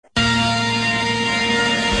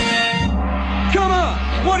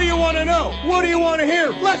What do you want to hear?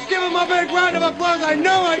 Let's give him a big round of applause. I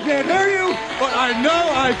know I can't hear you, but I know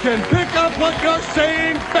I can pick up what you're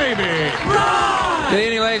saying, baby. Run! Good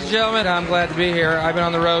evening, ladies and gentlemen. I'm glad to be here. I've been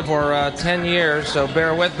on the road for 10 years, so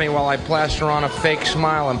bear with me while I plaster on a fake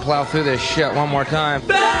smile and plow through this shit one more time.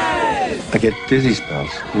 I get dizzy spells,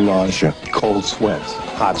 nausea, cold sweats,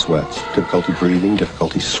 hot sweats, difficulty breathing,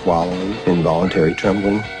 difficulty swallowing, involuntary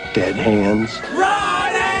trembling, dead hands.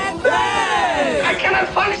 Run and bang! I cannot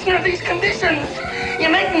function under these conditions.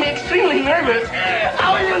 You're making me extremely nervous.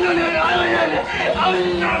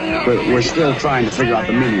 We're still trying to figure out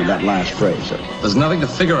the meaning of that last phrase, sir. There's nothing to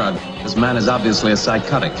figure out. This man is obviously a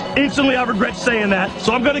psychotic. Instantly, I regret saying that,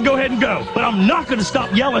 so I'm going to go ahead and go. But I'm not going to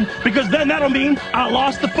stop yelling, because then that'll mean I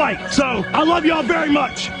lost the fight. So, I love y'all very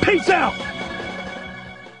much. Peace out!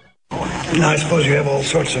 Now, I suppose you have all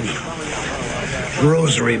sorts of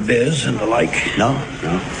rosary biz and the like. No.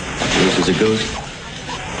 This is a goose.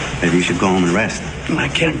 Maybe you should go home and rest. I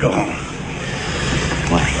can't go home.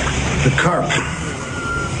 Why? The carp.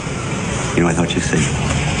 You know, I thought you said.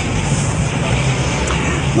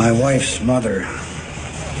 My wife's mother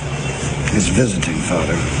is visiting,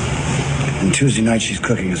 Father. And Tuesday night she's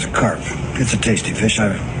cooking us a carp. It's a tasty fish.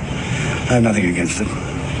 I have nothing against it.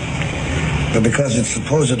 But because it's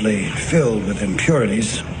supposedly filled with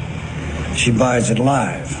impurities, she buys it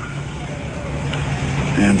live.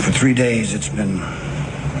 And for 3 days it's been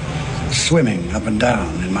swimming up and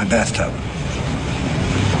down in my bathtub.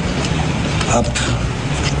 Up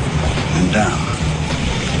and down.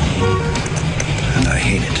 And I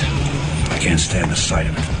hate it. I can't stand the sight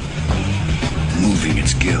of it. Moving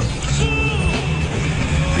its gills.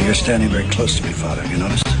 Now you're standing very close to me, Father. Have you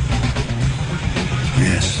noticed?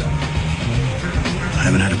 Yes. I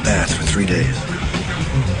haven't had a bath for 3 days.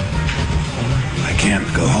 I can't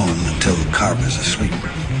go home until the carp is asleep.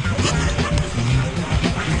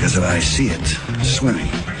 Because if I see it swimming,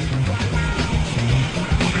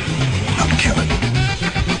 I'll kill it.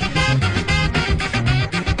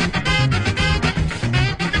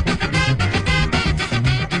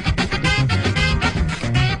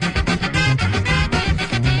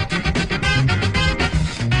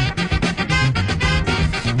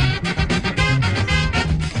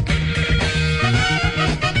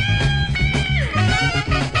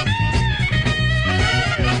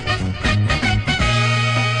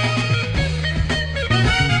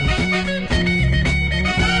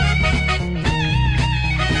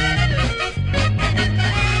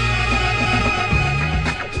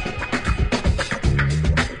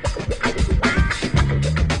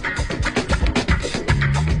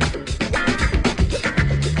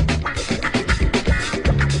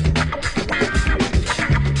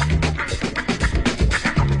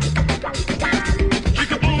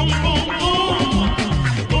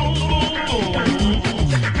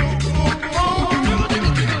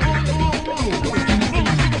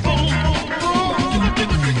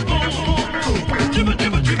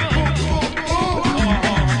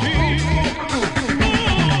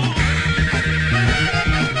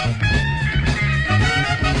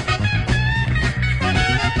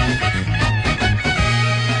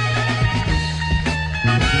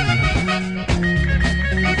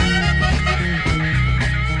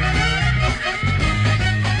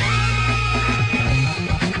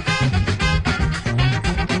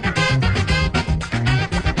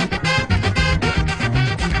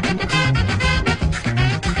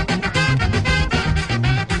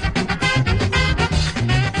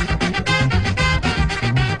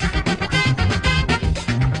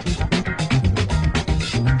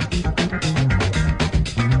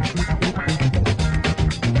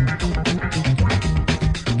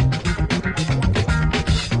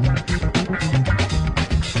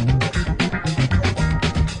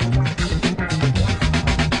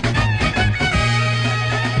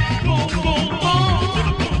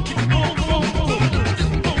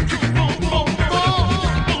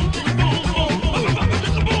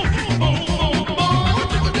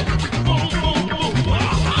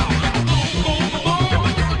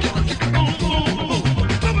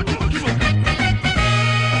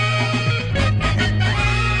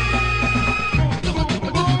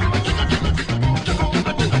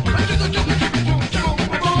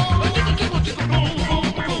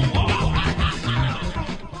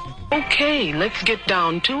 Okay, let's get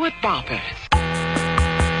down to it, boppers.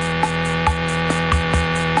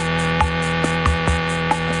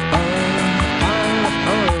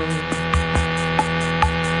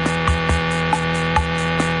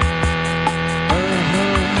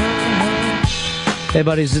 Hey,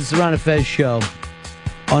 buddies, it's the Ron and Fez show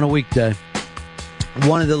on a weekday.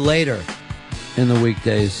 One of the later in the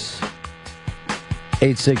weekdays.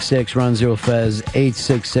 866-RON-0-FEZ,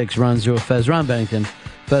 866-RON-0-FEZ. Ron Bennington,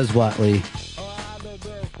 Fez Watley,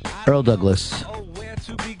 Earl Douglas,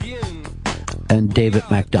 and David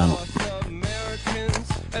McDonald.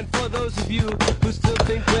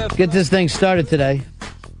 Get this thing started today.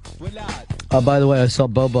 By the way, I saw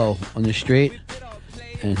Bobo on the street,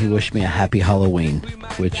 and he wished me a happy Halloween,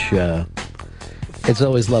 which it's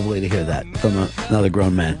always lovely to hear that from another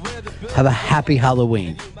grown man. Have a happy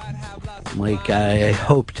Halloween. Like I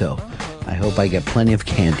hope to. I hope I get plenty of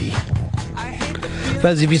candy.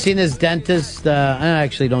 Fez, have you seen this dentist? I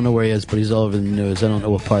actually don't know where he is, but he's all over the news. I don't know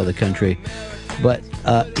what part of the country. But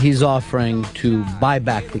he's offering to buy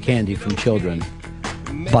back the candy from children.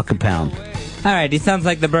 $1 a pound. All right, he sounds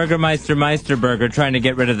like the Burgermeister Meisterburger trying to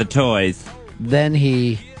get rid of the toys. Then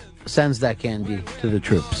he sends that candy to the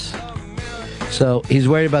troops. So he's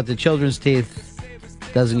worried about the children's teeth,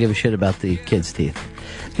 doesn't give a shit about the kids' teeth.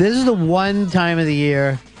 This is the one time of the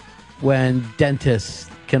year when dentists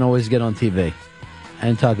can always get on TV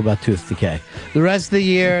and talk about tooth decay. The rest of the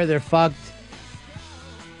year, they're fucked.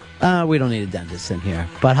 We don't need a dentist in here.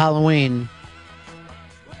 But Halloween,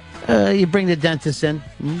 you bring the dentist in,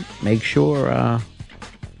 make sure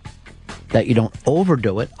that you don't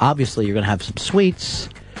overdo it. Obviously, you're going to have some sweets,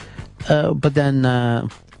 but then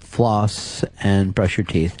floss and brush your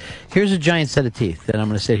teeth. Here's a giant set of teeth that I'm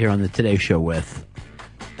going to sit here on the Today Show with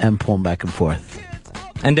and pull them back and forth.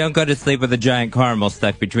 And don't go to sleep with a giant caramel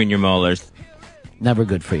stuck between your molars. Never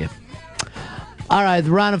good for you. All right, the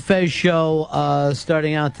Ron and Fez show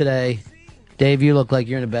starting out today. Dave, you look like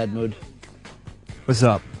you're in a bad mood. What's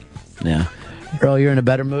up? Yeah. Earl, you're in a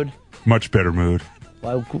better mood? Much better mood.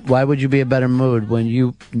 Why would you be in a better mood when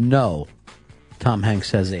you know Tom Hanks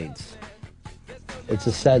has AIDS? It's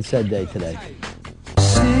a sad, sad day today.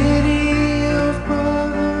 City of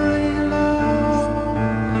brotherly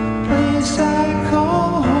love, place I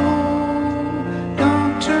call home.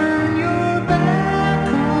 Don't turn your back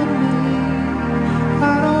on me.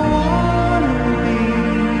 I don't want to be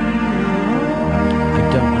alone.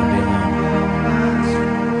 I don't want to be alone.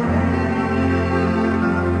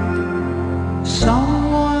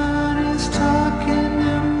 Someone is talking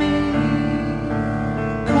to me,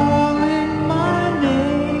 calling my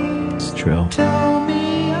name. It's true. Tell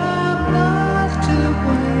me I'm not to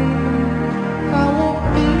blame. I won't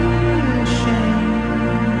be ashamed.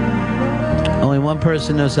 Only one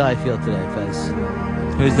person knows how I feel today, Fez.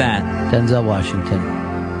 Who's that? Denzel Washington,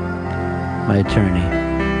 my attorney.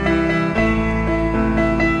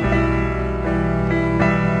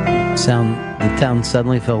 The town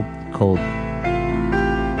suddenly felt cold.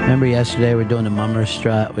 Remember yesterday we were doing the Mummer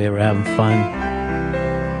Strat, we were having fun.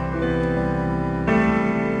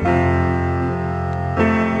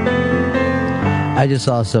 I just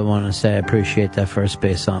also want to say I appreciate that first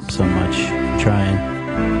base ump so much. Trying.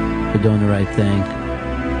 For doing the right thing.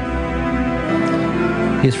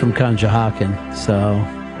 He's from Conshohocken, so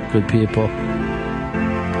good people.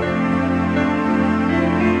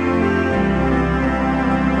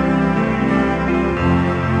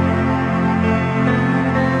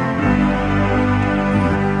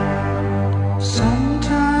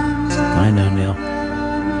 Sometimes I know, Neil.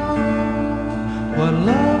 what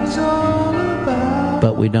love's all about.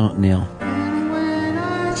 But we don't, Neil. When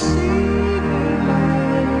I see the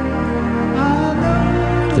light,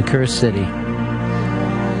 I know. The Cursed City.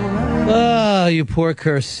 Oh, you poor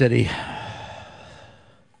Cursed City.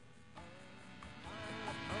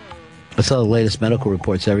 I saw the latest medical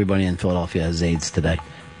reports. Everybody in Philadelphia has AIDS today.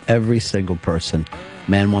 Every single person,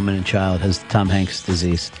 man, woman, and child, has Tom Hanks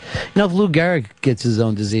disease. You know, if Lou Gehrig gets his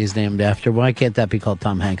own disease named after, why can't that be called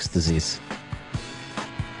Tom Hanks disease?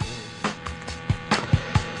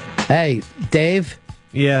 Hey, Dave?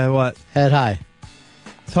 Yeah, what? Head high.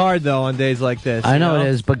 It's hard, though, on days like this. I know it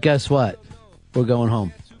is, but guess what? We're going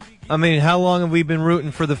home. I mean, how long have we been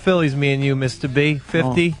rooting for the Phillies, me and you, Mr. B?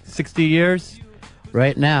 50, 60 years?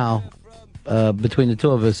 Right now, between the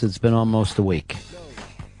two of us, it's been almost a week.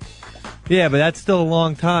 Yeah, but that's still a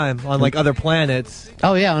long time on, like, other planets.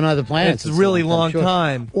 Oh, yeah, on other planets. It's a really long sure.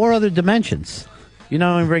 time. Or other dimensions. You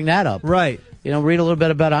know, and bring that up. Right. You know, read a little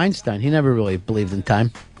bit about Einstein. He never really believed in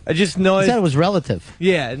time. I just know He said it was relative.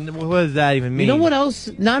 Yeah, and what does that even mean? You know what else?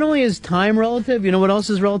 Not only is time relative, you know what else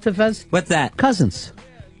is relative as? What's that? Cousins.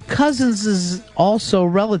 Cousins is also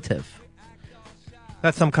relative.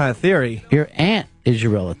 That's some kind of theory. Your aunt is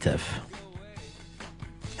your relative.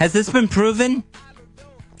 Has this been proven?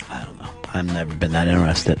 I don't know. I've never been that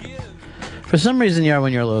interested. For some reason, you are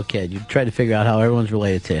when you're a little kid. You try to figure out how everyone's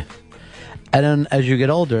related to you. And then as you get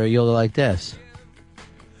older, you'll go like this.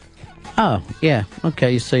 Oh, yeah.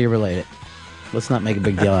 Okay, so you're related. Let's not make a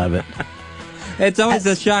big deal out of it. It's always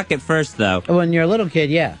a shock at first, though. When you're a little kid,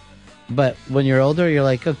 yeah. But when you're older, you're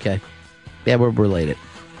like, okay. Yeah, we're related.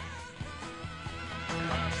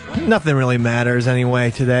 Nothing really matters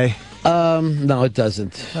anyway today. No, it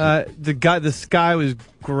doesn't. The sky was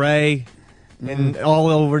gray, and all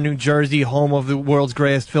over New Jersey, home of the world's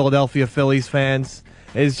greatest Philadelphia Phillies fans.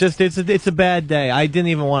 It's a bad day. I didn't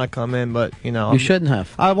even want to come in, but you know, You shouldn't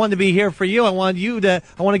have. I wanted to be here for you. I want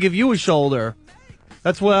to give you a shoulder.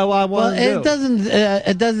 That's what I want to do.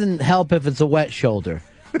 It doesn't help if it's a wet shoulder.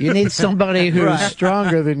 You need somebody who's Right.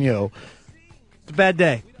 stronger than you. It's a bad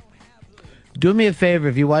day. Do me a favor,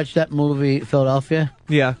 if you watch that movie, Philadelphia,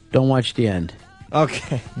 Yeah. don't watch the end.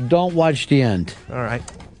 Okay. Don't watch the end. All right.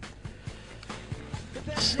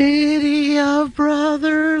 City of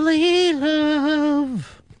brotherly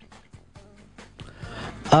love.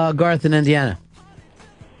 Garth in Indiana.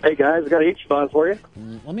 Hey guys, I got a H spot for you.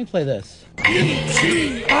 Let me play this. And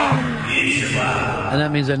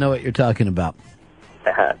that means I know what you're talking about.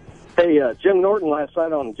 Hey, Jim Norton last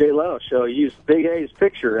night on Jay Leno's show used Big A's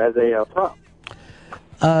picture as a prop.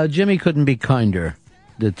 Jimmy couldn't be kinder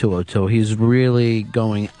to 202. He's really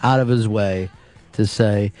going out of his way to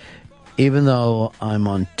say, even though I'm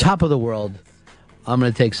on top of the world, I'm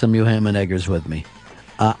going to take some you ham and eggers with me.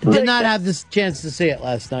 Did not have this chance to see it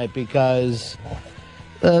last night because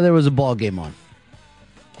there was a ball game on.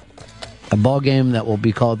 A ball game that will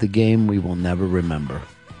be called the game we will never remember.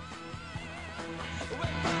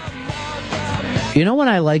 You know when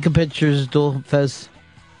I like a pitcher's duel, Fez?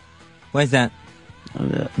 Why is that?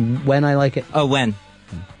 When I like it. Oh, when?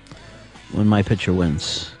 When my pitcher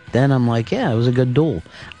wins. Then I'm like, yeah, it was a good duel.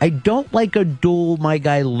 I don't like a duel my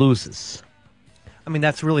guy loses. I mean,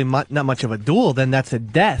 that's really not much of a duel. Then that's a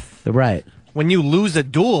death. Right. When you lose a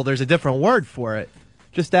duel, there's a different word for it.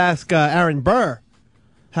 Just ask Aaron Burr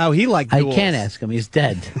how he liked duels. I can't ask him. He's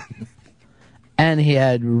dead. And he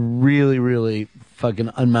had really, really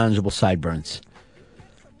fucking unmanageable sideburns.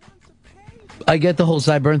 I get the whole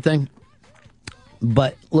sideburn thing,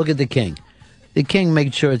 but look at the King. The King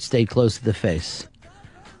made sure it stayed close to the face.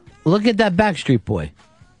 Look at that Backstreet Boy.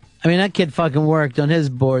 I mean, that kid fucking worked on his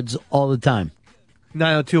boards all the time.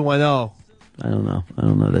 90210. I don't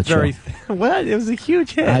know that Very. show. What? It was a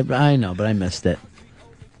huge hit. I know, but I missed it.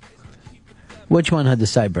 Which one had the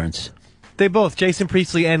sideburns? They both, Jason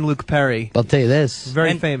Priestley and Luke Perry. I'll tell you this.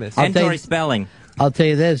 Very famous. And Tori Spelling. I'll tell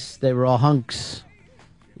you this. They were all hunks.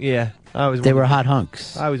 Yeah. They were hot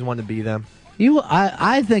hunks. I always wanted to be them.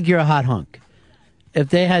 I think you're a hot hunk. If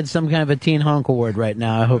they had some kind of a teen hunk award right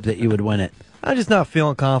now, I hope that you would win it. I'm just not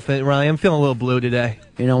feeling confident, Riley. I'm feeling a little blue today.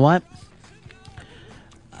 You know what?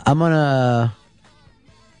 I'm gonna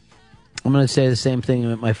say the same thing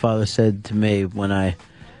that my father said to me when I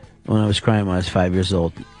was crying when I was 5 years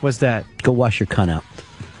old. What's that? Go wash your cunt out.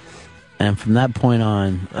 And from that point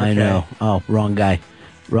on, I know. Oh, wrong guy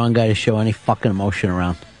to show any fucking emotion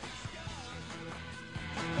around.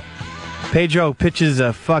 Pedro pitches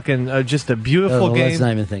a fucking just a beautiful game. Let's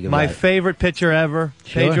not even think about My it. favorite pitcher ever,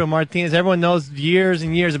 Sure. Pedro Martinez. Everyone knows years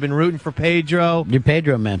and years I've been rooting for Pedro. You're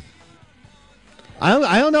Pedro, man.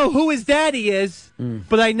 I don't know who his daddy is,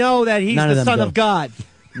 but I know that he's None of the them son do. of God.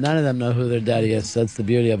 None of them know who their daddy is. That's the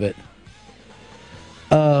beauty of it.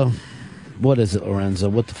 What is it, Lorenzo?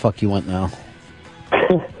 What the fuck you want now?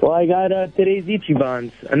 Well, I got today's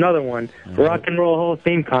Ichibans, another one. Rock and Roll Hall of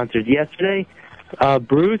Fame concert yesterday.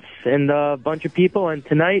 Bruce and a bunch of people, and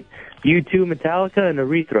tonight, U2, Metallica, and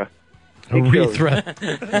Urethra.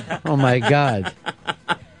 Urethra. Oh my God.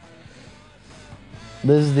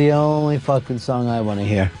 This is the only fucking song I want to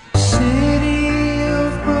hear. City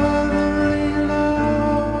of brotherly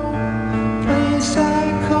love, place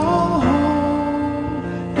I call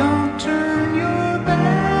home. Don't turn your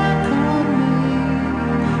back on me.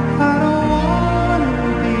 I don't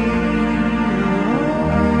wanna be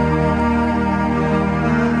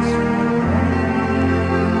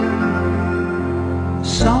alone.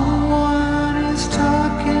 Someone is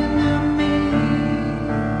talking to me,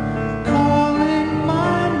 calling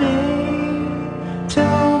my name.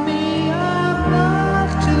 Tell me I'm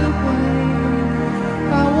not to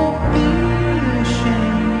blame. I won't be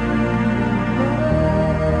ashamed.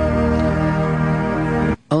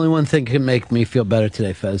 Only one thing can make me feel better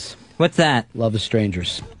today, Fez. What's that? Love of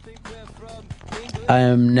strangers. I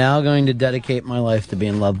am now going to dedicate my life to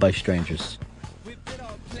being loved by strangers.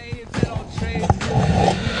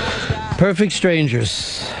 Perfect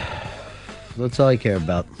strangers. That's all I care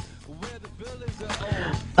about.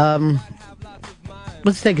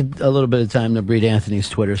 Let's take a little bit of time to read Anthony's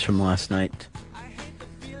Twitters from last night.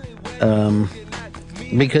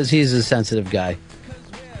 Because he's a sensitive guy.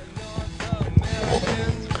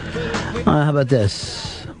 How about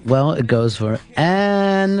this? Well, it goes for,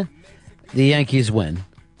 and the Yankees win.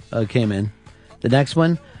 Came in. The next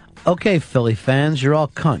one, okay, Philly fans, you're all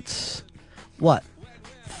cunts. What?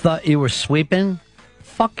 Thought you were sweeping?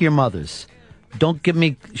 Fuck your mothers. Don't give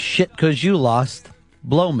me shit because you lost.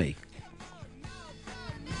 Blow me.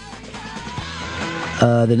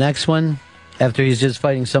 The next one, after he's just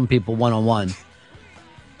fighting some people one-on-one.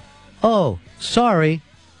 Oh, sorry.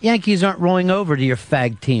 Yankees aren't rolling over to your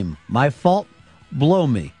fag team. My fault? Blow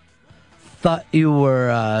me. Thought you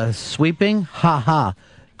were sweeping? Ha ha.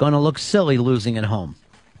 Gonna look silly losing at home.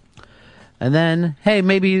 And then, hey,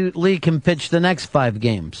 maybe Lee can pitch the next 5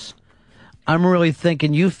 games. I'm really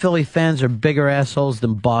thinking you Philly fans are bigger assholes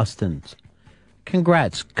than Boston's.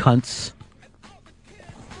 Congrats, cunts.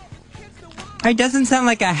 He doesn't sound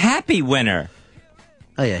like a happy winner.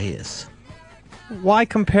 Oh, yeah, he is. Why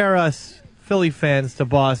compare us Philly fans to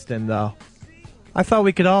Boston, though? I thought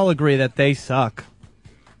we could all agree that they suck.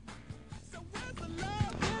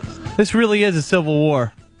 This really is a civil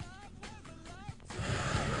war.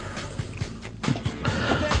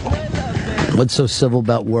 What's so civil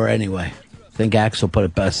about war anyway? I think Axl put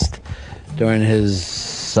it best during his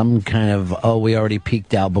some kind of we already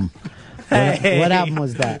peaked album. What album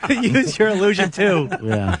was that? Use Your Illusion 2.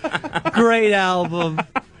 Yeah. Great album.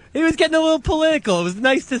 He was getting a little political. It was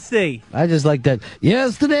nice to see. I just like that.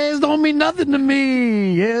 Yesterdays don't mean nothing to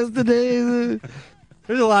me. Yesterdays.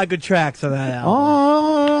 There's a lot of good tracks on that album.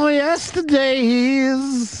 Oh,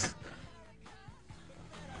 yesterdays.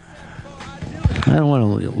 I don't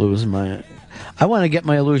want to lose my... I want to get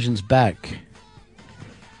my illusions back.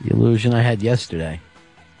 The illusion I had yesterday.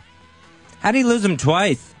 How'd he lose them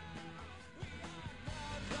twice?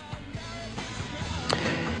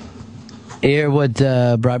 Hear what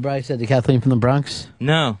Bri said to Kathleen from the Bronx?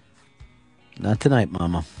 No. Not tonight,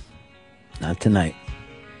 Mama. Not tonight.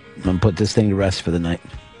 I'm going to put this thing to rest for the night.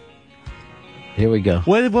 Here we go.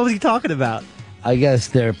 What was he talking about? I guess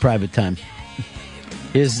their private time.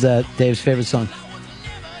 Here's Dave's favorite song.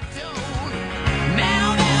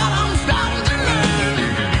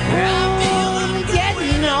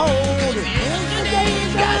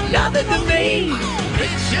 Nothing to me.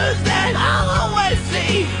 Pictures that I'll always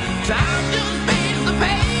see. Time just paints the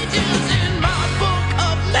pages in my book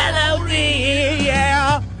of melody.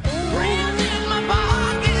 Yeah. Friends in my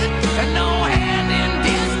pocket and no hand in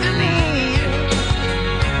destiny.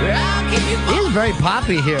 I'll keep He's very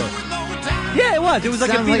poppy here. Yeah, it was. It was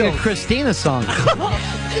like Sounds like a Christina song.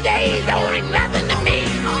 Today don't mean nothing to me.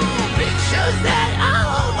 Pictures that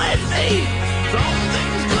I'll always see. Some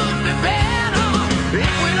things could be better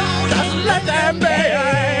if we don't just let them be.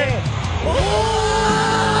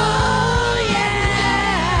 Oh, yeah.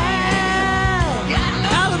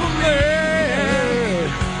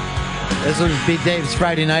 This will be Dave's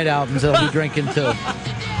Friday night albums he'll be drinking too.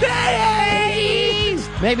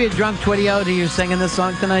 Maybe a drunk Twitty-O to you singing this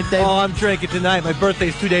song tonight, Dave? Oh, I'm drinking tonight. My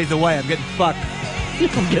birthday's 2 days away. I'm getting fucked.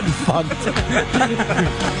 I'm getting fucked.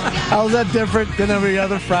 How's that different than every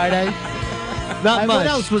other Friday? Not much. What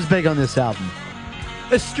else was big on this album?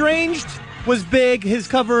 Estranged was big. His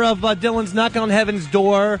cover of Dylan's Knocking on Heaven's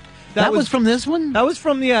Door. That was from this one? That was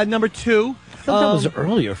from the number 2. I thought that was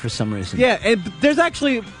earlier for some reason. Yeah, and there's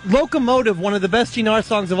actually Locomotive, one of the best GNR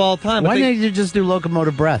songs of all time. Why didn't you just do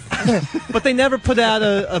Locomotive Breath? But they never put out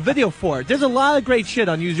a video for it. There's a lot of great shit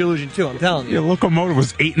on Use Your Illusion 2, I'm telling you. Yeah, Locomotive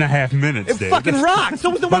was 8.5 minutes, It Dave. fucking rocks.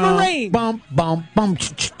 So was the River Rain. Bum, bum, bum,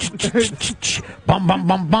 bum, bum,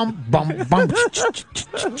 bum, bum, bum, bum.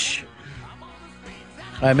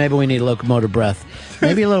 All right, maybe we need Locomotive Breath.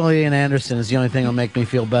 Maybe a little Ian Anderson is the only thing that'll make me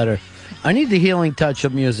feel better. I need the healing touch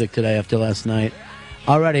of music today after last night.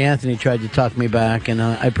 Already Anthony tried to talk me back, and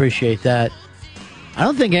I appreciate that. I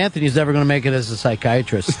don't think Anthony's ever going to make it as a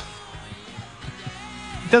psychiatrist.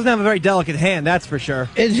 He doesn't have a very delicate hand, that's for sure.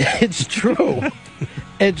 It's true.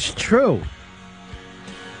 It's true.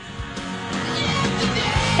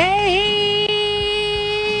 Hey!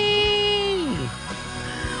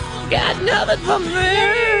 Got nothing for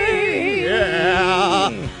me!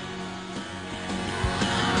 Yeah!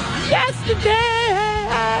 Yesterday.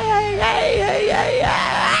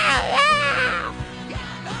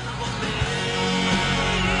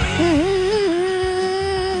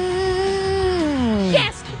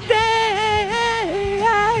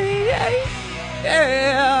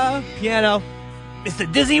 Yeah. Piano.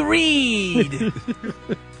 Mr. Dizzy Reed.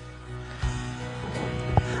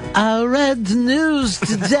 I read the news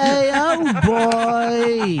today. Oh,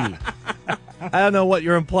 boy. I don't know what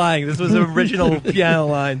you're implying. This was an original piano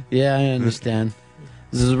line. Yeah, I understand.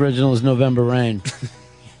 This is original as November Rain.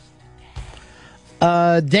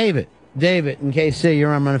 David in KC,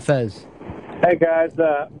 you're on Run Fez. Hey, guys.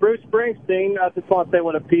 Bruce Springsteen, I just want to say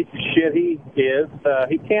what a piece of shit he is.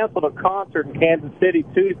 He canceled a concert in Kansas City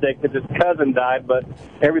Tuesday because his cousin died, but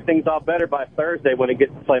everything's all better by Thursday when he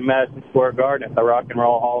gets to play Madison Square Garden at the Rock and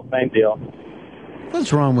Roll Hall of Fame deal.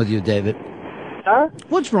 What's wrong with you, David? Huh?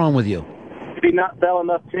 What's wrong with you? Did he not sell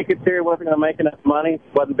enough tickets here? He wasn't going to make enough money?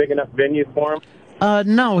 Wasn't big enough venue for him?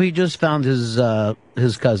 No, he just found his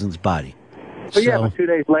cousin's body. But yeah, but 2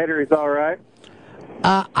 days later, he's all right.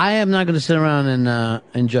 I am not going to sit around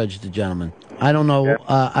and judge the gentleman. I don't know.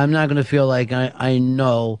 I'm not going to feel like I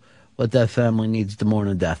know what that family needs to mourn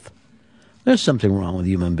a death. There's something wrong with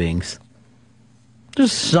human beings.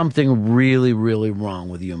 There's something really, really wrong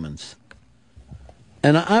with humans.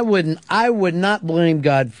 And I would not blame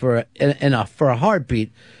God for a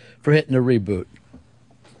heartbeat for hitting a reboot.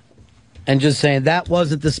 And just saying that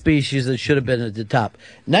wasn't the species that should have been at the top.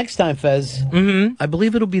 Next time, Fez, I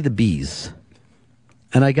believe it'll be the bees.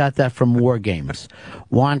 And I got that from War Games.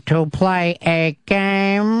 Want to play a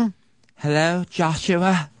game? Hello,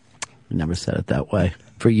 Joshua? I never said it that way.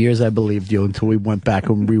 For years I believed you until we went back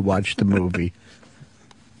and rewatched the movie.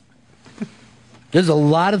 There's a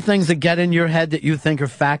lot of things that get in your head that you think are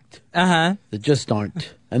fact. Uh-huh. That just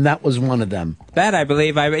aren't. And that was one of them. That I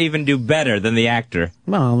believe I even do better than the actor.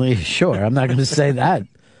 Well, sure. I'm not going to say that.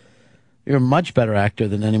 You're a much better actor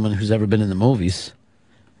than anyone who's ever been in the movies.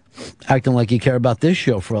 Acting like you care about this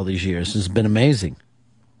show for all these years has been amazing.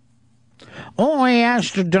 Only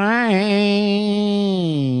yesterday.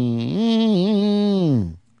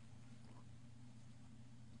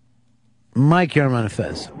 Mike, you're on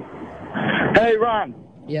Fez. Hey, Ron.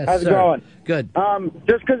 Yes, how's it sir. going? Good.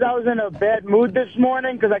 Just because I was in a bad mood this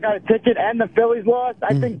morning because I got a ticket and the Phillies lost,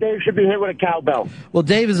 I think Dave should be hit with a cowbell. Well,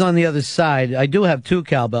 Dave is on the other side. I do have 2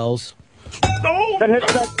 cowbells. Oh! That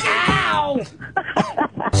hits that. Ow!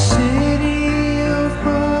 City of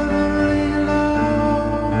brotherly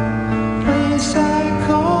love, place I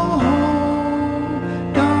call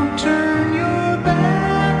home. Don't turn your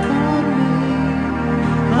back on me.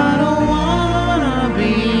 I don't wanna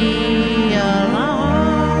be alone.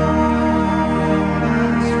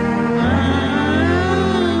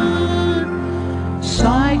 So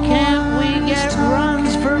why can't we get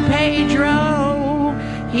runs for Pedro?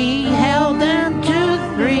 He held them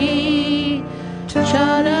to 3.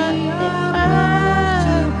 Shut up.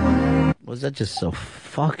 Was that just so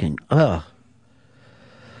fucking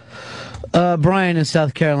Brian in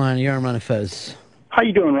South Carolina, you're on Fez. How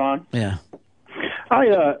you doing, Ron? Yeah.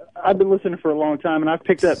 I've been listening for a long time, and I've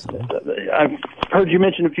picked up. I've heard you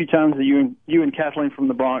mention a few times that you and Kathleen from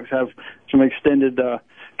the Bronx have some extended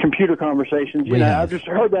computer conversations. I've just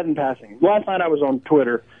heard that in passing. Last night I was on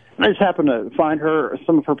Twitter, and I just happened to find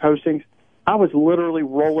some of her postings. I was literally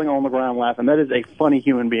rolling on the ground laughing. That is a funny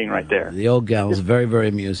human being right there. The old gal is very, very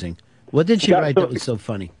amusing. What did she write that was so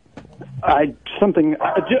funny? That's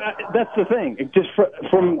the thing. It just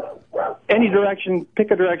from any direction, pick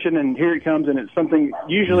a direction, and here it comes, and it's something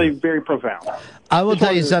usually very profound. I will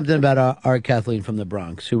tell you something about our Kathleen from the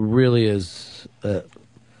Bronx, who really is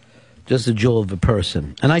just a jewel of a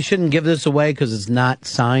person. And I shouldn't give this away because it's not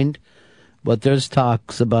signed, but there's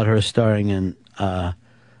talks about her starring in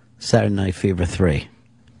Saturday Night Fever 3.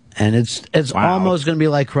 And it's almost going to be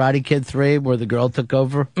like Karate Kid 3, where the girl took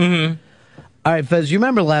over. Mm-hmm. All right, Fez, you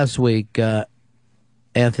remember last week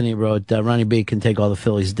Anthony wrote Ronnie B can take all the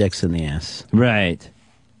Phillies' dicks in the ass. Right.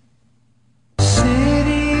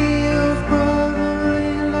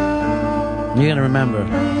 You're going to remember.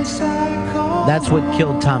 That's what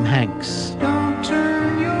killed Tom Hanks. Don't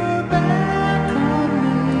turn your back on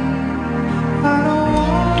me. I don't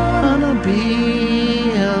wanna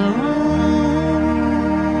be alone.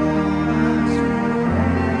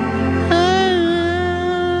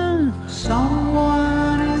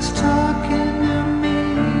 Someone is talking to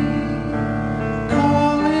me,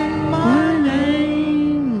 calling my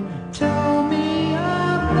name. Tell me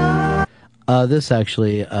I'm not. This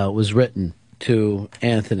actually was written to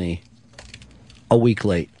Anthony a week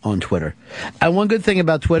late on Twitter. And one good thing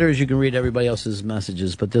about Twitter is you can read everybody else's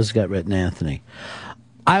messages, but this got written to Anthony.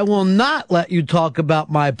 I will not let you talk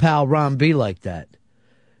about my pal Ron B like that.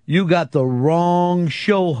 You got the wrong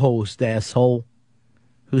show host, asshole.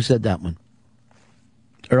 Who said that one?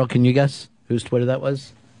 Earl, can you guess whose Twitter that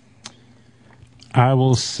was? I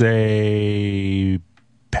will say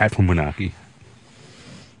Pat from Moonachie.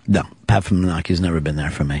 No, Pat from Moonachie's never been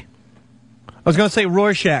there for me. I was going to say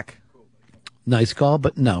Rorschach. Nice call,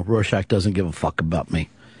 but no, Rorschach doesn't give a fuck about me.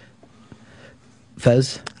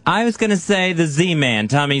 Fez? I was going to say the Z-Man,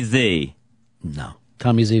 Tommy Z. No.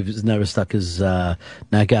 Tommy Z has never stuck his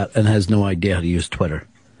neck out and has no idea how to use Twitter.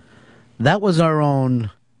 That was our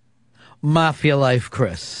own Mafia Life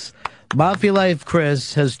Chris. Mafia Life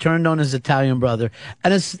Chris has turned on his Italian brother,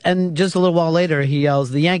 and just a little while later he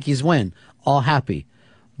yells, "The Yankees win!" All happy,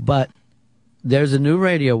 but there's a new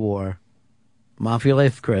radio war. Mafia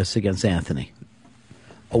Life Chris against Anthony.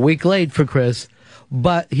 A week late for Chris,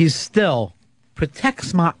 but he still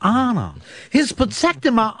protects my honor. He's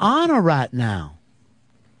protecting my honor right now.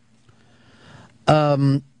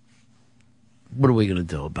 What are we going to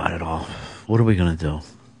do about it all? What are we going to do?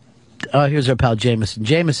 Here's our pal Jameson.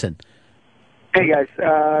 Jameson. Hey, guys.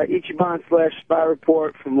 Ichiban / Spy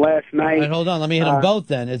Report from last night. All right, hold on. Let me hit them both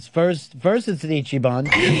then. It's first it's an Ichiban.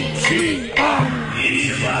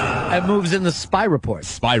 It moves in the Spy Report.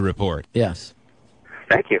 Spy Report. Yes.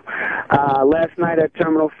 Thank you. Last night at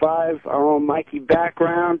Terminal 5, our own Mikey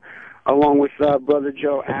Background, along with Brother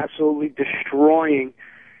Joe, absolutely destroying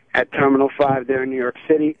at Terminal 5 there in New York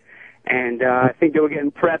City. And I think they were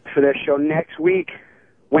getting prepped for their show next week,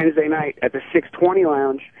 Wednesday night, at the 620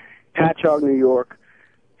 Lounge, Patchogue, New York.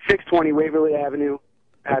 620 Waverly Avenue,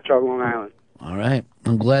 Patchogue, Long Island. All right.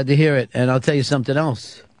 I'm glad to hear it. And I'll tell you something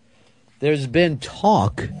else. There's been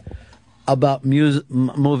talk about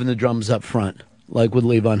moving the drums up front, like with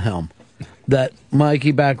Levon Helm. That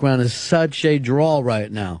Mikey Background is such a draw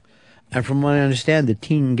right now. And from what I understand, the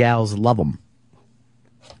teen gals love him.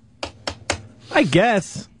 I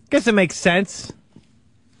guess. Guess it makes sense.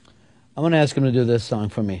 I'm going to ask him to do this song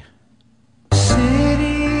for me.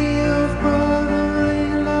 City of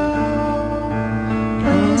brotherly love,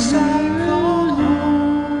 place I call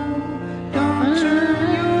home. Don't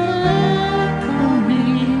turn your back on me.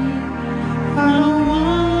 I don't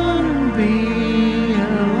want to be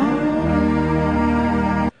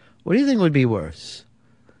alone. What do you think would be worse?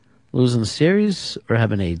 Losing the series or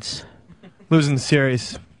having AIDS? Losing the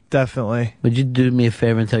series, definitely. Would you do me a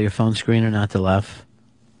favor and tell your phone screener not to laugh?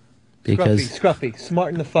 Because Scruffy,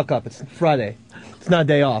 smarten the fuck up. It's Friday. It's not a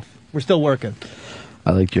day off. We're still working.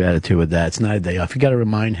 I liked your attitude with that. It's not a day off. You got to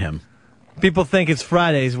remind him. People think it's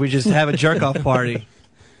Fridays. We just have a jerk-off party.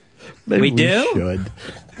 Maybe We do? Should.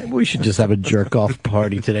 Maybe we should just have a jerk-off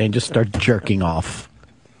party today and just start jerking off.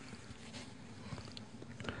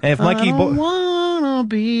 And if I don't wanna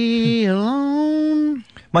be alone.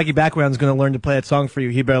 Mikey Background's going to learn to play that song for you,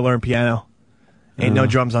 he better learn piano. Ain't no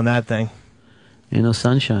drums on that thing. Ain't no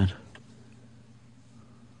sunshine.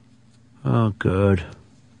 Oh, good.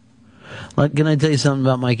 Like, can I tell you something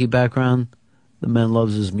about Mikey Background? The man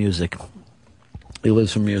loves his music. He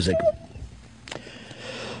lives for music.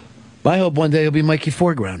 I hope one day he'll be Mikey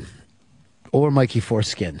Foreground. Or Mikey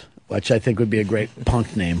Foreskin, which I think would be a great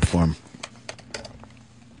punk name for him.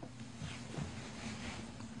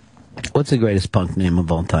 What's the greatest punk name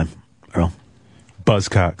of all time, Earl?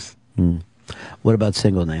 Buzzcocks. What about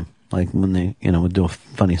single name? Like when they, would do a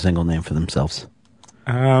funny single name for themselves.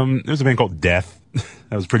 There's a band called Death.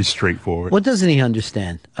 That was pretty straightforward. What doesn't he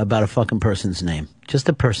understand about a fucking person's name? Just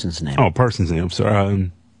a person's name. Oh, person's name.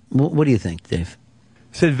 Sorry. What do you think, Dave?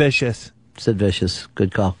 Sid Vicious. Sid Vicious.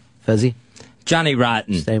 Good call. Fezzi? Johnny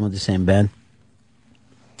Rotten. Staying with the same band?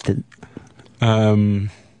 I'll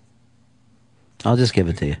just give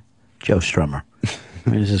it to you. Joe Strummer. I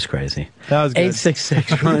mean, this is crazy. That was good.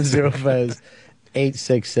 866 Ron Zero Fez.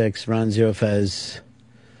 866 Ron Zero Fez.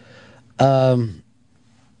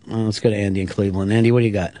 Let's go to Andy in Cleveland. Andy, what do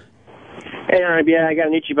you got? Hey, yeah, I got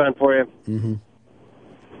an Ichiban for you. Mm-hmm.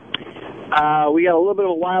 We got a little bit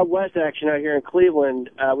of Wild West action out here in Cleveland.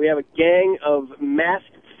 We have a gang of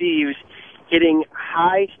masked thieves hitting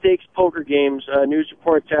high-stakes poker games. News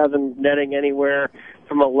reports have them netting anywhere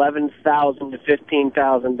from $11,000 to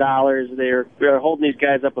 $15,000. They're holding these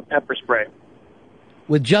guys up with pepper spray.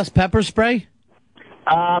 With just pepper spray?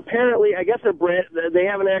 Apparently, I guess they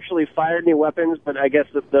haven't actually fired any weapons, but I guess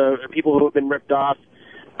that the people who have been ripped off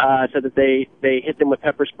said that they hit them with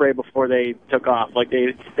pepper spray before they took off. Like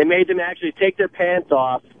they made them actually take their pants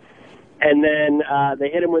off, and then they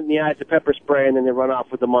hit them in the eyes with pepper spray, and then they run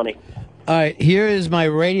off with the money. All right, here is my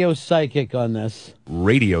radio psychic on this.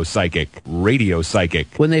 Radio psychic. Radio psychic.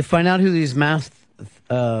 When they find out who these masked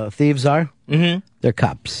thieves are, they're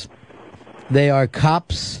cops. They are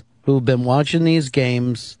cops who've been watching these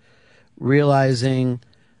games, realizing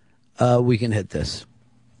we can hit this.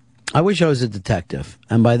 I wish I was a detective,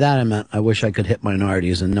 and by that I meant I wish I could hit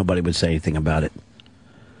minorities and nobody would say anything about it.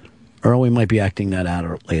 Earl, we might be acting that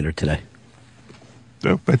out later today.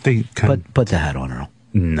 But they put the hat on, Earl.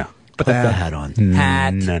 No. Put the hat on.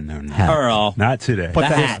 Hat. No. Hat. Earl. Not today. Put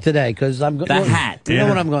the hat today, because I'm going. The hat. You know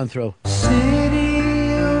what I'm going through.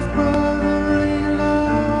 City of brotherly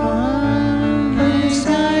love, place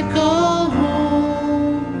I call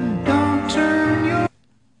home. Don't turn your...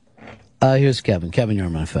 Here's Kevin. Kevin, you're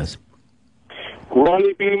on my fez.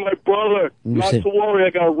 Ronnie being my brother. Not to worry, I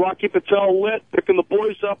got Rocky Patel lit, picking the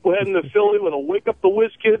boys up. We're heading to Philly with a Wake Up the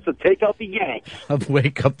Whiz Kids to take out the Yanks.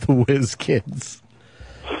 Wake Up the Whiz Kids.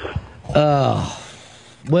 So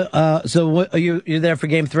what, are you there for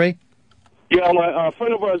Game 3? Yeah, my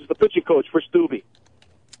friend of ours is the pitching coach for Stubby.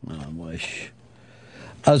 Oh, I wish.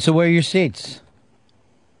 So where are your seats?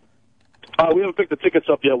 We haven't picked the tickets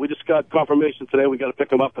up yet. We just got confirmation today. We got to pick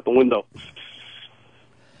them up at the window.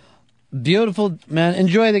 Beautiful, man.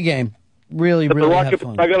 Enjoy the game. Really have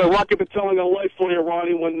fun. I got a Rocky Patelling a life for you,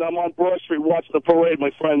 Ronnie, when I'm on Broad Street watching the parade,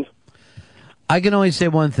 my friend. I can only say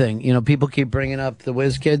one thing. You know, people keep bringing up the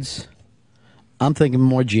Whiz Kids. I'm thinking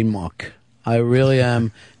more Gene Mark. I really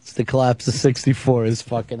am. It's the collapse of 64 is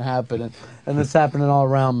fucking happening. And it's happening all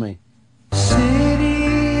around me.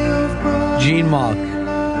 Gene Mark.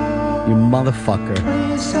 You motherfucker.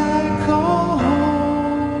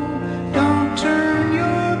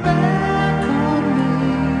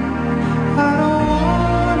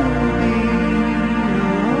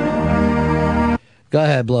 Go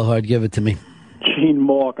ahead, Blowhard. Give it to me. Gene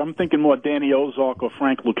Mark. I'm thinking more Danny Ozark or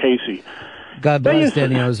Frank Lucchese. God bless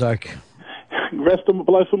Danny Ozark. Rest them,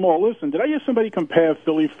 bless them all. Listen, did I hear somebody compare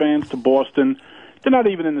Philly fans to Boston? They're not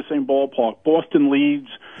even in the same ballpark. Boston leads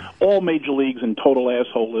all major leagues in total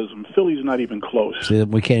assholism. Philly's not even close. See,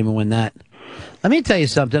 we can't even win that. Let me tell you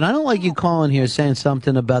something. I don't like you calling here saying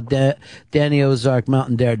something about Danny Ozark,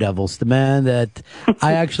 Mountain Daredevils, the man that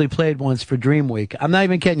I actually played once for Dream Week. I'm not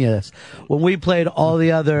even kidding you this. When we played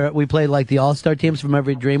we played like the all-star teams from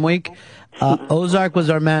every Dream Week. Ozark was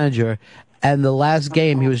our manager. And the last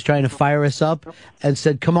game, he was trying to fire us up and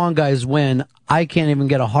said, come on, guys, win. I can't even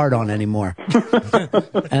get a heart on anymore.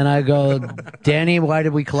 And I go, Danny, why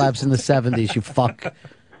did we collapse in the 70s, you fuck?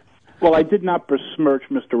 Well, I did not besmirch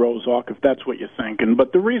Mr. Ozark, if that's what you're thinking.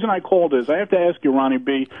 But the reason I called is I have to ask you, Ronnie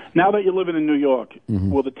B., now that you're living in New York,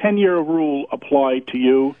 will the 10-year rule apply to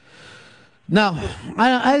you? No.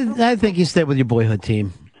 I think you stay with your boyhood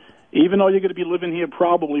team. Even though you're going to be living here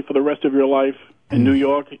probably for the rest of your life in New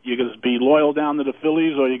York, you're going to be loyal down to the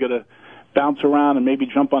Phillies, or you're going to bounce around and maybe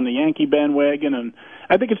jump on the Yankee bandwagon. And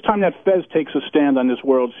I think it's time that Fez takes a stand on this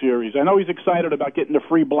World Series. I know he's excited about getting the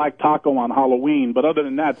free black taco on Halloween, but other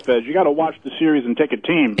than that, Fez, you got to watch the series and take a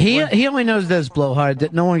team. He only knows this, Blowhard,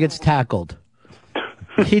 that no one gets tackled.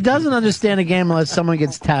 He doesn't understand a game unless someone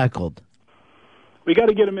gets tackled. We got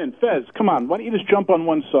to get him in. Fez, come on. Why don't you just jump on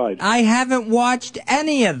one side? I haven't watched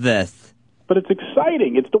any of this. But it's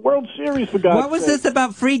exciting. It's the World Series, for God's sake. What was this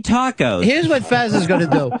about free tacos? Here's what Fez is going to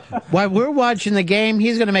do. While we're watching the game,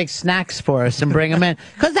 he's going to make snacks for us and bring them in.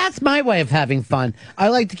 Because that's my way of having fun. I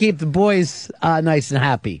like to keep the boys nice and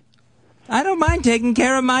happy. I don't mind taking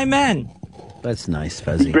care of my men. That's nice,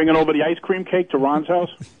 Fezzy. Bringing over the ice cream cake to Ron's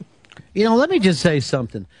house? You know, let me just say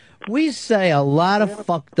something. We say a lot of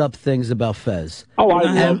fucked up things about Fez. Oh,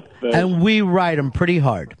 I love Fez. And we write them pretty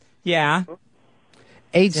hard. Yeah.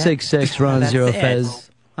 866 Ron Zero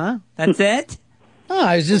Fez. Huh? That's it? Oh,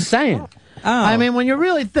 I was just saying. I mean, when you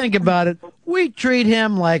really think about it, we treat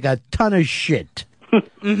him like a ton of shit.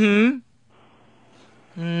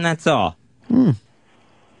 That's all. And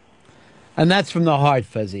that's from the heart,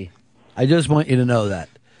 Fezzy. I just want you to know that.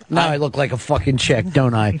 Now I look like a fucking chick,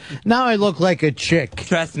 don't I? Now I look like a chick.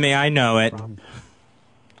 Trust me, I know it.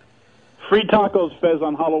 Free tacos, Fez,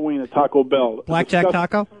 on Halloween at Taco Bell. Blackjack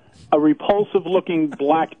taco? A repulsive-looking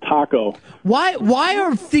black taco. Why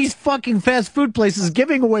are these fucking fast food places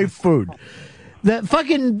giving away food? The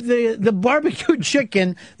fucking the barbecue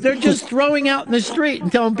chicken, they're just throwing out in the street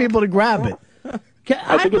and telling people to grab it.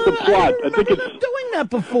 I think it's a plot. I think it's doing that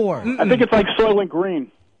before. I think it's like Soylent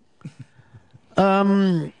Green.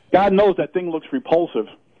 God knows that thing looks repulsive.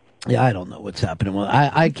 Yeah, I don't know what's happening. Well,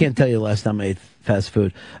 I can't tell you the last time I ate fast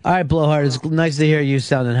food. All right, Blowhard, it's nice to hear you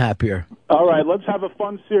sounding happier. All right, let's have a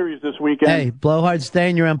fun series this weekend. Hey, Blowhard, stay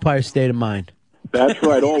in your Empire state of mind. That's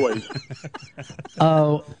right, always.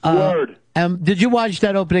 Word. Did you watch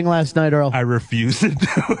that opening last night, Earl? I refused to do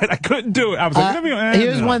it. I couldn't do it. I was like,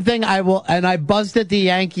 here's one thing I will, and I busted the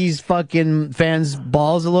Yankees fucking fans'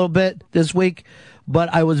 balls a little bit this week,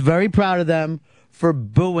 but I was very proud of them for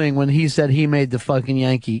booing when he said he made the fucking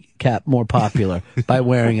Yankee cap more popular by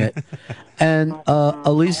wearing it. And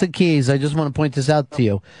Alicia Keys, I just want to point this out to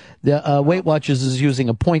you. The Weight Watchers is using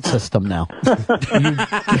a point system now.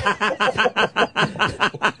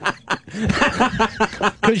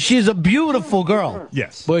 Because she's a beautiful girl.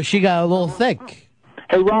 Yes. But she got a little thick.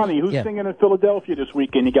 Hey, Ronnie, who's singing in Philadelphia this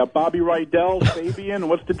weekend? You got Bobby Rydell, Fabian.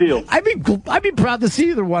 What's the deal? I'd be proud to see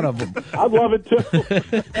either one of them. I'd love it, too.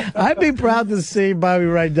 I'd be proud to see Bobby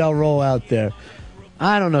Rydell roll out there.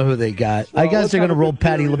 I don't know who they got. I guess they're going to roll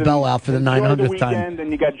Patty LaBelle out for the 900th time.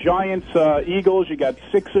 And you got Giants, Eagles, you got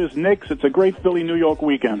Sixers, Knicks. It's a great Philly-New York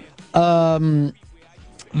weekend.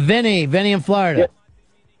 Vinny in Florida.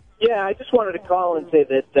 Yeah, I just wanted to call and say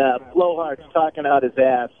that Blowhart's talking out his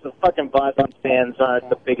ass. The fucking Boston fans aren't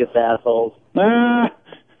the biggest assholes.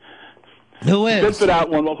 Who is? Good for that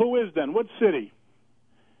one. Well, who is then? What city?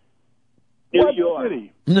 New What York.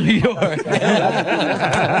 city? New York. You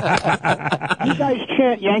guys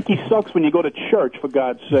chant Yankee sucks when you go to church, for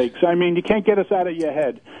God's sakes. I mean, you can't get us out of your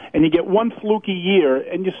head. And you get one fluky year,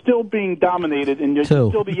 and you're still being dominated, and you're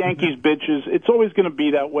still the Yankees bitches. It's always going to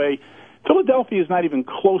be that way. Philadelphia is not even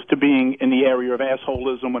close to being in the area of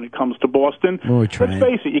assholism when it comes to Boston. We're Let's trying.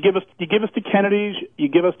 face it. You give us the Kennedys, you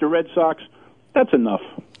give us the Red Sox. That's enough.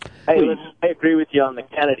 Hey, listen, I agree with you on the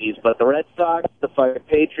Kennedys, but the Red Sox, the fucking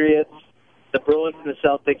Patriots, the Bruins, and the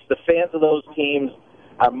Celtics, the fans of those teams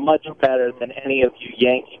are much better than any of you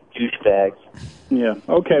Yankee douchebags. Yeah.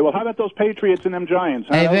 Okay. Well, how about those Patriots and them Giants?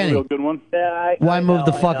 Hey, that was a Vinny. real good one. Why move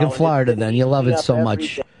to fucking Florida then? You love it so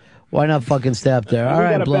much. Why not fucking stay up there? All We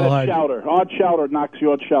right, got a better Blowhard. chowder. Our chowder knocks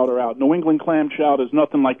your chowder out. New England clam chowder is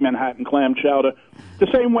nothing like Manhattan clam chowder. The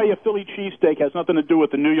same way a Philly cheesesteak has nothing to do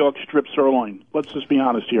with the New York strip sirloin. Let's just be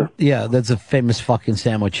honest here. Yeah, that's a famous fucking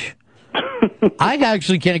sandwich. I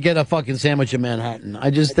actually can't get a fucking sandwich in Manhattan. I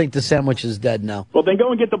just think the sandwich is dead now. Well, then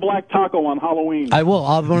go and get the black taco on Halloween. I will.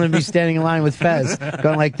 I'm going to be standing in line with Fez,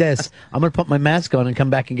 going like this. I'm going to put my mask on and come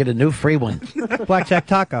back and get a new free one. Blackjack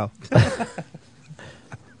taco.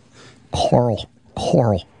 Coral.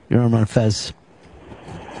 You're on Fez.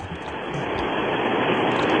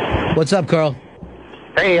 What's up, Carl?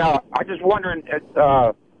 Hey, I'm just wondering,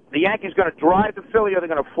 the Yankees going to drive to Philly or they're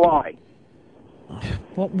going to fly?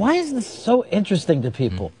 Well, why is this so interesting to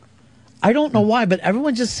people? I don't know why, but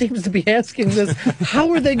everyone just seems to be asking this.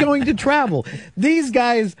 How are they going to travel? These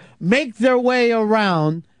guys make their way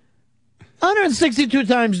around 162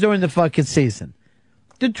 times during the fucking season.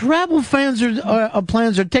 The travel plans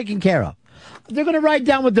are taken care of. They're going to ride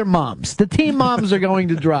down with their moms. The team moms are going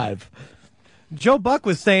to drive. Joe Buck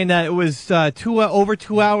was saying that it was over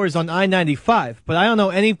 2 hours on I-95, but I don't know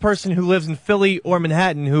any person who lives in Philly or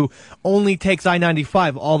Manhattan who only takes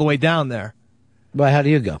I-95 all the way down there. Well, how do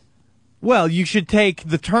you go? Well, you should take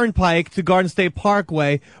the Turnpike to Garden State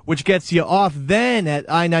Parkway, which gets you off then at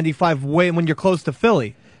I-95 when you're close to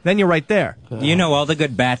Philly. Then you're right there. You know all the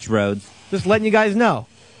good batch roads. Just letting you guys know.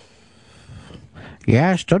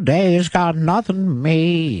 Yesterday's got nothing to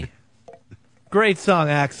me. Great song,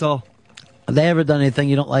 Axel. Have they ever done anything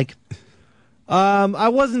you don't like? I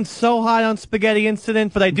wasn't so high on Spaghetti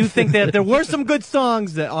Incident, but I do think that there were some good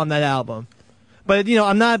songs on that album. But,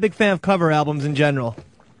 I'm not a big fan of cover albums in general.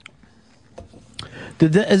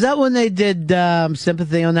 Is that when they did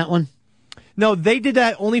Sympathy on that one? No, they did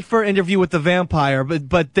that only for Interview with the Vampire,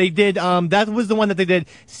 but they did, that was the one that they did,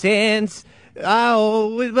 Since I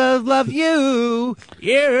always love you.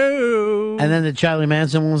 And then the Charlie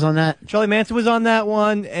Manson one was on that? Charlie Manson was on that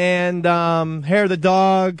one, and Hair of the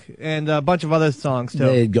Dog, and a bunch of other songs, too.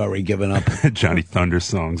 They'd already given up. Johnny Thunder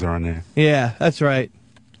songs are on there. Yeah, that's right.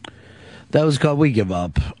 That was called We Give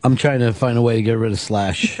Up. I'm trying to find a way to get rid of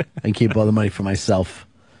Slash and keep all the money for myself.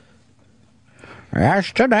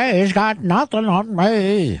 Yesterday's got nothing on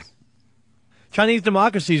me. Chinese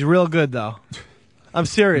Democracy is real good, though. I'm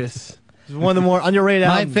serious. It's one of the more underrated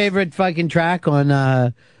My albums. favorite fucking track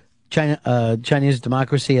on Chinese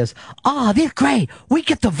Democracy is, they're great. We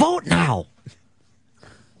get to vote now.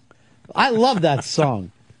 I love that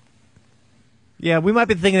song. Yeah, we might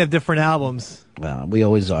be thinking of different albums. Well, we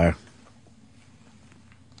always are.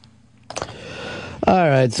 All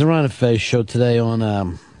right, it's the Ron and Fez show today on,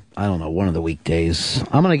 I don't know, one of the weekdays.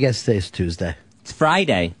 I'm going to guess today's Tuesday. It's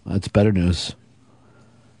Friday. That's better news.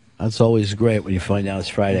 That's always great when you find out it's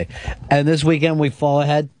Friday. And this weekend we fall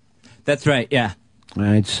ahead? That's right, yeah. All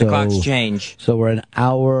right, so The clocks change. So we're an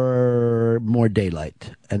hour more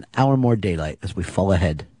daylight. An hour more daylight as we fall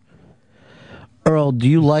ahead. Earl, do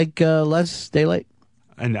you like less daylight?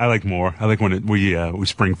 And I like more. I like when we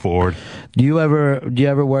spring forward. Do you ever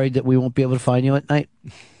worry that we won't be able to find you at night?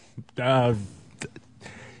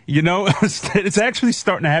 It's actually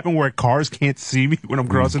starting to happen where cars can't see me when I'm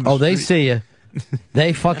crossing the street. They see you.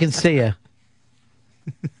 They fucking see you.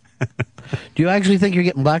 Do you actually think you're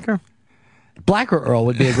getting blacker? Blacker Earl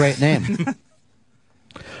would be a great name.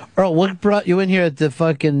 Earl, what brought you in here at the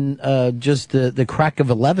fucking, just the crack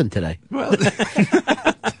of 11 today? Well,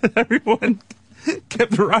 everyone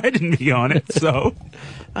kept riding me on it, so.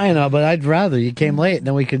 I know, but I'd rather you came late and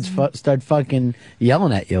then we could start fucking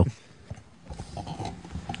yelling at you.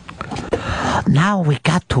 Now we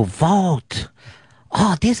got to vote.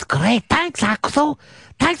 Oh, this is great. Thanks, Axel.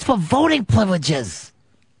 Thanks for voting privileges.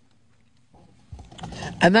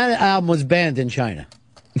 And that album was banned in China.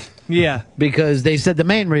 Yeah. Because they said the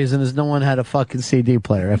main reason is no one had a fucking CD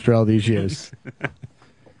player after all these years.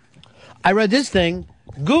 I read this thing.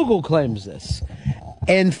 Google claims this.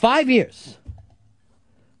 In 5 years,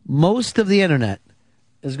 most of the internet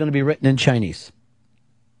is going to be written in Chinese.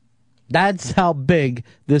 That's how big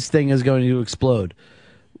this thing is going to explode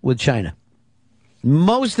with China.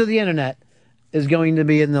 Most of the internet is going to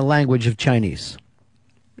be in the language of Chinese.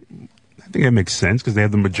 I think that makes sense because they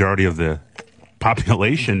have the majority of the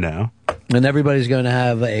population now. And everybody's going to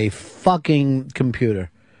have a fucking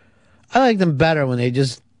computer. I like them better when they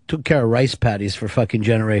just took care of rice paddies for fucking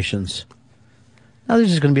generations. Now they're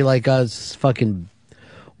just going to be like us, fucking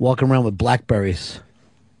walking around with Blackberries.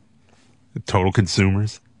 Total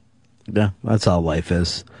consumers. Yeah, that's all life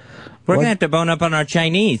is. We're going to have to bone up on our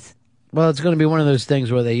Chinese. Well, it's going to be one of those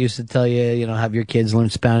things where they used to tell you, you know, have your kids learn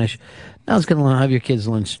Spanish. Now it's going to have your kids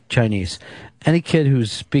learn Chinese. Any kid who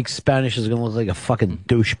speaks Spanish is going to look like a fucking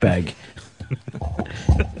douchebag.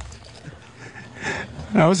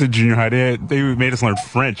 I was in junior high. They made us learn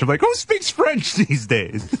French. I'm like, who speaks French these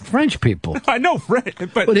days? French people. I know French,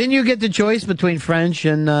 but well, didn't you get the choice between French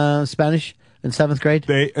and Spanish in 7th grade?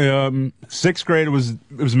 They 6th grade it was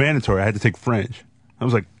mandatory. I had to take French. I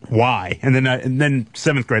was like, why? And then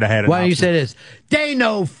 7th grade I had it. Why don't you say this? They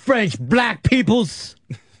know French, black peoples.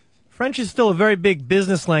 French is still a very big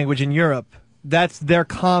business language in Europe. That's their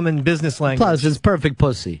common business language. Plus, it's perfect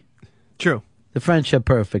pussy. True. The French have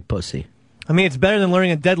perfect pussy. I mean, it's better than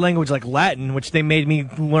learning a dead language like Latin, which they made me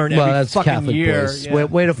learn every that's fucking Catholic year. boys. Yeah.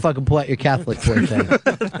 Way to fucking pull out your Catholic boy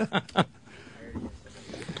thing.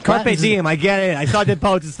 Carpe diem, I get it. I saw Dead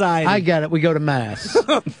Poet Society. I get it. We go to Mass.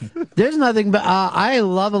 There's nothing but... I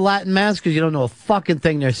love a Latin Mass because you don't know a fucking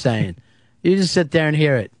thing they're saying. You just sit there and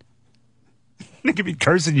hear it. They could be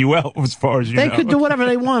cursing you out as far as you know. They could do whatever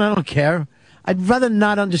they want. I don't care. I'd rather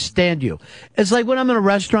not understand you. It's like when I'm in a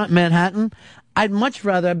restaurant in Manhattan, I'd much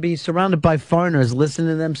rather be surrounded by foreigners listening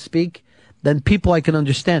to them speak than people I can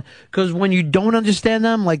understand. Because when you don't understand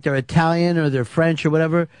them, like they're Italian or they're French or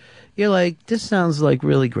whatever, you're like, this sounds like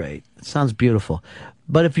really great. It sounds beautiful.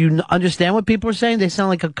 But if you understand what people are saying, they sound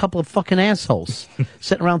like a couple of fucking assholes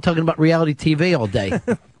sitting around talking about reality TV all day.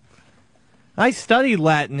 I studied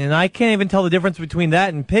Latin, and I can't even tell the difference between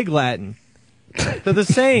that and Pig Latin. They're the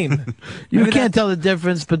same. You can't tell the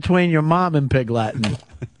difference between your mom and Pig Latin.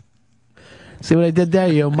 See what I did there?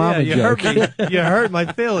 Your mama joke. Hurt me. You hurt my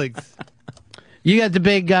feelings. You got the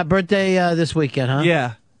big birthday this weekend, huh?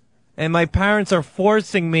 Yeah. And my parents are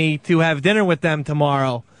forcing me to have dinner with them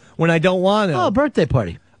tomorrow when I don't want to. Oh, birthday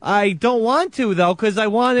party. I don't want to, though, because I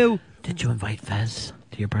want to... Did you invite Fez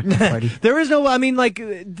to your birthday party? There is no... I mean, like,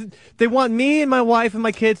 they want me and my wife and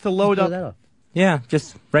my kids to load up. Yeah,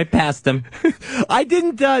 just right past them. I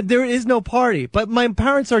didn't... there is no party, but my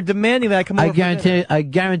parents are demanding that I come over. I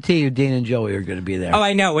guarantee you Dean and Joey are going to be there. Oh,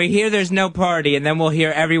 I know. We hear there's no party, and then we'll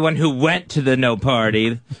hear everyone who went to the no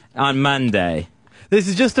party on Monday. This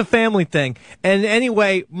is just a family thing. And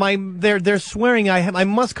anyway, they're swearing I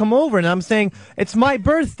must come over, and I'm saying it's my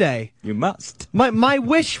birthday. You must. My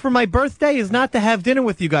wish for my birthday is not to have dinner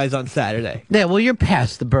with you guys on Saturday. Yeah, well, you're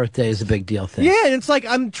past the birthday is a big deal thing. Yeah, and it's like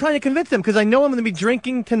I'm trying to convince them because I know I'm going to be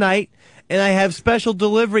drinking tonight, and I have special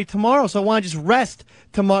delivery tomorrow, so I want to just rest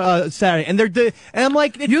tomorrow Saturday. And and I'm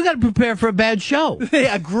like, you got to prepare for a bad show.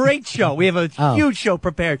 Yeah, a great show. We have a huge show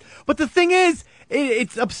prepared. But the thing is,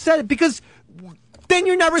 it's upsetting because then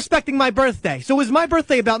you're not respecting my birthday. So is my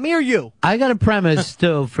birthday about me or you? I got a premise,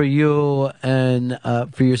 too, for you and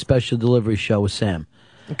for your special delivery show with Sam.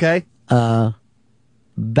 Okay.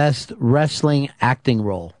 Best wrestling acting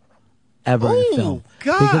role ever in film.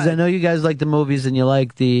 God. Because I know you guys like the movies and you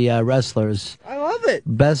like the wrestlers. I love it.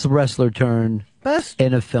 Best wrestler turn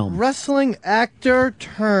in a film. Wrestling actor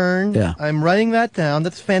turn. Yeah. I'm writing that down.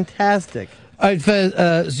 That's fantastic. All right, Fez,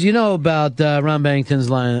 so you know about Ron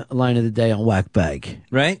Bennington's line of the day on Whack Bag.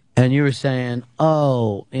 Right. And you were saying,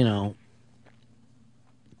 oh, you know,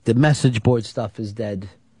 the message board stuff is dead.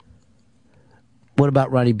 What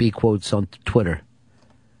about Ronnie B quotes on Twitter?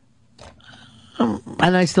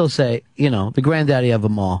 And I still say, you know, the granddaddy of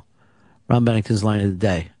them all, Ron Bennington's line of the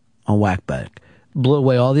day on Whack Bag, blew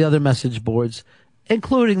away all the other message boards,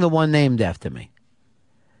 including the one named after me.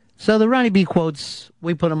 So the Ronnie B quotes,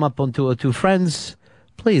 we put them up on 202 Friends.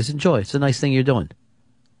 Please enjoy. It's a nice thing you're doing.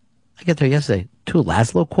 I get there yesterday. 2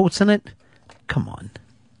 Laszlo quotes in it? Come on.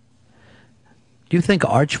 Do you think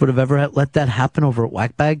Arch would have ever let that happen over at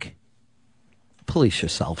Whack Bag? Police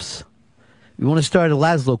yourselves. You want to start a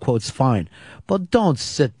Laszlo quotes, fine. But don't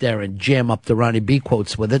sit there and jam up the Ronnie B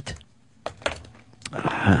quotes with it.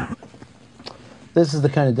 This is the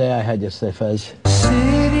kind of day I had yesterday, Fez.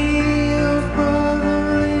 City of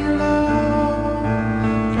brotherly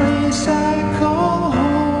love, place I call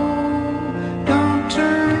home. Don't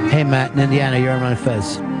turn Hey, Matt in Indiana, you're on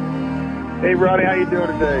Fez. Hey, Roddy, how you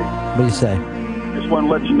doing today? What do you say? Just want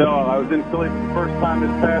to let you know I was in Philly for the first time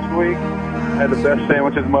this past week. Had the best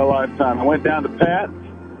sandwiches of my lifetime. I went down to Pat's,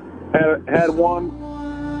 had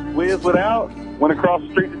one, whizzed it out, went across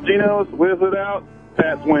the street to Gino's, whizzed it out,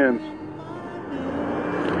 Pat's wins.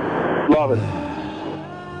 Love it.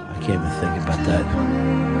 I can't even think about that.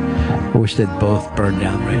 I wish they'd both burn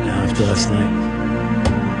down right now after last night.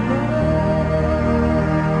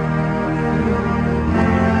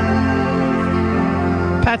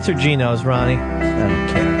 Pat's or Gino's, Ronnie? I don't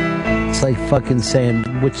care. It's like fucking saying,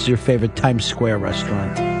 what's your favorite Times Square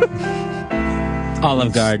restaurant?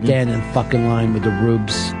 Olive Garden. Stand in fucking line with the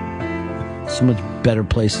Rubes. So much better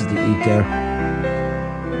places to eat there.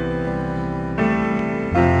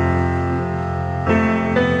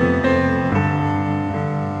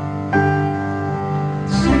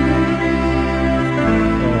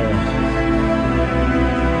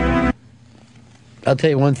 I'll tell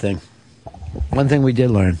you one thing. One thing we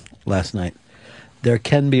did learn last night. There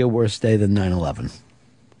can be a worse day than 9/11.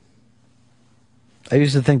 I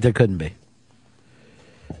used to think there couldn't be.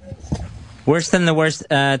 Worse than the worst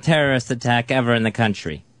terrorist attack ever in the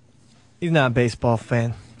country. He's not a baseball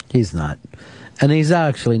fan. He's not. And he's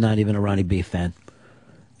actually not even a Ronnie B fan.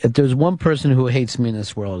 If there's one person who hates me in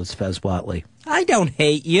this world, it's Fez Watley. I don't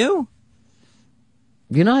hate you.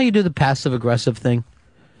 You know how you do the passive-aggressive thing?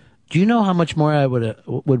 Do you know how much more I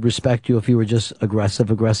would respect you if you were just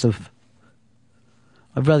aggressive?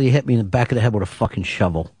 I'd rather you hit me in the back of the head with a fucking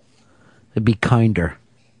shovel. It'd be kinder.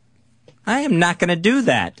 I am not going to do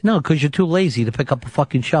that. No, because you're too lazy to pick up a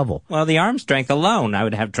fucking shovel. Well, the arm strength alone, I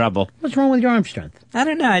would have trouble. What's wrong with your arm strength? I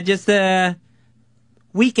don't know. I just,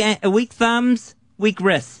 weak thumbs, weak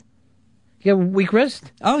wrists. You have a weak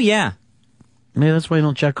wrist? Oh, yeah. Maybe that's why you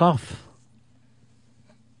don't check off.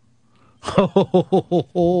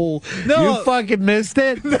 Oh, No. you fucking missed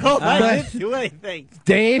it. No, I didn't do anything.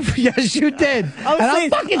 Dave, yes, you did.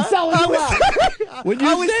 I'm fucking selling you out. When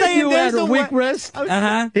you said you had a weak wrist,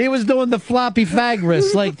 he was doing the floppy fag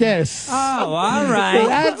wrist like this. Oh, all right.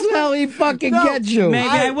 That's how he fucking gets you. Maybe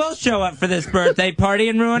I will show up for this birthday party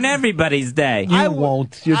and ruin everybody's day. You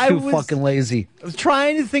won't. You're too fucking lazy. I was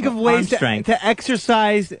trying to think of ways to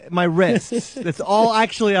exercise my wrists. That's all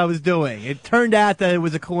actually I was doing. It turned out that it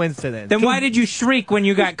was a coincidence. Then why did you shriek when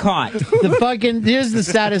you got caught? Here's the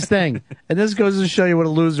saddest thing, and this goes to show you what a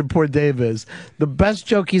loser poor Dave is. The best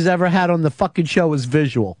joke he's ever had on the fucking show was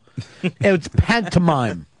visual. It's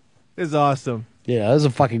pantomime. It's awesome. Yeah, that was a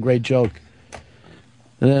fucking great joke.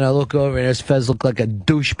 And then I look over and his Fez look like a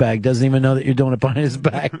douchebag. Doesn't even know that you're doing it behind his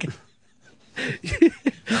back.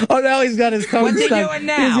 Oh, now he's got his tongue. What's he doing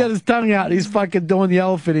now? He's got his tongue out. He's fucking doing the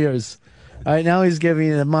elephant ears. All right, now he's giving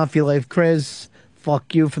you the Mafia Life Chris.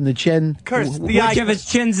 Fuck you from the chin. Curse. Which of his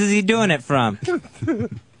chins is he doing it from?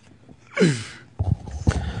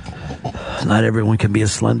 Not everyone can be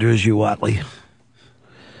as slender as you, Watley.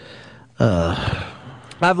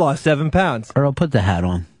 I've lost 7 pounds. Earl, put the hat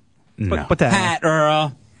on. No. Put the hat,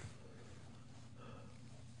 Earl.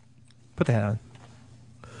 Put the hat on.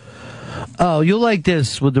 Oh, you like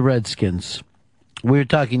this with the Redskins. We were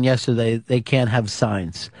talking yesterday, they can't have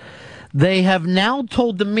signs. They have now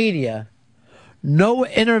told the media, no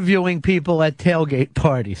interviewing people at tailgate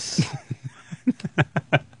parties.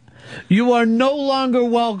 You are no longer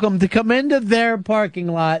welcome to come into their parking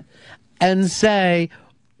lot and say,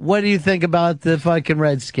 what do you think about the fucking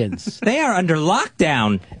Redskins? They are under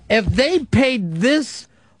lockdown. If they paid this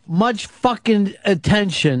much fucking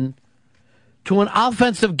attention to an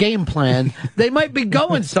offensive game plan, they might be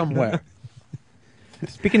going somewhere.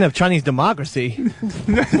 Speaking of Chinese democracy,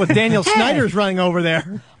 what Daniel Snyder's running over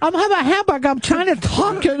there. I'm having a hamburger. I'm trying to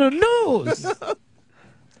talk in the news.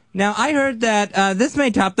 Now, I heard that this may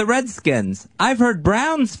top the Redskins. I've heard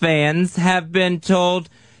Browns fans have been told,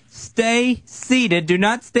 stay seated, do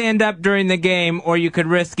not stand up during the game, or you could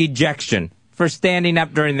risk ejection for standing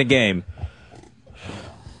up during the game.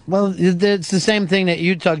 Well, it's the same thing that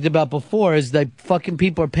you talked about before, is that fucking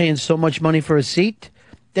people are paying so much money for a seat,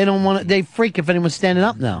 they don't want to, they freak if anyone's standing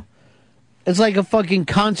up now. It's like a fucking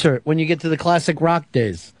concert when you get to the classic rock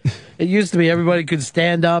days. It used to be everybody could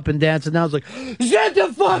stand up and dance, and now it's like, sit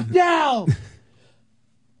the fuck down!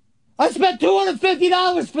 I spent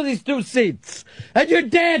 $250 for these 2 seats, and you're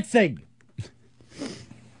dancing!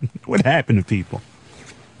 What happened to people?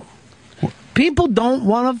 People don't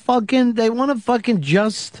want to fucking, they want to fucking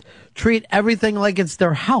just treat everything like it's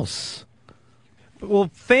their house.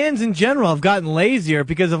 Well, fans in general have gotten lazier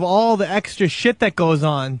because of all the extra shit that goes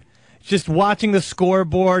on. Just watching the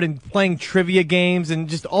scoreboard and playing trivia games and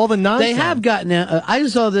just all the nonsense. They have gotten, I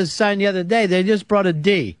saw this sign the other day, they just brought a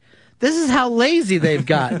D. This is how lazy they've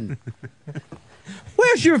gotten.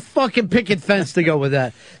 Where's your fucking picket fence to go with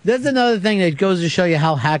that? There's another thing that goes to show you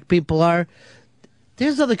how hack people are.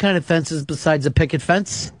 There's other kind of fences besides a picket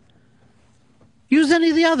fence. Use any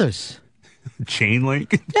of the others. Chain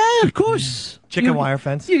link? Yeah, of course. Chicken wire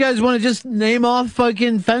fence. You guys want to just name off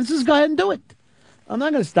fucking fences? Go ahead and do it. I'm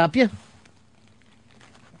not going to stop you.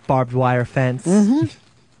 Barbed wire fence. Mm-hmm.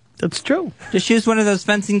 That's true. Just use one of those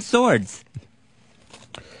fencing swords.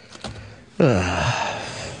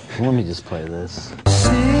 Let me just play this.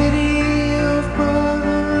 City of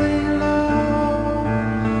brotherly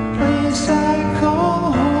love, place I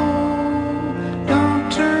call home.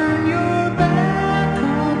 Don't turn your back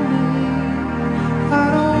on me.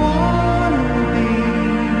 I don't wanna be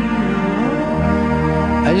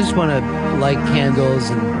alone. I just want to light candles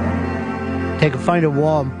and find a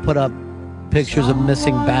wall and put up pictures of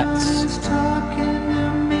missing bats.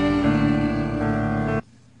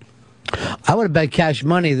 I would have bet cash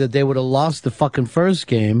money that they would have lost the fucking first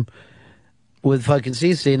game with fucking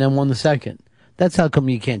CeCe and then won the second. That's how come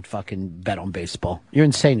you can't fucking bet on baseball. You're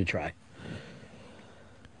insane to try.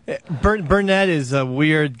 Burnett is a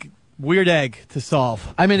weird egg to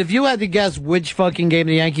solve. I mean, if you had to guess which fucking game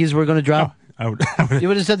the Yankees were going to drop, you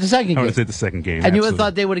would have said the second game. I would have said the second game. And you would have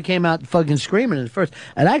thought they would have came out fucking screaming in the first.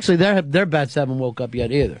 And actually, their bats haven't woke up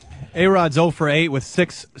yet either. A-Rod's 0 for 8 with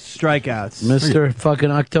 6 strikeouts. Mr. fucking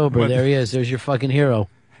October, there he is. There's your fucking hero.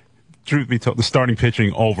 Truth be told, the starting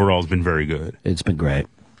pitching overall has been very good. It's been great.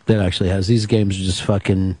 It actually has. These games just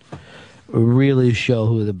fucking really show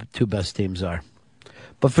who the two best teams are.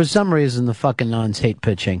 But for some reason, the fucking Nons hate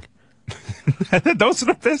pitching. Those are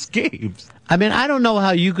the best games. I mean, I don't know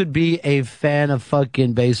how you could be a fan of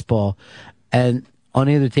fucking baseball and on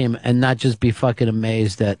either team and not just be fucking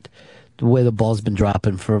amazed at the way the ball's been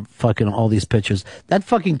dropping for fucking all these pitchers. That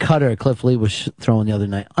fucking cutter Cliff Lee was throwing the other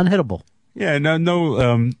night, unhittable. Yeah,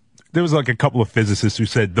 no. There was like a couple of physicists who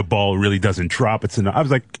said the ball really doesn't drop. It's enough. I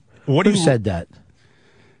was like, what do you... Who said that?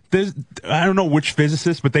 I don't know which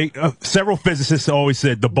physicist, but several physicists always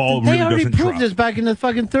said the ball really doesn't drop. They already proved this back in the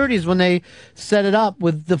fucking 30s when they set it up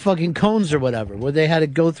with the fucking cones or whatever, where they had to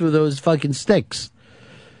go through those fucking sticks.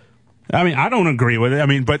 I mean, I don't agree with it. I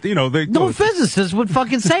mean, but, no physicist would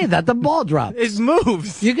fucking say that. The ball drops. It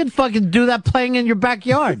moves. You could fucking do that playing in your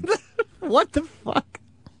backyard. What the fuck?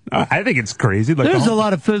 I think it's crazy. Like, there's a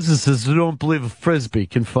lot of physicists who don't believe a frisbee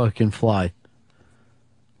can fucking fly.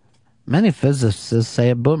 Many physicists say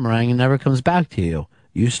a boomerang and never comes back to you.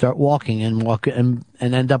 You start walking and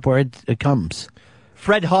end up where it comes.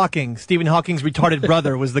 Fred Hawking, Stephen Hawking's retarded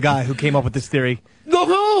brother, was the guy who came up with this theory. The whole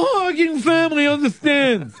Hawking family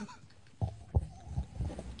understands.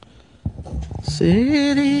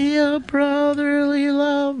 City of brotherly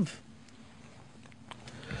love.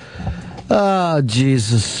 Oh,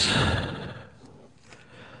 Jesus.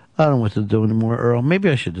 I don't know what to do anymore, Earl. Maybe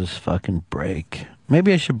I should just fucking break.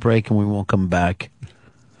 Maybe I should break and we won't come back.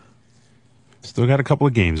 Still got a couple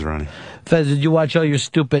of games running. Fez, did you watch all your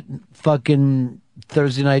stupid fucking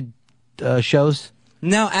Thursday night shows?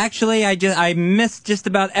 No, actually, I missed just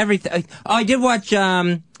about everything. Oh, I did watch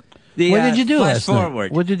what did you do Flash last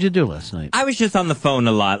Forward. night? What did you do last night? I was just on the phone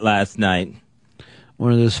a lot last night.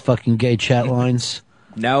 One of those fucking gay chat lines?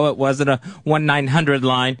 No, it wasn't a 1-900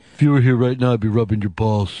 line. If you were here right now, I'd be rubbing your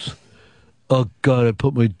balls. Oh, God, I'd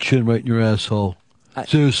put my chin right in your asshole.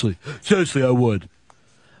 Seriously, I would.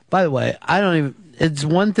 By the way, it's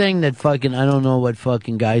one thing that fucking, I don't know what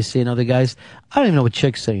fucking guys say and other guys. I don't even know what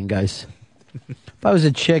chicks saying, guys. If I was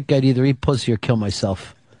a chick, I'd either eat pussy or kill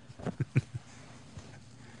myself.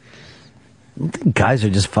 I think guys are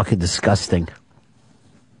just fucking disgusting.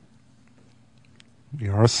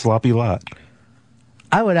 You're a sloppy lot.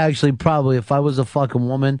 I would actually probably, if I was a fucking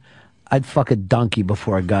woman, I'd fuck a donkey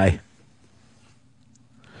before a guy.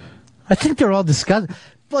 I think they're all disgusting.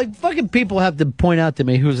 Like, fucking people have to point out to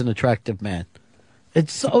me who's an attractive man.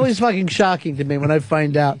 It's always fucking shocking to me when I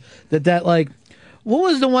find out that like, what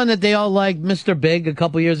was the one that they all liked, Mr. Big, a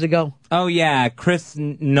couple years ago? Oh, yeah, Chris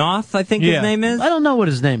Noth, I think his name is. I don't know what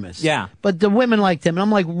his name is. Yeah. But the women liked him, and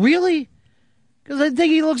I'm like, really? Because I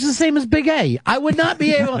think he looks the same as Big A. I would not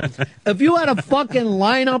be able, if you had a fucking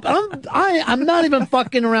lineup, I'm not even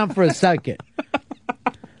fucking around for a second.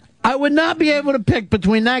 I would not be able to pick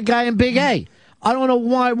between that guy and Big A. I don't know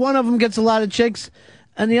why one of them gets a lot of chicks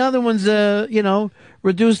and the other one's,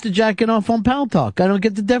 reduced to jacking off on Pal Talk. I don't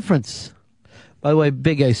get the difference. By the way,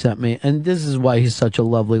 Big A sent me, and this is why he's such a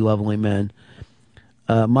lovely, lovely man.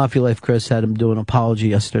 Mafia Life Chris had him do an apology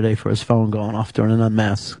yesterday for his phone going off during an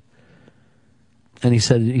unmask. And he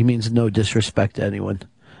said he means no disrespect to anyone.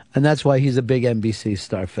 And that's why he's a big NBC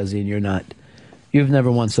star, Fezzi, and you're not. You've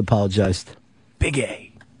never once apologized. Big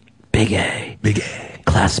A. Big A. Big A.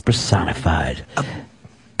 Class personified.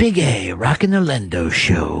 Big A, rockin' the Lendo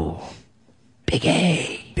show. Big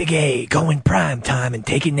A. Big A, going prime time and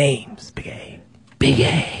taking names. Big A. Big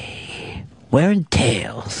A. Wearing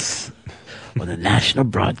tails. With the National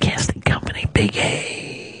Broadcasting Company. Big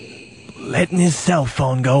A. Letting his cell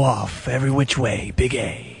phone go off every which way. Big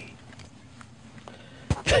A.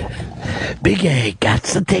 Big A got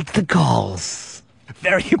to take the calls.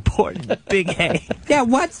 Very important. Big A. Yeah,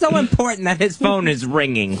 what's so important that his phone is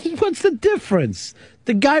ringing? What's the difference?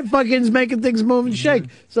 The guy fucking's making things move and shake.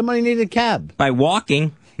 Somebody need a cab. By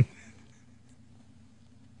walking.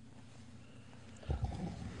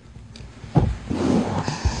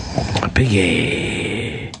 Big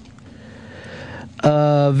A.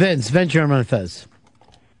 Vince, Venture Fez.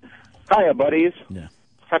 Hiya, buddies. Yeah.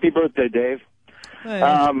 Happy birthday, Dave.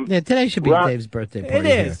 Today should be Dave's birthday party.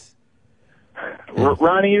 It is.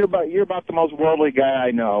 Ronnie, you're about the most worldly guy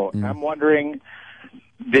I know. I'm wondering,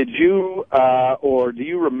 did you or do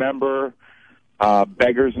you remember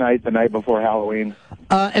Beggars Night, the night before Halloween?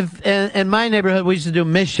 In my neighborhood, we used to do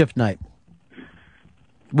Mischief Night.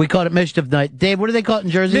 We called it Mischief Night. Dave, what do they call it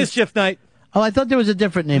in Jersey? Mischief Night. Oh, I thought there was a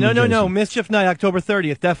different name. No. Mischief Night, October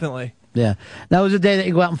 30th, definitely. Yeah. That was the day that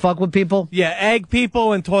you go out and fuck with people? Yeah, egg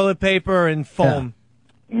people and toilet paper and foam.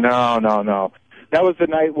 No. That was the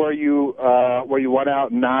night where you went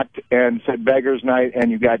out and knocked and said Beggars Night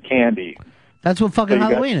and you got candy. That's what fucking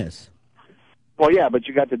Halloween is. Well, yeah, but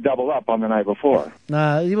you got to double up on the night before.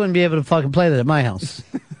 You wouldn't be able to fucking play that at my house.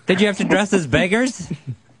 Did you have to dress as beggars?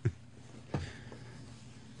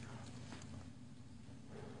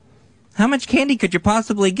 How much candy could you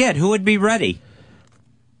possibly get? Who would be ready?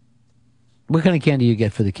 What kind of candy you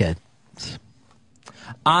get for the kid?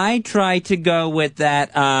 I try to go with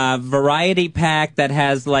that variety pack that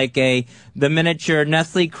has like the miniature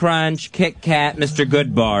Nestle Crunch, Kit Kat, Mr.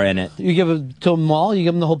 Goodbar in it. You give it to them all? You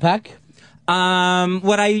give them the whole pack?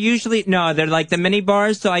 What I usually... No, they're like the mini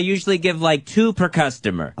bars, so I usually give like 2 per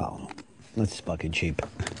customer. Oh, that's fucking cheap.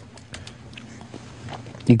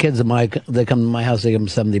 The kids they come to my house, they give them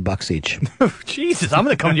 $70 each. Jesus, I'm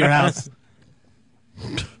going to come to your house.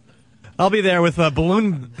 I'll be there with a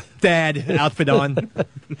balloon dad outfit on.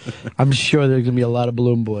 I'm sure there's going to be a lot of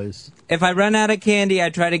balloon boys. If I run out of candy,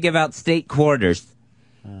 I try to give out state quarters.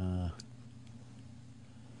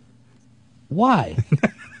 Why?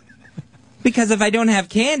 Because if I don't have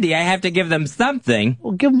candy, I have to give them something.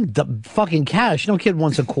 Well, give them the fucking cash. No kid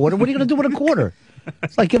wants a quarter. What are you going to do with a quarter?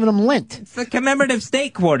 It's like giving them lint. It's the commemorative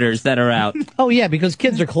state quarters that are out. Oh, yeah, because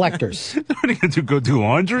kids are collectors. What are you going to do, go do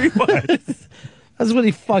laundry? What? That's what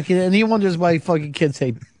and he wonders why fucking kids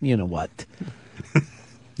say, you know what.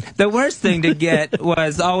 The worst thing to get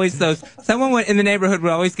was always someone in the neighborhood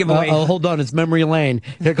would always give away. Oh, hold on, it's memory lane.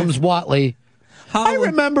 Here comes Watley. I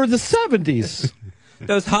remember the 70s.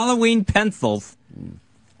 Those Halloween pencils.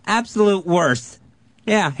 Absolute worst.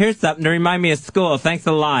 Yeah, here's something to remind me of school. Thanks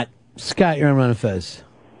a lot. Scott, you're on Fez.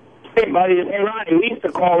 Hey, buddy. Hey, Ronnie, we used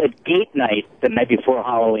to call it Gate Night the night before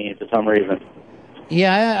Halloween for some reason.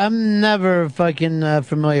 Yeah, I'm never fucking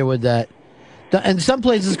familiar with that. And some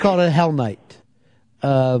places call it Hell Night.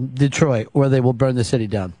 Detroit, where they will burn the city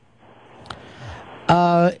down.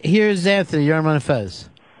 Here's Anthony. You're on Fez.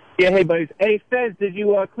 Yeah, hey, buddies. Hey, Fez, did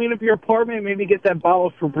you clean up your apartment? Maybe get that bottle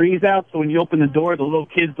of Febreze out so when you open the door, the little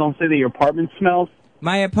kids don't say that your apartment smells?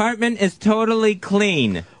 My apartment is totally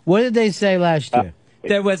clean. What did they say last year?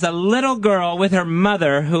 There was a little girl with her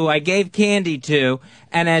mother who I gave candy to,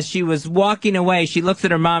 and as she was walking away, she looks at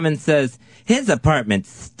her mom and says, "His apartment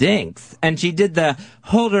stinks." And she did the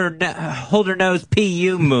hold her nose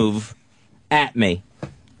PU move at me.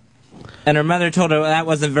 And her mother told her that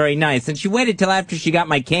wasn't very nice. And she waited till after she got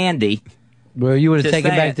my candy. Well, you would have taken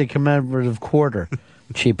back the commemorative quarter.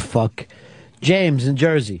 Cheap fuck. James in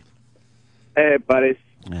Jersey. Hey, buddies.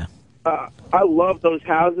 Yeah. I love those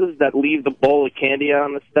houses that leave the bowl of candy out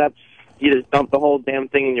on the steps. You just dump the whole damn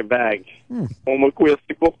thing in your bag.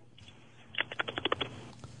 Homoqueestical.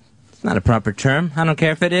 It's not a proper term. I don't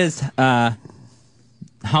care if it is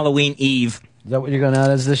Halloween Eve. Is that what you're going out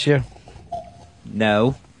as this year?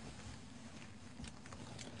 No.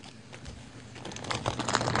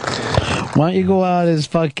 Why don't you go out as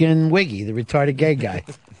fucking Wiggy, the retarded gay guy?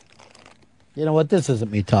 You know what? This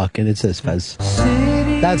isn't me talking. It's this, Fez. City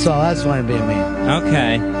That's all. That's why I'm being mean.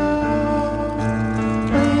 Okay.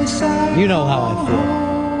 You know how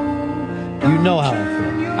I feel. You know how I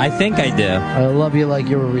feel. I think I do. I love you like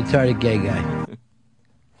you're a retarded gay guy.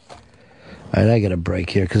 All right, I got a break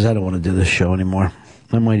here because I don't want to do this show anymore.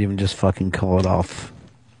 I might even just fucking call it off.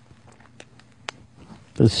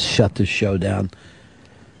 Just shut the show down.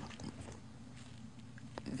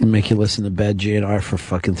 And make you listen to bad GNR for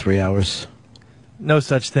fucking 3 hours. No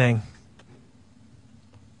such thing.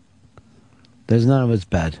 There's none of it's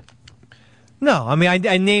bad. No, I mean,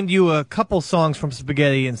 I named you a couple songs from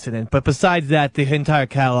Spaghetti Incident, but besides that, the entire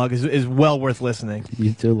catalog is well worth listening.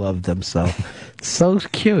 You do love them so. It's so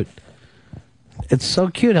cute. It's so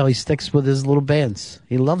cute how he sticks with his little bands.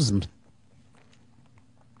 He loves them.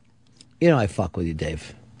 You know I fuck with you,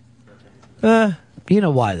 Dave. You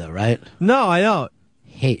know why, though, right? No, I don't.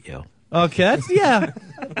 Hate you. Okay, that's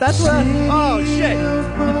what oh, shit.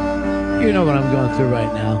 You know what I'm going through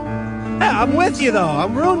right now. Yeah, I'm with you, though.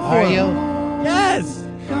 I'm rooting for Are you. you? Yes.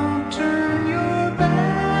 Don't turn your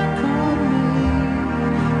back on me.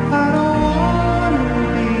 I don't wanna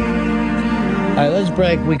leave. All right, let's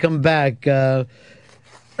break. We come back. Earl,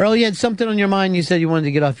 you had something on your mind. You said you wanted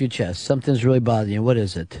to get off your chest. Something's really bothering you. What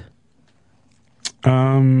is it?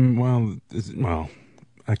 Well,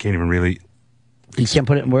 I can't even really. You can't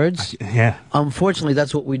put it in words? Yeah. Unfortunately,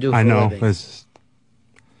 that's what we do for I know. a living.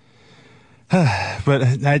 But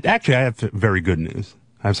actually, I have very good news.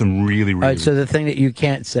 I have some really, really. All right, so the thing that you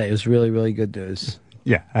can't say is really, really good news.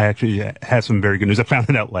 Yeah, I actually have some very good news. I found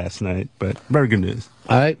it out last night, but very good news.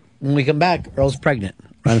 All right, when we come back, Earl's pregnant.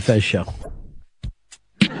 Ron and Fez show.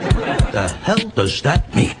 What the hell does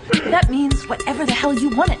that mean? That means whatever the hell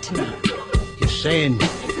you want it to mean. You're saying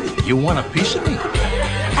you want a piece of me?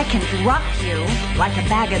 I can drop you like a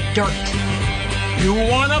bag of dirt. You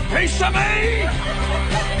want a piece of me?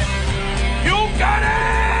 You got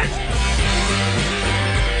it!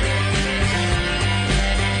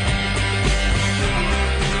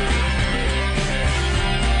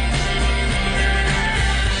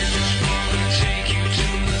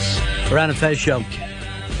 Ron and Fez show.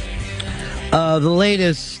 The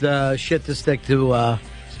latest shit to stick to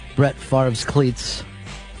Brett Favre's cleats.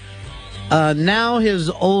 Now his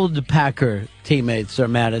old Packer teammates are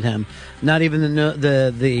mad at him. Not even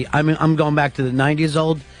I'm going back to the 90s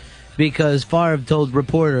old, because Favre told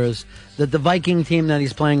reporters that the Viking team that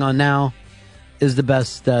he's playing on now is the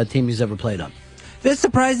best team he's ever played on. This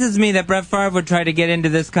surprises me that Brett Favre would try to get into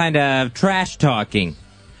this kind of trash talking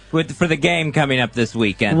for the game coming up this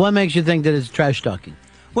weekend. What makes you think that it's trash talking?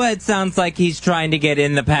 Well, it sounds like he's trying to get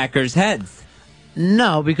in the Packers' heads.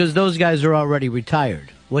 No, because those guys are already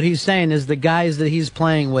retired. What he's saying is the guys that he's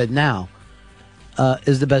playing with now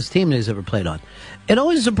is the best team that he's ever played on. It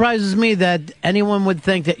always surprises me that anyone would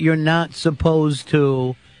think that you're not supposed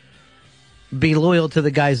to be loyal to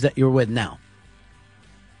the guys that you're with now.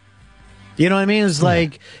 You know what I mean? It's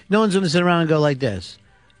like, no one's going to sit around and go like this.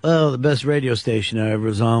 Oh, the best radio station I ever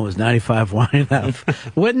was on was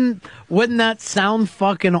 95.1 Wouldn't that sound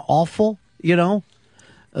fucking awful? You know?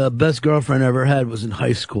 Best girlfriend I ever had was in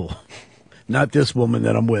high school. Not this woman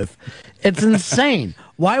that I'm with. It's insane.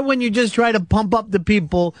 Why wouldn't you just try to pump up the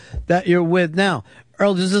people that you're with now?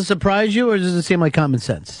 Earl, does this surprise you, or does it seem like common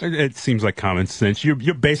sense? It seems like common sense.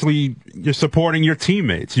 You're basically supporting your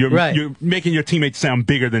teammates. You're making your teammates sound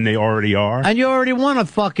bigger than they already are. And you already won a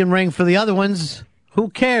fucking ring for the other ones. Who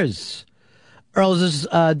cares? Earl, this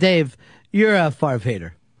is Dave. You're a Favre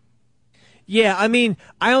hater. Yeah, I mean,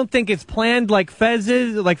 I don't think it's planned like Fez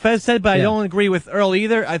said, but I don't agree with Earl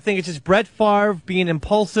either. I think it's just Brett Favre being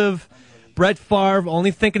impulsive. Brett Favre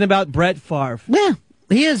only thinking about Brett Favre. Yeah,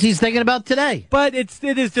 he is. He's thinking about today. But it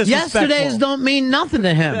is disrespectful. Yesterdays don't mean nothing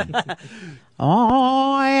to him.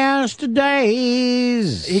 Oh,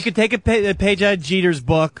 yesterdays. He could take a page out of Jeter's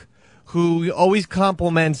book, who always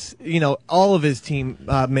compliments, all of his team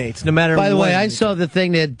mates, no matter what. By the way, I saw the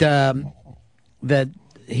thing that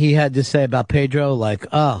he had to say about Pedro, like,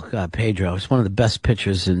 oh, God, Pedro is one of the best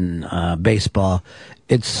pitchers in baseball.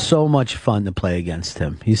 It's so much fun to play against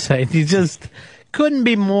him. He said he just couldn't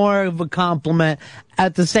be more of a compliment.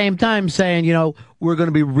 At the same time saying, we're going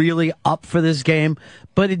to be really up for this game,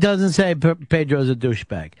 but he doesn't say Pedro's a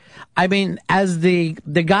douchebag. I mean, as the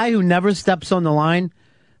guy who never steps on the line,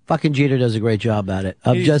 fucking Jeter does a great job at it,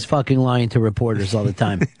 of just fucking lying to reporters all the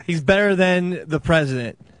time. He's better than the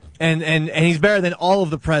president. And he's better than all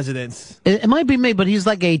of the presidents. It might be me, but he's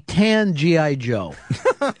like a tan G.I. Joe.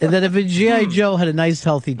 And then if a G.I. Joe had a nice,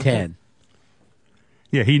 healthy tan.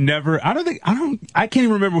 Yeah, he never. I can't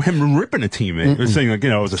even remember him ripping a teammate. It was saying like,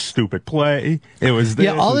 it was a stupid play. It was this,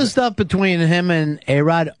 Yeah, all this stuff between him and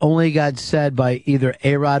A-Rod only got said by either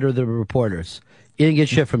A-Rod or the reporters. You didn't get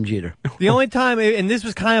shit from Jeter. The only time, and this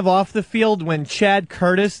was kind of off the field, when Chad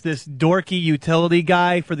Curtis, this dorky utility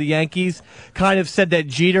guy for the Yankees, kind of said that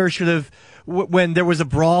Jeter should have, when there was a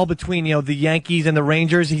brawl between the Yankees and the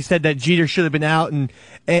Rangers, he said that Jeter should have been out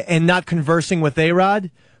and not conversing with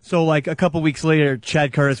A-Rod. So, like, a couple weeks later,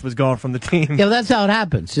 Chad Curtis was gone from the team. Yeah, that's how it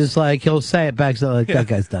happens. Just like he'll say it back, so like, that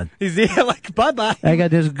guy's done. He's like, bye-bye. I got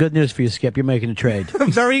this good news for you, Skip. You're making a trade.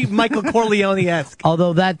 Very Michael Corleone-esque.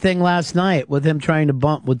 Although that thing last night with him trying to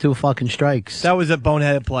bunt with 2 fucking strikes. That was a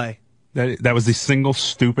boneheaded play. That was the single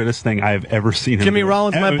stupidest thing I have ever seen him Jimmy do.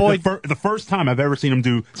 Rollins, my boy. The first time I've ever seen him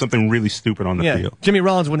do something really stupid on the field. Jimmy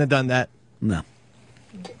Rollins wouldn't have done that. No.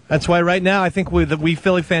 That's why right now I think we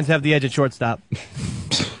Philly fans have the edge at shortstop.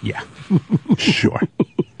 Yeah. Sure.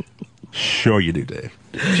 Sure you do, Dave.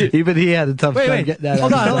 Even he had a tough time getting that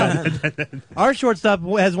Hold out. on. Our shortstop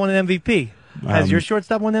has won an MVP. Has your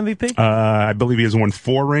shortstop won MVP? I believe he has won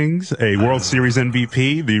 4 rings, a World Series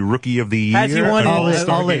MVP, the Rookie of the Year. Has he won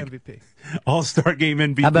All-Star Game MVP? All-Star Game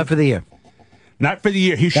MVP. How about for the year? Not for the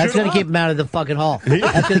year. That's going to keep him out of the fucking Hall.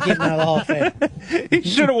 That's going to keep him out of the Hall of Fame. He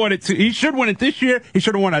should have won it. He should win it this year. He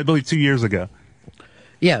should have won, I believe, 2 years ago.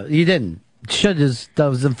 Yeah, you didn't. Should have. That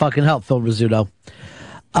doesn't fucking help, Phil Rizzuto.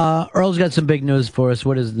 Earl's got some big news for us.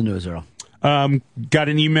 What is the news, Earl? Got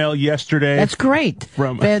an email yesterday. That's great.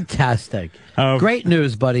 Fantastic. Great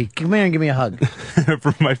news, buddy. Come here and give me a hug.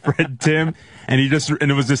 From my friend Tim, and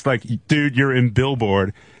it was just like, dude, you're in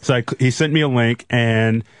Billboard. So he sent me a link,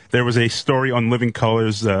 and there was a story on Living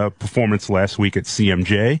Color's performance last week at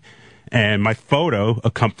CMJ, and my photo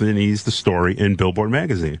accompanies the story in Billboard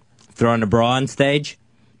magazine. Throwing a bra on stage?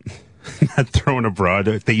 Not throwing a bra.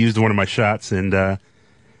 They used one of my shots, and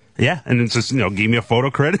yeah, and it's just gave me a photo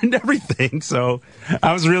credit and everything. So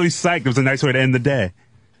I was really psyched. It was a nice way to end the day.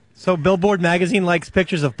 So Billboard magazine likes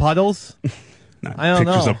pictures of puddles. I don't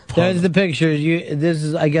know. There's the picture. This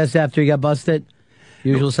is, I guess, after you got busted.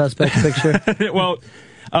 Usual suspects picture. Well,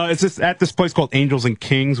 it's just at this place called Angels and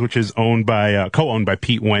Kings, which is co-owned by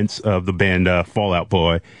Pete Wentz of the band Fall Out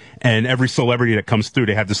Boy. And every celebrity that comes through,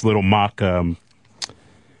 they have this little mock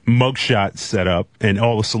mugshot set up, and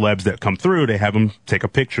all the celebs that come through, they have them take a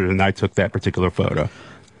picture, and I took that particular photo.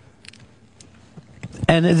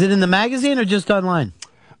 And is it in the magazine or just online?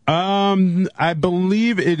 I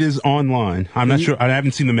believe it is online. I'm not sure. I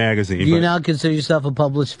haven't seen the magazine. Do you now consider yourself a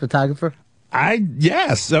published photographer?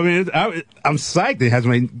 Yes. I mean, I'm psyched.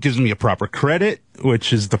 It gives me a proper credit,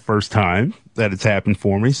 which is the first time that it's happened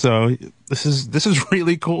for me. So this is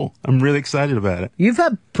really cool. I'm really excited about it. You've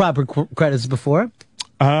had proper credits before.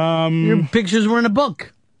 Your pictures were in a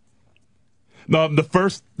book. No, the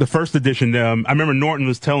first edition. I remember Norton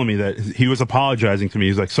was telling me that he was apologizing to me.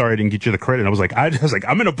 He was like, "Sorry, I didn't get you the credit." I was like,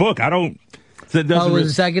 "I'm in a book. I don't." Was the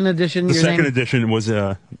second edition? The second edition was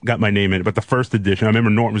got my name in it, but the first edition, I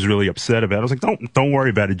remember Norton was really upset about it. I was like, "Don't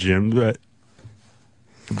worry about it, Jim." But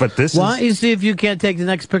this. Why don't you see if you can't take the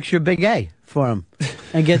next picture of Big A for him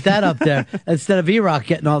and get that up there instead of E-Rock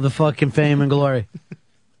getting all the fucking fame and glory?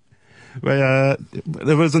 But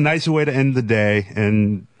it was a nice way to end the day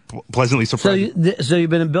and pleasantly surprised. So you've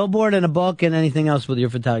been in Billboard and a book and anything else with your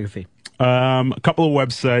photography? A couple of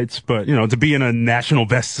websites, but to be in a national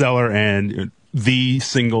bestseller and the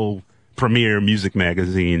single premier music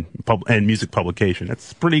magazine and music publication,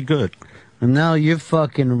 that's pretty good. And now you're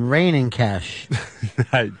fucking raining cash.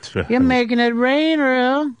 You're making it rain,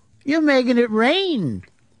 Earl. You're making it rain.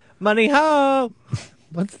 Money ho.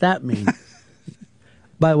 What's that mean?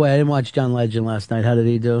 By the way, I didn't watch John Legend last night. How did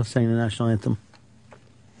he do singing the national anthem?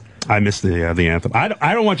 I missed the anthem.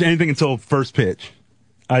 I don't watch anything until first pitch.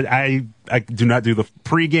 I do not do the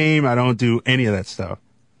pregame. I don't do any of that stuff.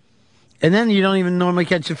 And then you don't even normally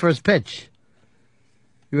catch the first pitch.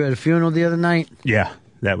 You were at a funeral the other night? Yeah,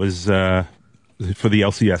 that was for the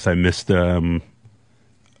LCS. I missed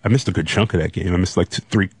a good chunk of that game. I missed like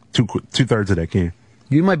two-thirds of that game.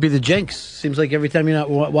 You might be the jinx. Seems like every time you're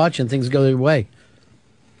not watching, things go your way.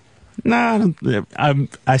 Nah,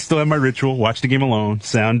 I still have my ritual. Watch the game alone.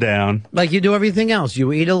 Sound down. Like you do everything else.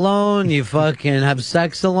 You eat alone. You fucking have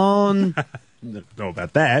sex alone. Don't know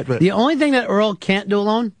about that, but the only thing that Earl can't do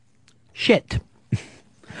alone, shit.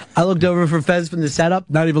 I looked over for Fez from the setup,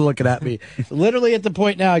 not even looking at me. Literally at the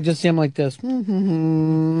point now, I just see him like this.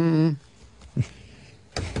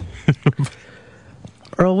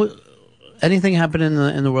 Earl, anything happen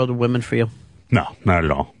in the world of women for you? No, not at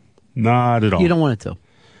all. Not at all. You don't want it to?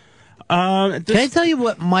 Can I tell you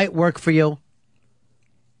what might work for you?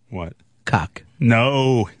 What? Cock.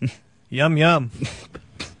 No. Yum, yum.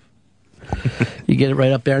 You get it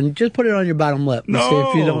right up there and just put it on your bottom lip. No. See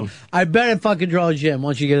if you don't. I bet it fucking draws you in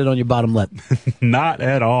once you get it on your bottom lip. Not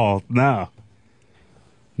at all. No.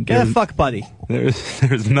 Get a fuck buddy.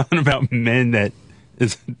 There's nothing about men that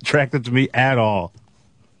is attractive to me at all.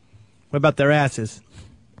 What about their asses?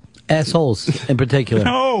 Assholes, in particular.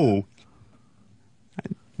 No.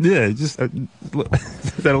 Yeah, just that a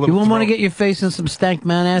little. You wouldn't want to get your face in some stank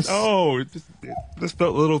man ass? Oh, just that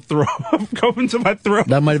little throw going to my throat.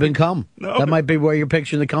 That might have been cum. No. That might be where you're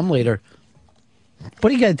picturing the cum later. What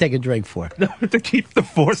do you got to take a drink for? To keep the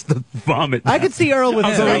force to vomit. I could see Earl with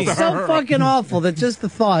his face. It's so fucking awful that just the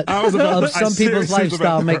thought of some people's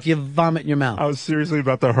lifestyle make you vomit in your mouth. I was seriously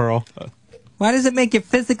about to hurl. Why does it make you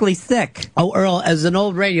physically sick? Oh, Earl, as an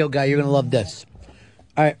old radio guy, you're going to love this.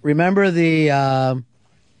 All right, remember the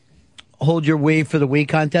Hold Your Wee for the Wee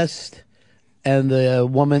contest? And the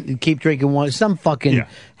woman, Keep Drinking Water, some fucking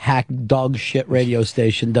hack dog shit radio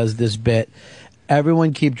station does this bit.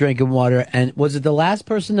 Everyone keep drinking water. And was it the last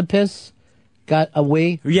person to piss got a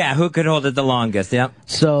wee? Yeah, who could hold it the longest, yep.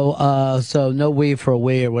 So no wee for a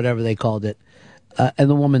wee or whatever they called it. And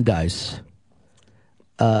the woman dies.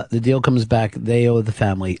 The deal comes back. They owe the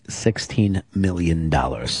family $16 million.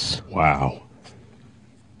 Wow.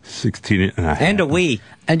 16 and a half. And a wee.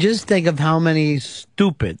 And just think of how many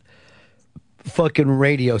stupid fucking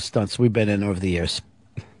radio stunts we've been in over the years.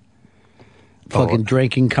 Fucking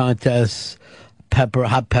drinking contests,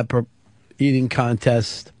 hot pepper eating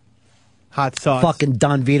contest. Hot sauce. Fucking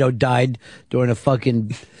Don Vito died during a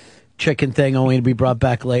fucking chicken thing only to be brought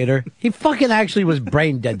back later. He fucking actually was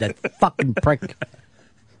brain dead, that fucking prick.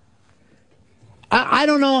 I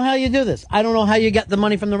don't know how you do this. I don't know how you get the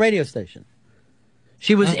money from the radio station.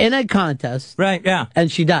 She was in a contest. Right, yeah.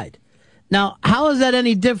 And she died. Now, how is that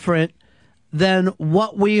any different than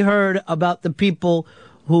what we heard about the people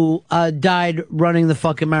who died running the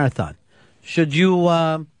fucking marathon? Should you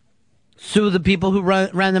sue the people who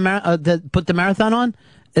ran the that put the marathon on?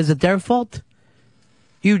 Is it their fault?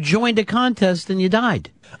 You joined a contest and you died.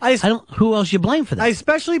 I don't. Who else you blame for that? I'd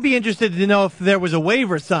especially be interested to know if there was a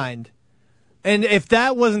waiver signed. And if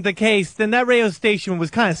that wasn't the case, then that radio station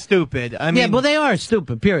was kind of stupid. I mean, yeah, well, they are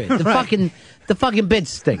stupid, period. The fucking bid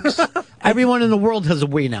stinks. Everyone in the world has a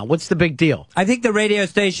wee now. What's the big deal? I think the radio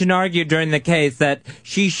station argued during the case that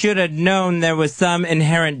she should have known there was some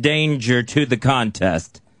inherent danger to the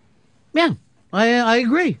contest. Yeah, I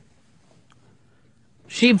agree.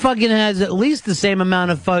 She fucking has at least the same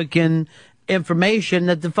amount of fucking information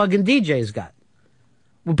that the fucking DJ's got.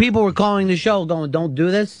 When people were calling the show going, don't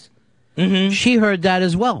do this, she heard that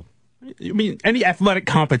as well. I mean, any athletic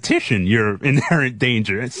competition, you're in inherent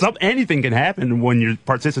danger. Anything can happen when you're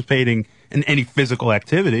participating in any physical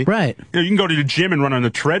activity. Right. You can go to the gym and run on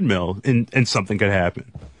a treadmill, and something could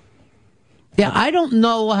happen. Yeah, I don't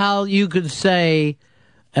know how you could say,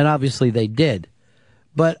 and obviously they did,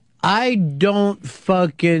 but I don't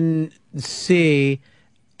fucking see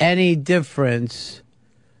any difference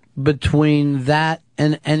between that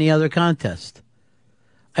and any other contest.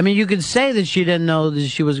 I mean, you could say that she didn't know that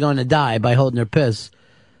she was going to die by holding her piss,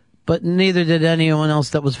 but neither did anyone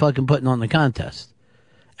else that was fucking putting on the contest.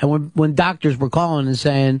 And when doctors were calling and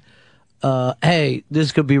saying, hey,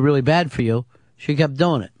 this could be really bad for you, she kept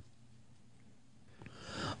doing it.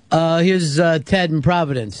 Here's Ted in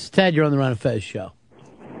Providence. Ted, you're on the Ron and Fez show.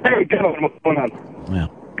 Hey, gentlemen, what's going on? Yeah.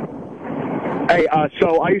 Hey,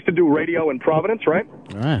 so I used to do radio in Providence, right?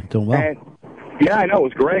 All right, doing well. And, yeah, I know, it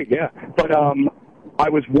was great, yeah. But I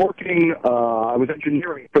was working, I was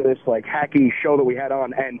engineering for this, like, hacky show that we had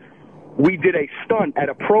on, and we did a stunt at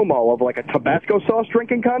a promo of, like, a Tabasco sauce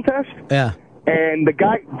drinking contest. Yeah. And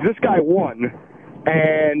this guy won.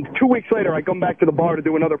 And 2 weeks later, I come back to the bar to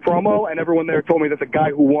do another promo, and everyone there told me that the guy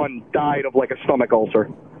who won died of, like, a stomach ulcer.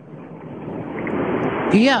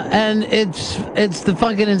 Yeah, and it's the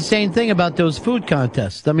fucking insane thing about those food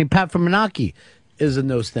contests. I mean, Pat from Menaki is in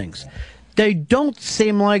those things. They don't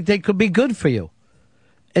seem like they could be good for you.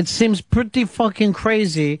 It seems pretty fucking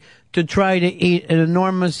crazy to try to eat an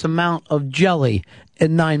enormous amount of jelly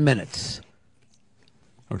in 9 minutes.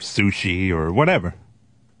 Or sushi or whatever.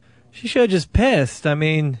 She should have just pissed. I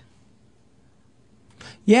mean...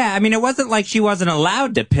 Yeah, I mean, it wasn't like she wasn't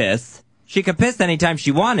allowed to piss. She could piss anytime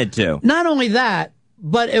she wanted to. Not only that,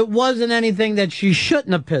 but it wasn't anything that she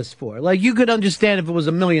shouldn't have pissed for. Like, you could understand if it was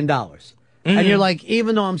 $1 million. And you're like,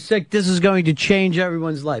 even though I'm sick, this is going to change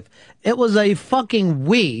everyone's life. It was a fucking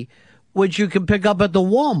wee, which you can pick up at the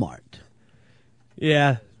Walmart.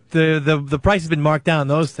 Yeah, the price has been marked down on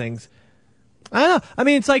those things. I don't know. I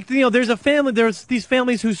mean, it's like, there's these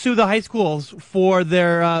families who sue the high schools for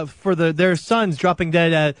their sons dropping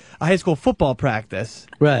dead at a high school football practice.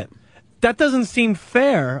 Right. That doesn't seem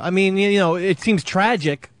fair. I mean, it seems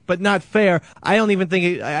tragic, but not fair. I don't even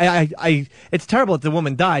think it's terrible that the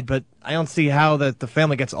woman died, but I don't see how that the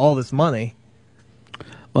family gets all this money.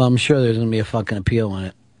 Well, I'm sure there's going to be a fucking appeal on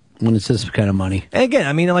it when it's this kind of money. And again,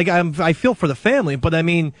 I mean, like, I feel for the family, but I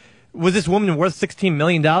mean, was this woman worth $16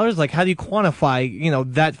 million? Like, how do you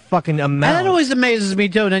quantify, that fucking amount? And that always amazes me,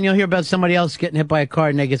 too. And then you'll hear about somebody else getting hit by a car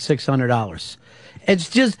and they get $600. It's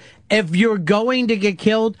just, if you're going to get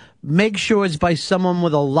killed, make sure it's by someone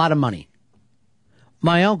with a lot of money.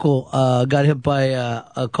 My uncle got hit by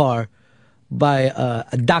a car by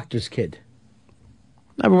a doctor's kid.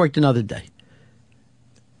 Never worked another day.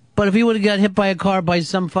 But if he would have got hit by a car by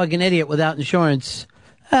some fucking idiot without insurance,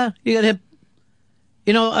 you got hit.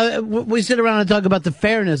 We sit around and talk about the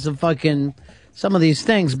fairness of fucking some of these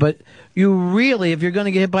things, but you really, if you're going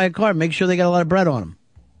to get hit by a car, make sure they got a lot of bread on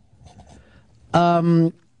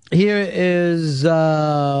them. Here is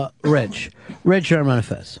Rich. Rich, you're on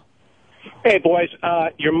Fez. Hey, boys.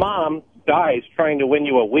 Your mom dies trying to win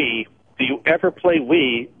you a Wii. Do you ever play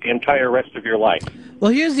Wii the entire rest of your life?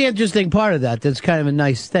 Well, here's the interesting part of that. That's kind of a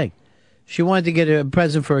nice thing. She wanted to get a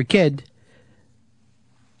present for a kid,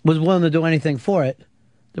 was willing to do anything for it.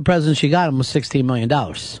 The present she got him was $16 million.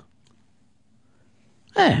 That's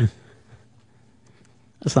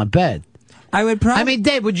not bad. I mean,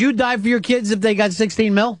 Dave, would you die for your kids if they got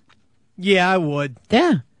 16 mil? Yeah, I would.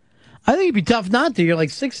 Yeah. I think it'd be tough not to. You're like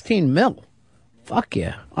 16 mil. Fuck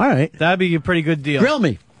yeah. All right. That'd be a pretty good deal. Drill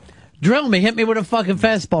me. Drill me. Hit me with a fucking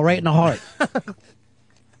fastball right in the heart.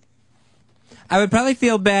 I would probably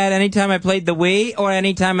feel bad anytime I played the Wii or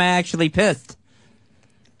anytime I actually pissed.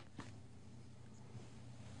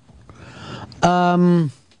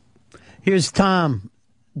 Here's Tom.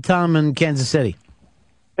 Tom in Kansas City.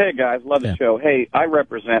 Hey, guys. Love the show. Hey, I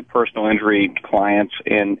represent personal injury clients,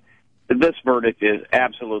 and this verdict is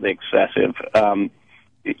absolutely excessive.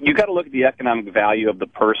 You got to look at the economic value of the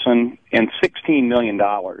person, and $16 million.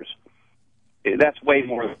 That's way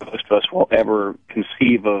more than most of us will ever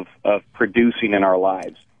conceive of producing in our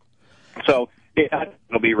lives. So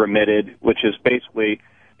it'll be remitted, which is basically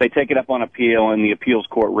they take it up on appeal, and the appeals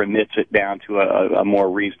court remits it down to a more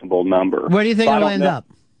reasonable number. Where do you think it'll end up?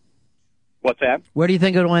 What's that? Where do you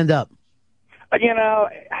think it'll end up? I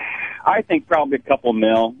think probably a couple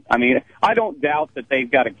mil. I mean, I don't doubt that they've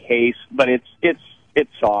got a case, but it's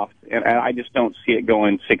soft, and I just don't see it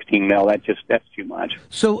going 16 mil. That's too much.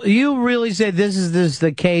 So you really say this is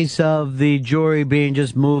the case of the jury being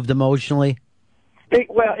just moved emotionally?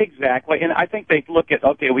 Well, exactly, and I think they look at,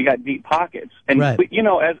 okay, we got deep pockets, and right.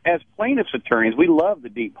 As plaintiffs' attorneys, we love the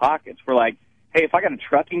deep pockets. We're like, hey, if I got a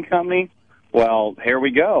trucking company, well, here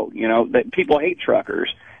we go. That people hate truckers,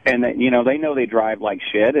 and they know they drive like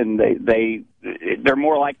shit, and they're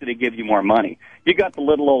more likely to give you more money. You got the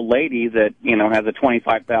little old lady that has a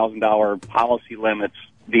 $25,000 policy limits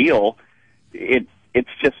deal. It's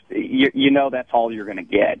just that's all you're going to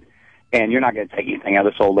get. And you're not going to take anything out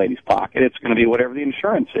of this old lady's pocket. It's going to be whatever the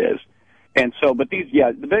insurance is. And so, but the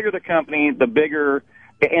bigger the company, the bigger,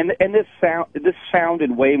 and this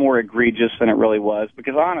sounded way more egregious than it really was,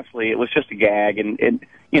 because honestly, it was just a gag, and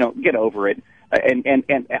get over it.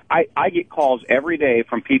 And I get calls every day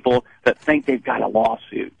from people that think they've got a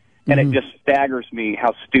lawsuit, and it just staggers me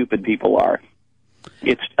how stupid people are.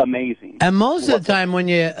 It's amazing. And most of the time when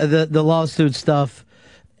the lawsuit stuff,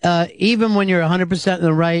 even when you're 100% in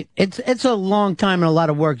the right, it's a long time and a lot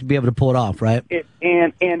of work to be able to pull it off, right?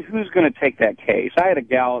 And who's going to take that case? I had a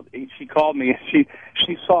gal. She called me. She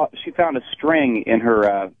found a string in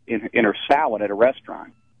her in her salad at a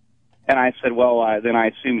restaurant, and I said, well, then I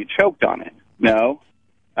assume you choked on it. No.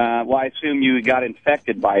 Well, I assume you got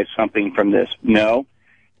infected by something from this. No.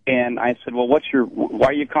 And I said, well, why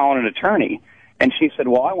are you calling an attorney? And she said,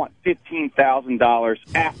 well, I want $15,000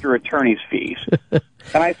 after attorney's fees.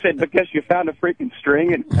 And I said, because you found a freaking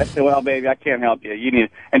string? And I said, well, baby, I can't help you. You need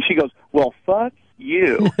it. And she goes, well, fuck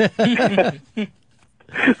you. I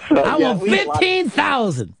want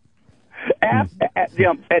 $15,000.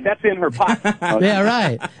 That's in her pocket. Yeah,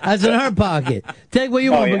 right. That's in her pocket. Take what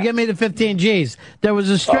you want, but give me the 15 G's. There was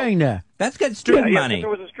a string there. That's good string money. There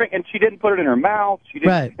was a string, and she didn't put it in her mouth. She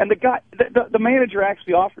didn't. Right. And the guy, the manager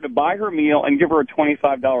actually offered to buy her meal and give her a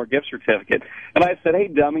 $25 gift certificate. And I said, hey,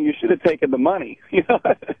 dummy, you should have taken the money.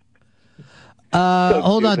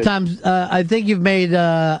 Hold on, Tom. I think you've made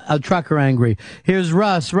a trucker angry. Here's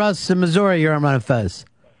Russ. Russ in Missouri, you're on Ron and Fez.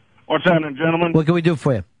 What's happening, gentlemen? What can we do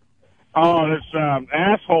for you? Oh, this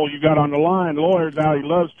asshole you got on the line, lawyers out. He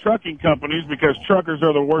loves trucking companies because truckers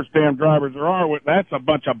are the worst damn drivers there are. That's a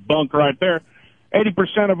bunch of bunk right there.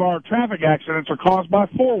 80% of our traffic accidents are caused by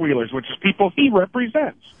four-wheelers, which is people he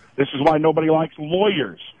represents. This is why nobody likes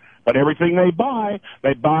lawyers. But everything they buy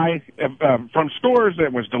from stores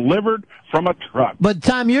that was delivered from a truck. But,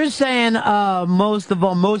 Tom, you're saying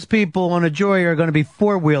most people on a jury are going to be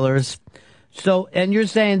four-wheelers. So, and you're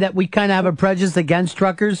saying that we kind of have a prejudice against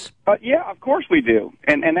truckers? Yeah, of course we do.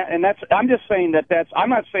 And that's, I'm just saying I'm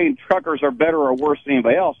not saying truckers are better or worse than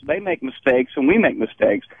anybody else. They make mistakes and we make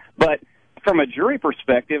mistakes. But from a jury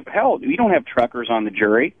perspective, hell, you don't have truckers on the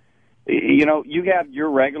jury. You know, you have your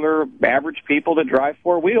regular average people that drive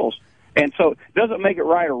four wheels. And so it doesn't make it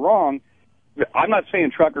right or wrong. I'm not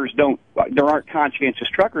saying there aren't conscientious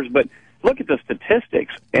truckers, but look at the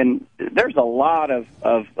statistics, and there's a lot of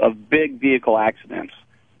big vehicle accidents.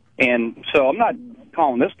 And so I'm not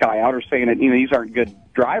calling this guy out or saying that, you know, these aren't good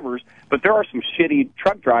drivers, but there are some shitty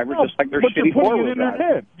truck drivers just like there's shitty four-wheel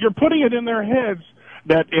drivers. You're putting it in their heads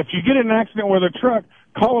that if you get in an accident with a truck,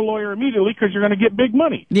 call a lawyer immediately because you're going to get big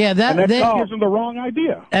money. Yeah, that gives them the wrong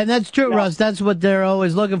idea. And that's true, Russ. That's what they're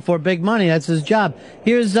always looking for, big money. That's his job.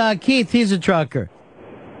 Here's Keith. He's a trucker.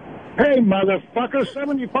 Hey, motherfucker,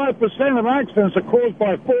 75% of accidents are caused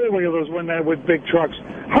by four-wheelers when they're with big trucks.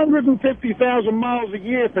 150,000 miles a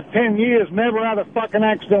year for 10 years, never had a fucking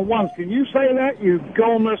accident once. Can you say that, you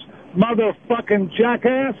goalness motherfucking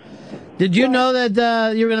jackass? Did you know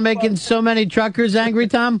that you were going to make so many truckers angry,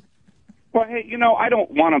 Tom? Well, hey, you know, I don't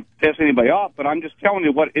want to piss anybody off, but I'm just telling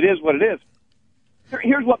you what it is.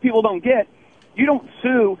 Here's what people don't get. You don't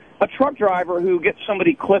sue a truck driver who gets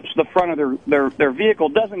somebody clips the front of their vehicle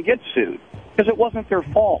doesn't get sued because it wasn't their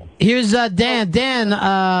fault. Here's Dan. Dan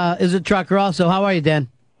is a trucker also. How are you, Dan?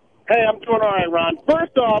 Hey, I'm doing all right, Ron.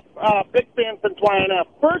 First off, big fan since YNF.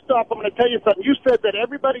 First off, I'm going to tell you something. You said that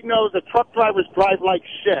everybody knows that truck drivers drive like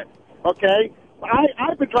shit, okay?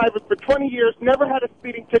 I've been driving for 20 years, never had a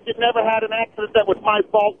speeding ticket, never had an accident that was my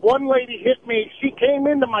fault. One lady hit me. She came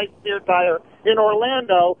into my steer tire in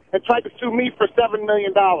Orlando and tried to sue me for $7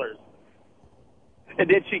 million.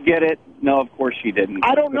 Did she get it? No, of course she didn't.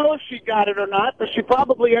 I don't know if she got it or not, but she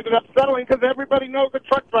probably ended up settling because everybody knows that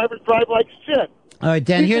truck drivers drive like shit. All right,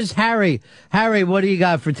 Dan, here's Harry. Harry, what do you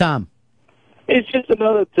got for Tom? It's just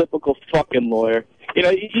another typical fucking lawyer. You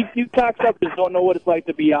know, you cocksuckers don't know what it's like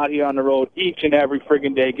to be out here on the road each and every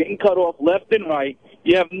friggin' day, getting cut off left and right.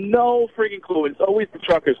 You have no friggin' clue. It's always the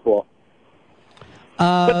trucker's fault.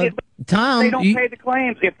 Tom, they don't pay the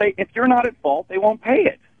claims. If you're not at fault, they won't pay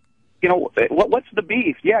it. You know, what's the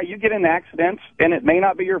beef? Yeah, you get in accidents, and it may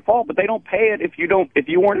not be your fault, but they don't pay it if you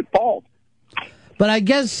weren't at fault. But I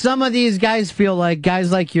guess some of these guys feel like guys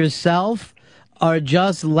like yourself are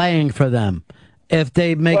just laying for them if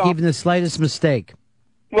they make even the slightest mistake.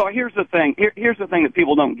 Well, here's the thing. Here's the thing that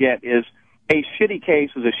people don't get is a shitty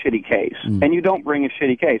case is a shitty case, and you don't bring a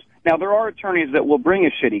shitty case. Now, there are attorneys that will bring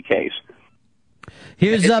a shitty case.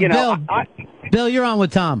 Here's Bill. Bill, you're on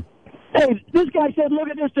with Tom. Hey, this guy said, look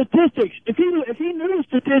at the statistics. If he knew the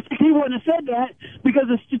statistics, he wouldn't have said that because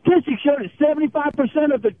the statistics showed that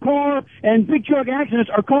 75% of the car and big truck accidents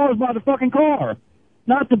are caused by the fucking car,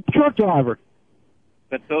 not the truck driver.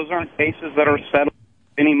 But those aren't cases that are settled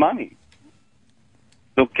with any money.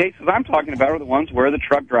 The cases I'm talking about are the ones where the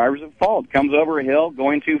truck driver's at fault. Comes over a hill,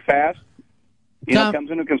 going too fast,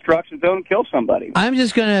 comes into a construction zone and kills somebody. I'm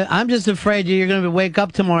just afraid you're gonna wake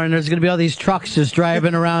up tomorrow and there's gonna be all these trucks just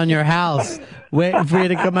driving around your house, waiting for you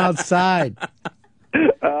to come outside.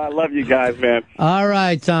 I love you guys, man. All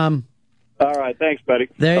right, Tom. All right, thanks, buddy.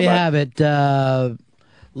 There Bye-bye. you have it.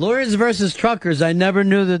 Lawyers versus truckers. I never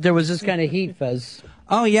knew that there was this kind of heat, Fez.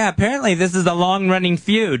 Oh, yeah, apparently this is a long-running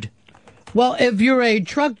feud. Well, if you're a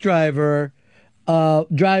truck driver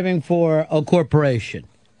driving for a corporation,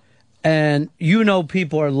 and you know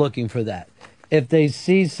people are looking for that, if they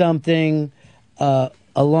see something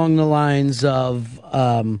along the lines of,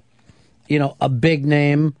 a big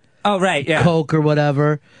name, Coke or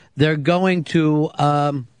whatever, they're going to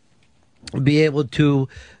be able to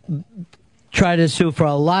try to sue for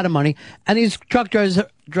a lot of money, and these truck drivers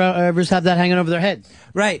have that hanging over their heads.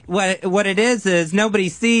 Right. What it is nobody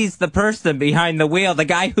sees the person behind the wheel, the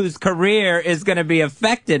guy whose career is going to be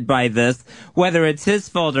affected by this, whether it's his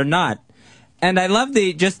fault or not. And I love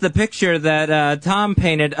the picture that Tom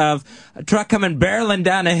painted of a truck coming barreling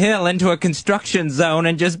down a hill into a construction zone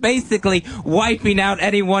and just basically wiping out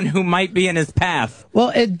anyone who might be in his path. Well,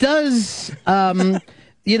 it does.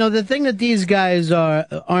 The thing that these guys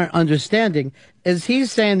aren't understanding is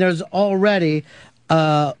he's saying there's already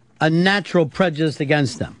a natural prejudice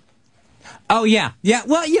against them. Oh, yeah. Yeah,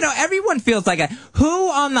 well, everyone feels like it.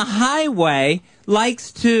 Who on the highway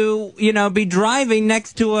likes to, be driving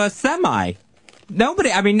next to a semi?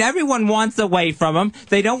 Nobody. I mean, everyone wants away from them.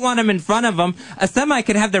 They don't want them in front of them. A semi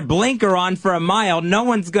could have their blinker on for a mile. No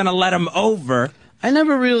one's going to let them over. I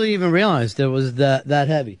never really even realized it was that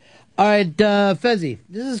heavy. All right, Fezzi,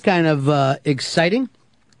 this is kind of exciting.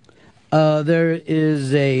 There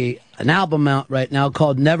is an album out right now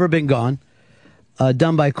called Never Been Gone,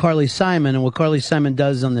 done by Carly Simon. And what Carly Simon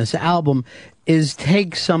does on this album is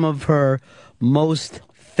take some of her most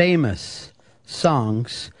famous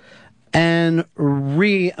songs and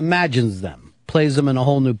reimagines them, plays them in a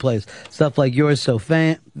whole new place. Stuff like You're So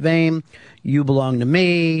Vain, You Belong to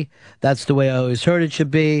Me, That's the Way I Always Heard It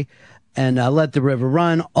Should Be, and Let the River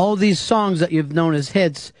Run. All these songs that you've known as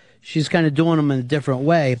hits, she's kind of doing them in a different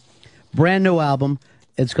way. Brand new album.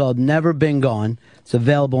 It's called Never Been Gone. It's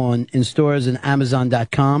available in stores and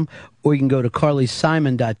Amazon.com, or you can go to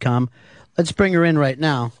CarlySimon.com. Let's bring her in right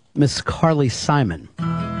now, Miss Carly Simon.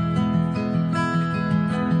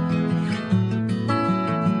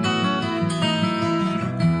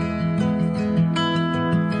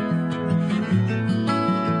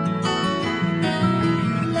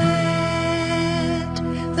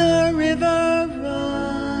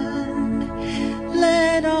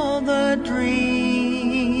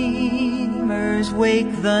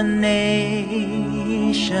 Wake the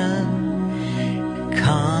nation,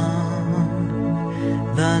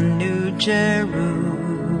 come, the New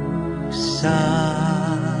Jerusalem.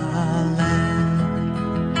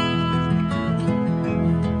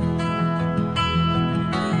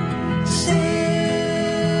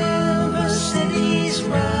 Silver cities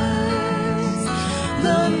rise,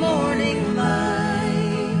 the morning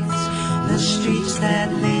lights, the streets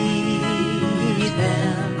that lead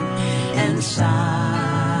them, and sirens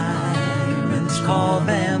call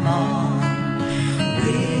them on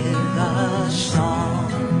with a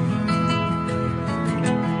song.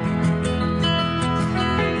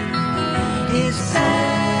 It's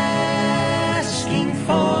asking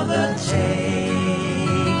for the taking,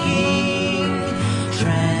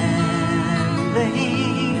 trembling,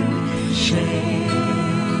 shaking.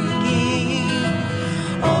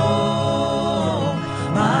 Oh,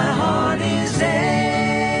 my heart is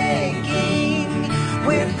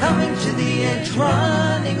coming to the edge,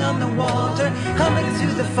 running on the water, coming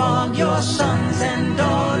through the fog, your sons and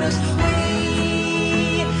daughters.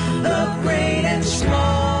 We, the great and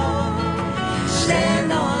small,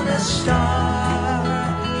 stand on a star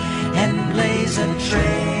and blaze a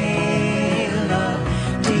trail of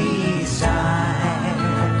desire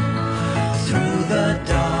through the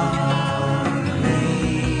darkling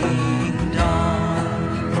dawn.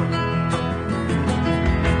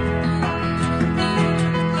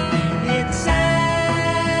 It's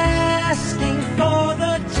asking for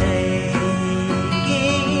the taking.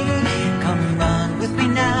 Come run with me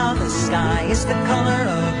now. The sky is the color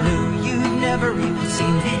of blue you've never even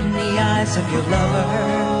seen in the eyes of your lover.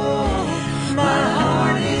 My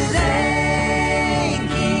heart is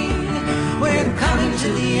aching. We're coming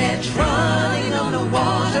to the edge, running on the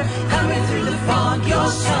water, coming through the fog, your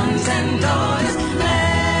sons and daughters.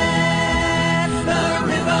 Let the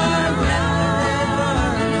river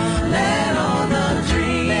run. Let all the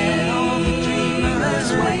dreamers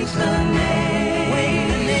wake the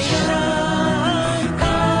nation.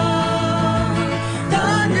 Come,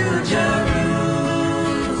 the New Jerusalem.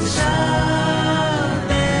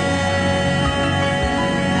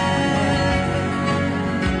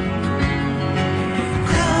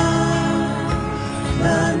 Come,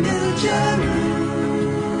 the New Jerusalem.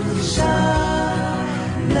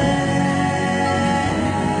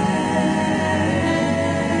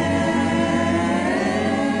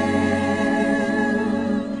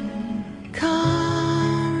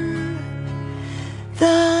 Come,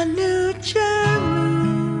 the New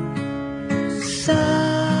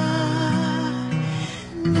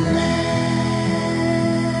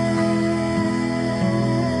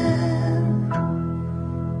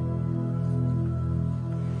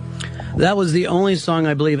That was the only song,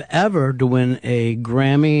 I believe, ever to win a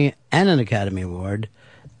Grammy and an Academy Award.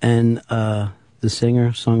 And the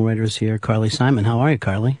singer, songwriter is here, Carly Simon. How are you,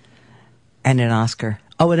 Carly? And an Oscar.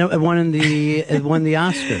 Oh, it won it won the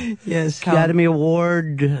Oscar. Yes. Academy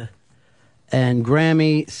Award and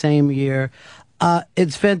Grammy, same year.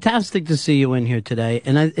 It's fantastic to see you in here today.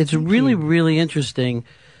 And it's really, really interesting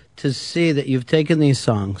to see that you've taken these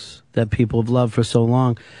songs that people have loved for so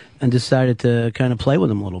long and decided to kind of play with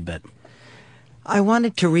them a little bit. I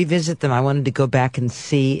wanted to revisit them. I wanted to go back and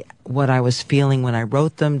see what I was feeling when I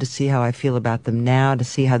wrote them, to see how I feel about them now, to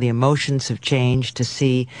see how the emotions have changed, to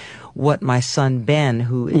see what my son Ben,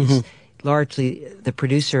 who is largely the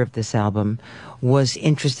producer of this album, was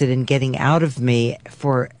interested in getting out of me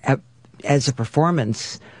as a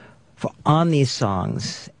performance on these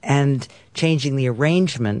songs and changing the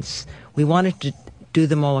arrangements. We wanted to do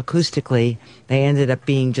them all acoustically. They ended up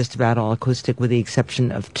being just about all acoustic with the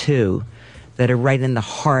exception of two that are right in the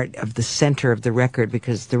heart of the center of the record,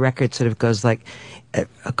 because the record sort of goes like a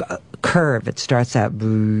curve. It starts out. You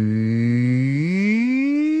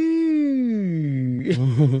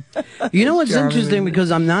know what's interesting,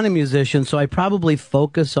 because I'm not a musician, so I probably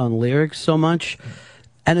focus on lyrics so much.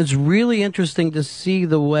 And it's really interesting to see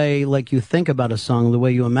the way, like, you think about a song, the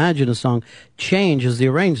way you imagine a song change as the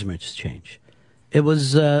arrangements change. It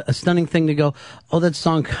was a stunning thing to go, oh, that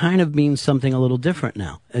song kind of means something a little different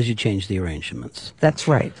now as you change the arrangements. That's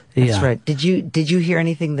right. That's right. Did you hear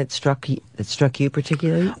anything that struck you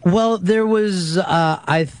particularly? Well, there was,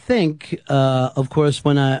 I think, of course,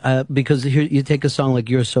 when because here you take a song like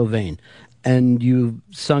 "You're So Vain," and you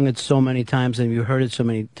sung it so many times and you heard it so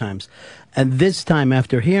many times, and this time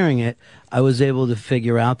after hearing it, I was able to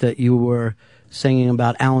figure out that you were singing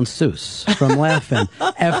about Alan Seuss from Laughing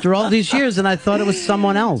after all these years, and I thought it was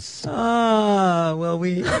someone else. Well,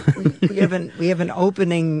 we have an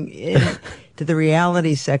opening to the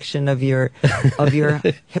reality section of your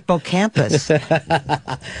hippocampus.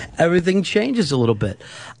 Everything changes a little bit.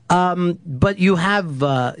 But you have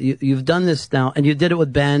you've done this now, and you did it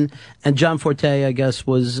with Ben, and John Forte, I guess,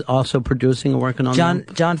 was also producing and working on them.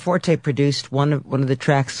 John Forte produced one of the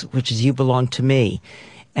tracks, which is "You Belong to Me."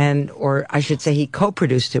 Or I should say, he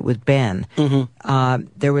co-produced it with Ben.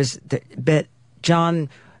 But John,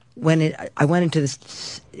 I went into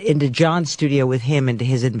John's studio with him, into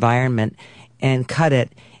his environment, and cut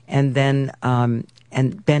it, and then and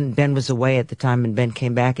Ben was away at the time, and Ben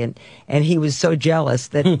came back, and he was so jealous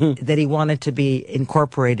that that he wanted to be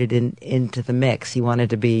incorporated into the mix. He wanted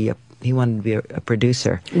to be a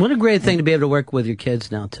producer. What a great thing to be able to work with your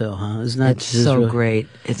kids now too, huh? Isn't that it's so really great?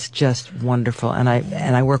 It's just wonderful, and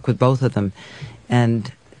I work with both of them.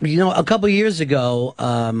 And you know, a couple of years ago,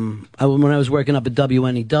 when I was working up at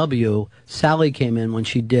WNEW, Sally came in when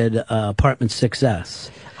she did Apartment 6S.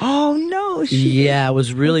 Oh no! Yeah, it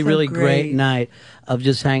was really great night of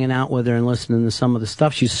just hanging out with her and listening to some of the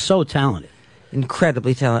stuff. She's so talented.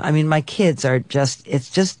 Incredibly talented. I mean, my kids are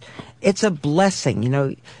it's a blessing. You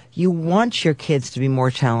know, you want your kids to be more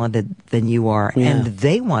talented than you are, and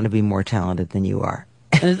they want to be more talented than you are.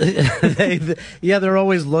 They're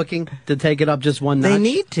always looking to take it up just one notch. They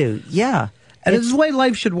need to, yeah. And it's the way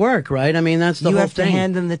life should work, right? I mean, that's the whole thing. You have to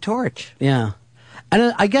hand them the torch. Yeah.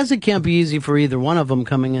 And I guess it can't be easy for either one of them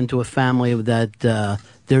coming into a family that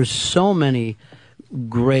there's so many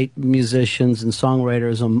great musicians and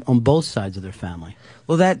songwriters on both sides of their family.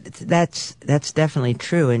 Well, that's definitely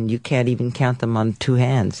true, and you can't even count them on two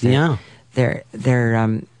hands. They're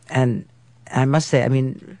and I must say, I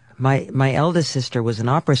mean, my eldest sister was an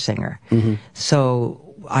opera singer, so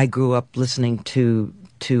I grew up listening to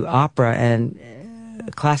opera and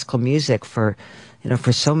classical music for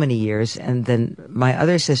so many years, and then my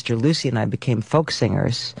other sister Lucy and I became folk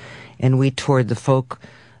singers, and we toured the folk,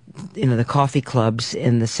 the coffee clubs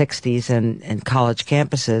in the 60s and college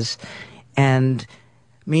campuses, and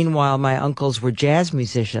meanwhile my uncles were jazz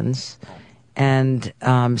musicians and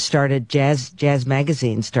started jazz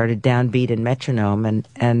magazines, started Downbeat and Metronome,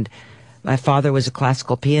 and my father was a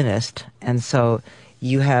classical pianist, and so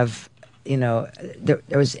you have there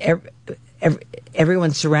was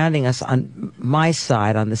everyone surrounding us on my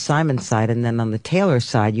side, on the Simon side, and then on the Taylor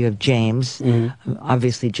side, you have James.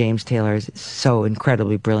 Obviously, James Taylor is so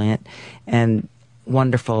incredibly brilliant and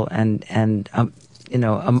wonderful, and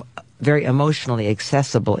very emotionally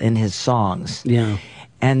accessible in his songs. Yeah.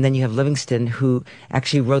 And then you have Livingston, who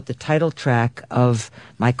actually wrote the title track of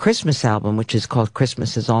my Christmas album, which is called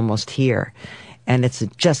 "Christmas Is Almost Here," and it's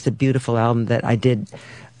just a beautiful album that I did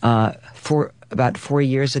for about 4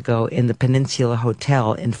 years ago in the Peninsula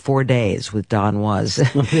Hotel in 4 days with Don Was.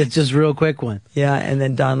 It's just a real quick one. Yeah, and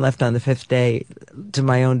then Don left on the 5th day to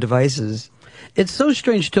my own devices. It's so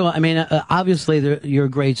strange, too. I mean, obviously, you're a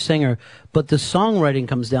great singer, but the songwriting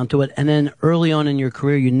comes down to it. And then early on in your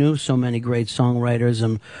career, you knew so many great songwriters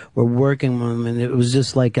and were working with them, and it was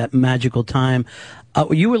just like a magical time.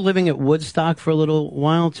 You were living at Woodstock for a little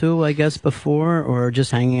while, too, I guess, before, or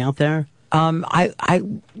just hanging out there? I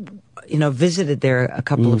visited there a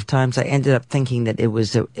couple of times. I ended up thinking that it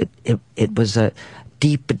was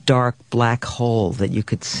deep, dark black hole that you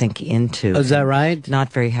could sink into. Is that right?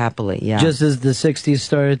 Not very happily, yeah. Just as the 60s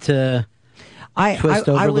started to twist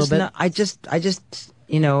over a little bit? I just,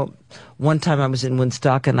 you know, one time I was in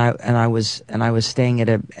Woodstock and I was staying at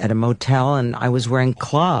a motel and I was wearing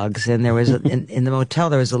clogs and there was in the motel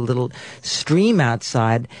there was a little stream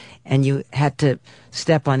outside and you had to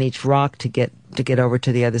step on each rock to get over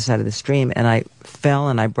to the other side of the stream, and I fell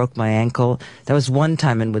and I broke my ankle. That was one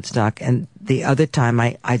time in Woodstock, and the other time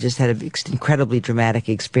I just had an incredibly dramatic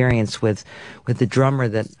experience with the drummer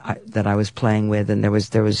that I was playing with, and there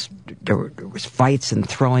was fights and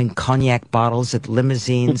throwing cognac bottles at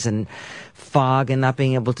limousines and fog and not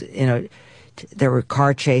being able to, you know, there were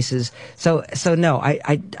car chases. So no,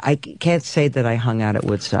 I can't say that I hung out at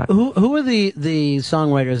Woodstock. Who were the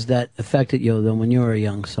songwriters that affected you then when you were a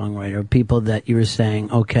young songwriter? People that you were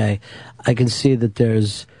saying, okay, I can see that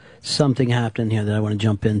there's something happening here that I want to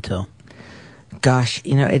jump into. Gosh,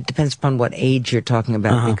 you know, it depends upon what age you're talking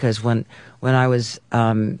about, because when I was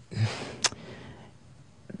the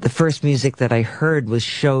first music that I heard was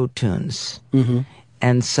show tunes. Mm-hmm.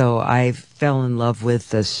 And so I fell in love with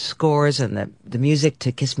the scores and the music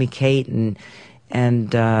to Kiss Me Kate and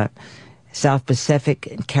South Pacific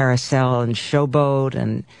and Carousel and Showboat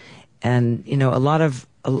and you know a lot of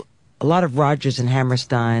Rodgers and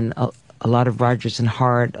Hammerstein, a lot of Rodgers and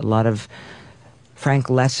Hart, a lot of Frank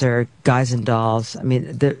Lesser, Guys and Dolls. I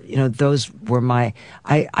mean, those were my.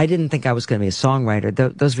 I didn't think I was going to be a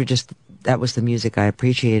songwriter. Those were just, that was the music I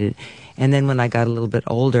appreciated. And then when I got a little bit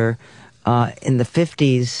older. In the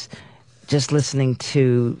 50s, just listening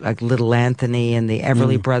to like Little Anthony and the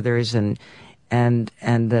Everly Brothers and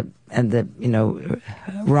the you know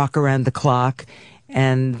Rock Around the Clock,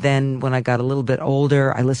 and then when I got a little bit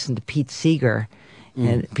older, I listened to Pete Seeger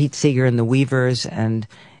and the Weavers and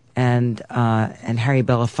Harry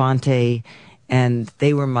Belafonte, and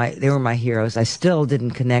they were my heroes. I still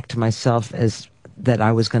didn't connect to myself as that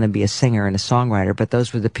I was going to be a singer and a songwriter, but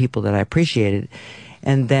those were the people that I appreciated,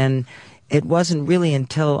 and then. It wasn't really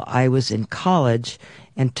until I was in college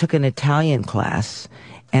and took an Italian class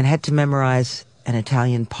and had to memorize an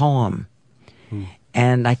Italian poem.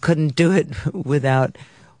 And I couldn't do it without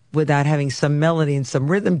having some melody and some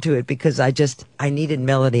rhythm to it, because I needed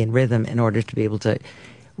melody and rhythm in order to be able to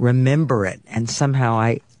remember it. And somehow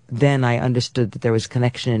I understood that there was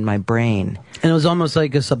connection in my brain. And it was almost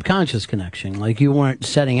like a subconscious connection. Like you weren't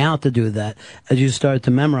setting out to do that. As you started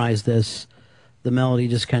to memorize this, the melody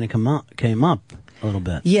just kind of came up a little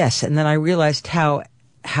bit. Yes, and then I realized how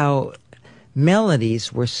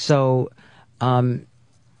melodies were so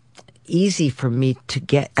easy for me to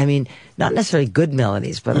get. I mean, not necessarily good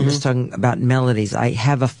melodies, but I'm just talking about melodies. I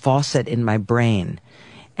have a faucet in my brain,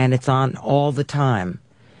 and it's on all the time.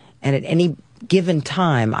 And at any given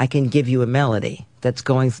time, I can give you a melody that's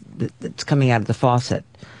coming out of the faucet.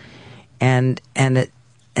 And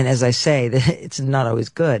as I say, it's not always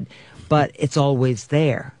good. But it's always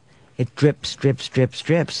there. It drips, drips, drips,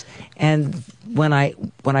 drips. And when I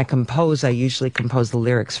compose, I usually compose the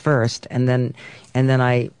lyrics first, and then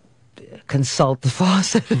I consult the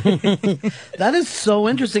faucet. That is so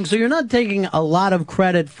interesting. So you're not taking a lot of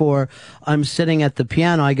credit for I'm sitting at the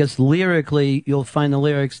piano. I guess lyrically you'll find the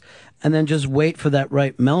lyrics and then just wait for that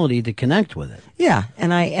right melody to connect with it. Yeah,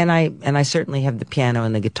 and I certainly have the piano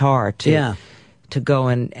and the guitar to go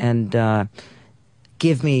and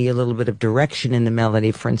give me a little bit of direction in the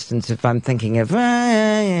melody. For instance, if I'm thinking of,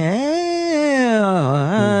 I'll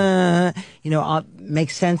make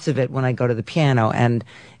sense of it when I go to the piano, and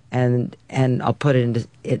I'll put it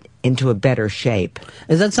into a better shape.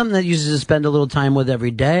 Is that something that you just spend a little time with every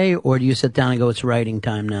day, or do you sit down and go, it's writing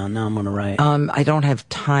time now? Now I'm going to write. I don't have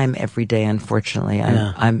time every day, unfortunately.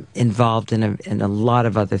 I'm involved in a lot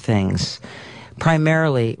of other things.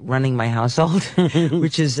 Primarily running my household,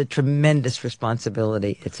 which is a tremendous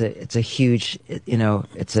responsibility. It's a huge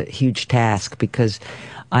task, because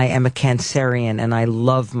I am a Cancerian and I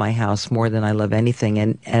love my house more than I love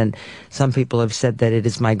anything. And some people have said that it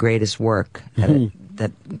is my greatest work.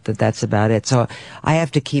 That's about it. So I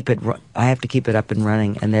have to keep it up and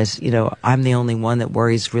running. And I'm the only one that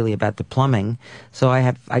worries really about the plumbing. So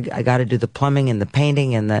I got to do the plumbing and the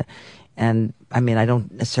painting and I mean, I don't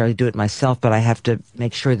necessarily do it myself, but I have to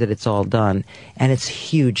make sure that it's all done. And it's a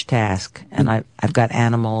huge task. And I've got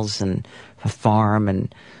animals and a farm,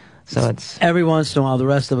 and so it's... Every once in a while, the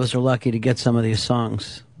rest of us are lucky to get some of these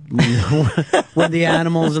songs. When the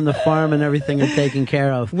animals and the farm and everything are taken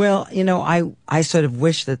care of. Well, I sort of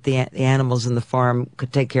wish that the animals and the farm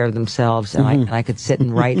could take care of themselves, and I could sit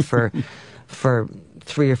and write for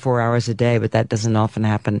 3 or 4 hours a day, but that doesn't often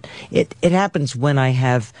happen. It happens when I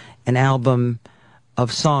have an album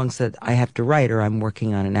of songs that I have to write, or I'm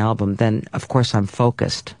working on an album, then of course I'm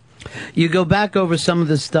focused. You go back over some of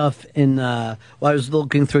the stuff in, while I was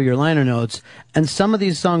looking through your liner notes, and some of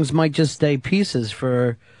these songs might just stay pieces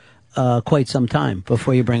for quite some time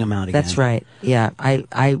before you bring them out again. That's right. Yeah,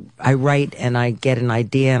 I write and I get an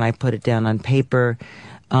idea and I put it down on paper,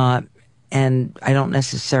 and I don't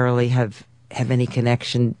necessarily have any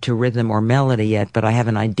connection to rhythm or melody yet, but I have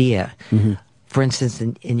an idea. Mm-hmm. For instance,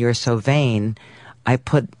 in You're So Vain, I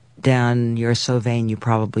put down You're So Vain, You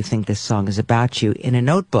Probably Think This Song Is About You in a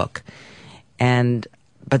notebook,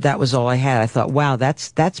 but that was all I had. I thought, wow,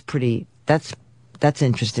 that's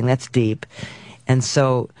interesting, that's deep, and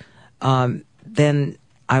so. Then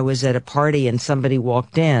I was at a party and somebody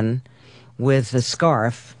walked in with a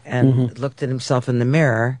scarf and looked at himself in the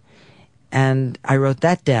mirror, and I wrote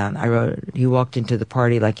that down. I wrote, "You walked into the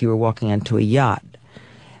party like you were walking onto a yacht,"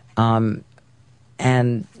 and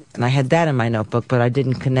I had that in my notebook, but I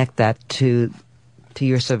didn't connect that to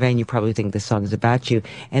You're So Vain, You Probably Think This Song Is About You.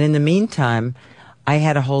 And in the meantime, I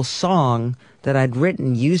had a whole song that I'd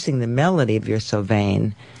written using the melody of You're So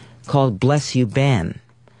Vain called "Bless You, Ben."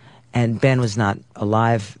 And Ben was not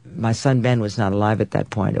alive. My son Ben was not alive at that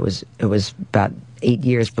point. It was about 8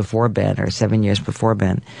 years before Ben, or 7 years before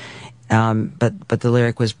Ben. But the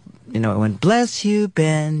lyric was, it went, "Bless you,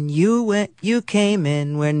 Ben, you came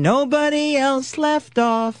in where nobody else left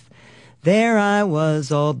off. There I was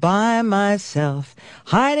all by myself,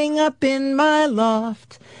 hiding up in my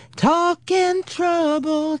loft. Talking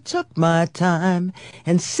trouble, took my time,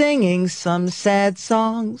 and singing some sad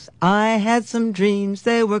songs. I had some dreams,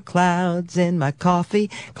 they were clouds in my coffee,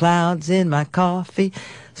 clouds in my coffee."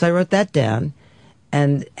 So I wrote that down,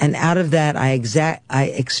 and out of that I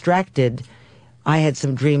extracted, "I had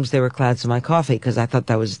some dreams, they were clouds in my coffee," because I thought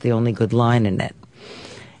that was the only good line in it.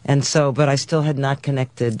 And so, but I still had not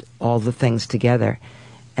connected all the things together.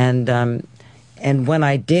 And when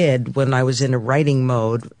I did, when I was in a writing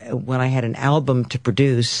mode, when I had an album to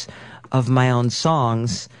produce of my own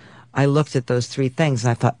songs, I looked at those three things and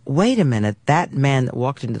I thought, wait a minute, that man that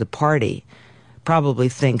walked into the party probably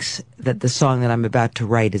thinks that the song that I'm about to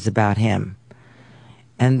write is about him.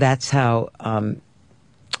 And that's how,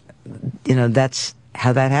 that's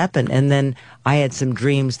how that happened. And then I had some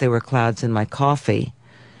dreams, they were clouds in my coffee,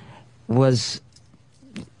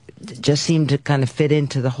 just seemed to kind of fit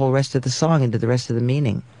into the whole rest of the song, into the rest of the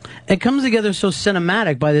meaning. It comes together so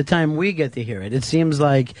cinematic by the time we get to hear it. It seems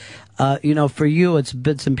like, for you, it's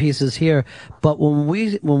bits and pieces here, but when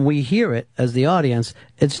we hear it as the audience,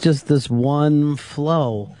 it's just this one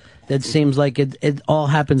flow that seems like it all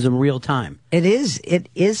happens in real time. It is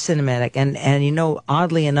cinematic, and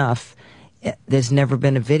oddly enough, there's never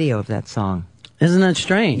been a video of that song. Isn't that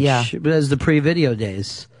strange? Yeah. As the pre-video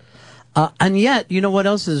days. And yet, what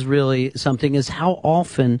else is really something is how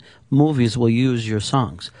often movies will use your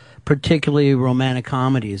songs, particularly romantic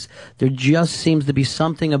comedies. There just seems to be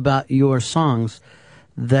something about your songs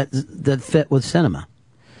that fit with cinema.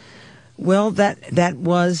 Well, that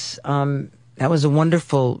was a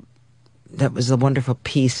wonderful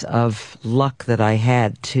piece of luck that I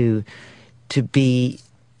had to be.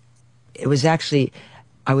 It was actually,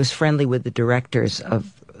 I was friendly with the directors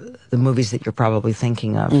of the movies that you're probably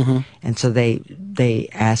thinking of, and so they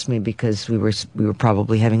asked me because we were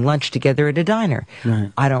probably having lunch together at a diner. Right.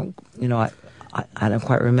 I don't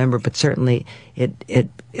quite remember, but certainly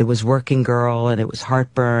it was Working Girl, and it was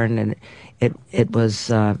Heartburn, and it was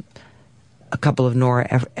a couple of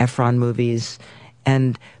Nora Ephron movies,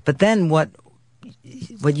 but then what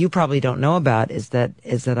you probably don't know about is that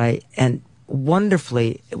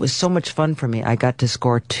wonderfully, it was so much fun for me. I got to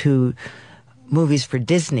score 2 movies for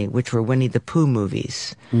Disney, which were Winnie the Pooh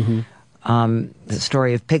movies. The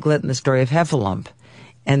Story of Piglet and The Story of Heffalump,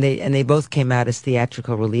 and they both came out as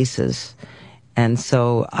theatrical releases. And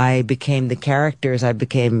so I became the characters. I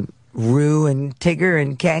became Roo and Tigger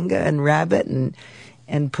and Kanga and Rabbit and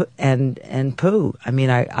Pooh. I mean,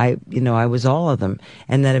 I was all of them,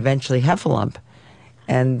 and then eventually Heffalump,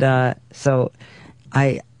 and so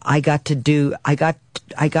I got to do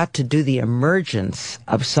the emergence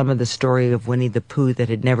of some of the story of Winnie the Pooh that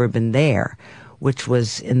had never been there, which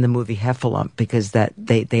was in the movie Heffalump, because that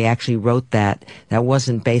they actually wrote that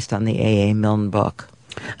wasn't based on the A.A. Milne book.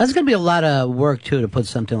 That's going to be a lot of work too to put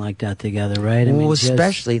something like that together, right?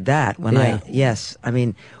 Especially that when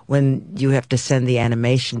when you have to send the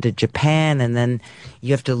animation to Japan, and then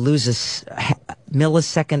you have to lose a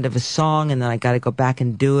millisecond of a song, and then I got to go back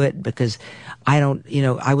and do it because I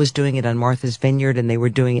was doing it on Martha's Vineyard, and they were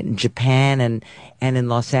doing it in Japan and in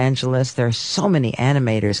Los Angeles. There are so many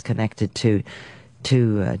animators connected to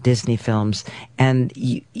Disney films, and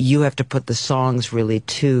you have to put the songs really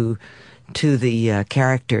to the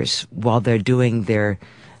characters while they're doing their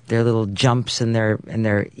little jumps and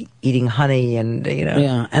they're eating honey and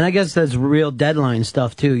Yeah, and I guess that's real deadline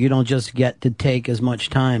stuff too. You don't just get to take as much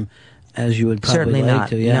time as you would probably certainly like not.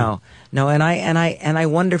 to. Yeah. No, and I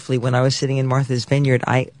wonderfully, when I was sitting in Martha's Vineyard,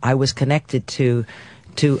 I was connected to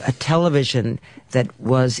a television that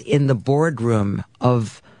was in the boardroom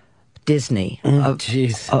of Disney, of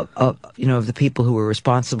the people who were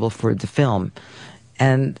responsible for the film,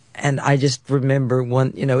 and I just remember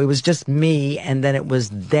one, it was just me, and then it was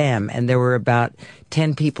them, and there were about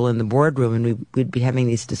 10 people in the boardroom, and we'd be having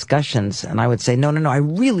these discussions, and I would say, no, I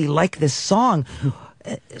really like this song.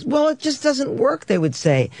 Well, it just doesn't work, they would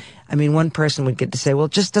say. I mean, one person would get to say, well,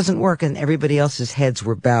 it just doesn't work, and everybody else's heads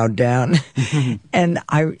were bowed down. And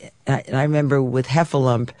I remember with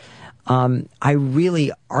Heffalump, I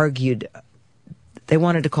really argued. They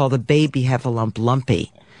wanted to call the baby Heffalump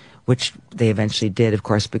Lumpy, which they eventually did, of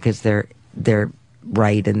course, because they're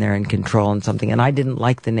right and they're in control and something. And I didn't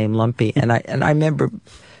like the name Lumpy. And I remember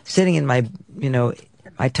sitting in my,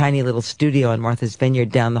 my tiny little studio in Martha's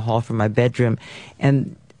Vineyard down the hall from my bedroom,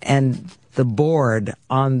 and the board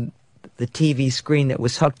on the TV screen that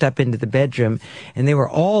was hooked up into the bedroom, and they were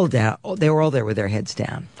all down. They were all there with their heads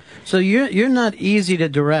down. So you're not easy to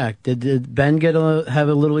direct. Did Ben have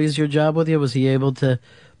a little easier job with you? Was he able to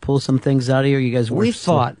pull some things out of you? You guys worked. We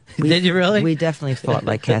fought. Did you really? We definitely fought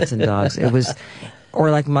like cats and dogs. It was,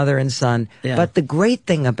 or like mother and son. Yeah. But the great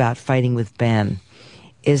thing about fighting with Ben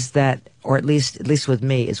is that, or at least with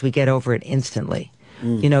me, is we get over it instantly.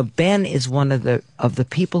 Ben is one of the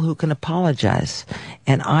people who can apologize,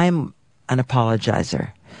 and I'm an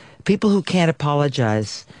apologizer. People who can't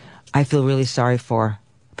apologize, I feel really sorry for,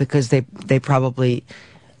 because they probably,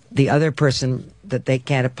 the other person that they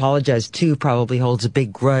can't apologize to probably holds a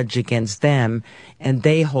big grudge against them, and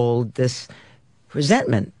they hold this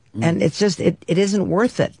resentment, and it's just it isn't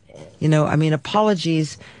worth it. I mean,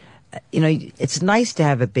 apologies. It's nice to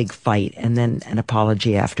have a big fight and then an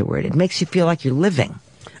apology afterward. It makes you feel like you're living.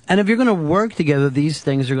 And if you're going to work together, these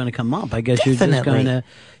things are going to come up. I guess Definitely. You're just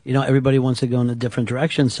going to, everybody wants to go in a different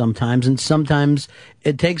direction sometimes, and sometimes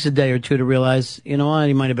it takes a day or two to realize, you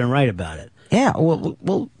might have been right about it. Yeah,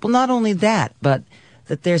 well, not only that, but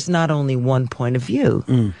that there's not only one point of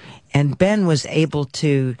view. And Ben was able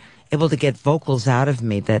to get vocals out of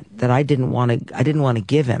me that I didn't want to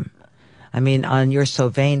give him. I mean, on You're So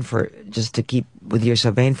Vain, just to keep with You're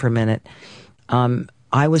So Vain for a minute,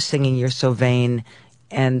 I was singing You're So Vain,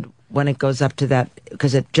 and when it goes up to that,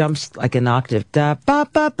 because it jumps like an octave, da ba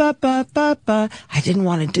ba ba ba ba ba, I didn't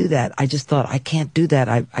want to do that. I just thought, I can't do that.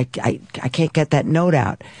 I can't get that note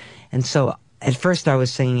out. And so at first I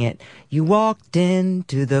was singing it, you walked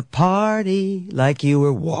into the party like you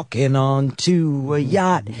were walking onto a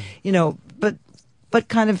yacht, but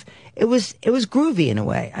kind of, it was groovy in a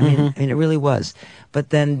way. I mean, it really was. But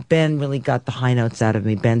then Ben really got the high notes out of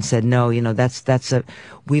me. Ben said, no,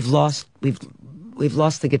 we've lost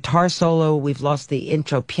the guitar solo, we've lost the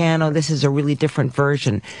intro piano. This is a really different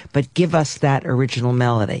version, but give us that original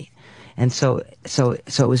melody. And so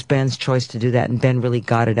it was Ben's choice to do that, and Ben really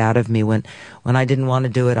got it out of me when I didn't want to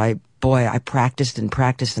do it. I practiced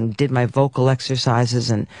and did my vocal exercises,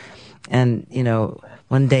 and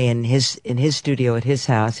one day in his studio at his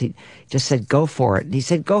house, he just said, go for it. And he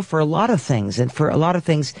said, go for a lot of things. And for a lot of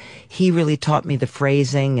things, he really taught me the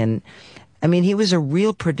phrasing. And I mean, he was a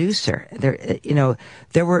real producer. There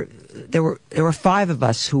were 5 of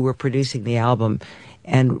us who were producing the album,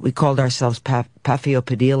 and we called ourselves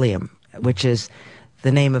Paphiopedilium, which is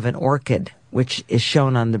the name of an orchid, which is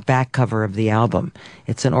shown on the back cover of the album.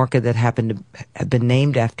 It's an orchid that happened to have been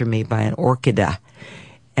named after me by an orchida,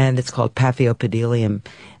 and it's called Paphiopedilium.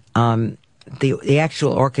 The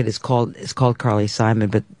actual orchid is called Carly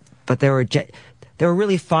Simon, but there were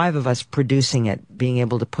really 5 of us producing it, being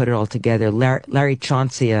able to put it all together. Larry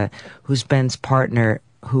Chauncey, who's Ben's partner,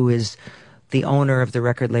 who is the owner of the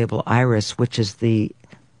record label Iris, which is the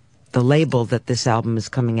label that this album is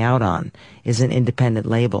coming out on, is an independent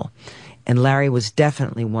label. And Larry was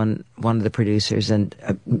definitely one of the producers, and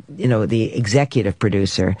the executive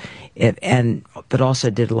producer, but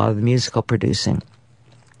also did a lot of the musical producing.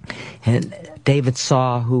 And David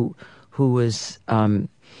Saw, who was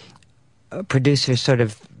a producer sort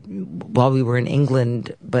of while we were in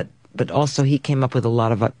England, but also he came up with a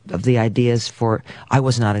lot of the ideas for. I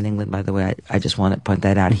was not in England, by the way. I just want to point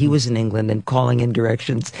that out. He was in England and calling in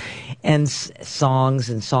directions and songs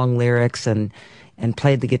and song lyrics and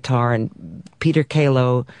played the guitar. And Peter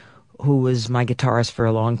Kalo, who was my guitarist for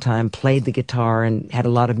a long time, played the guitar and had a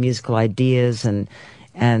lot of musical ideas, and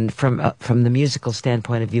from the musical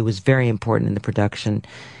standpoint of view was very important in the production.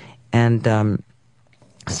 And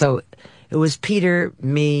so it was Peter,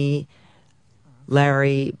 me,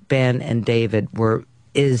 Larry, Ben, and David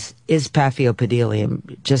is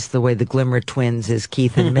Paphiopedilium, just the way the Glimmer Twins is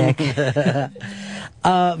Keith and Mick.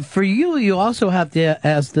 For you also have to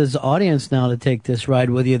ask this audience now to take this ride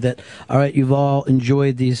with you that, all right, you've all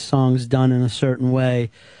enjoyed these songs done in a certain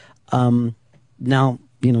way. Now,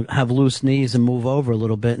 have loose knees and move over a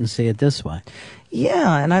little bit and see it this way.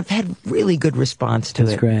 Yeah, and I've had really good response to it.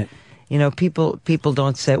 That's great. People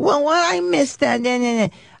don't say, well, I missed that.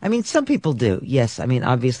 I mean, some people do. Yes, I mean,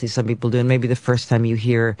 obviously some people do. And maybe the first time you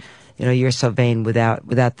hear, You're So Vain without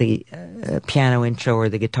the piano intro or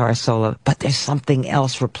the guitar solo, but there's something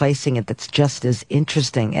else replacing it that's just as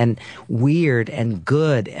interesting and weird and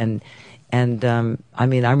good. And I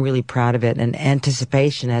mean, I'm really proud of it. And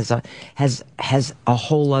Anticipation has a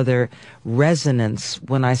whole other resonance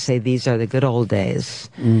when I say these are the good old days,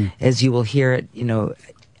 as you will hear it,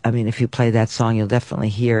 I mean, if you play that song, you'll definitely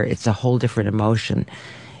hear it's a whole different emotion.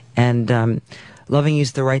 And Loving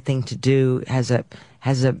You's the Right Thing to Do has a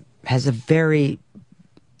very,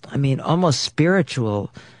 I mean, almost spiritual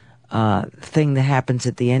thing that happens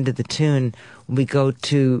at the end of the tune. We go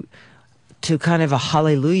to kind of a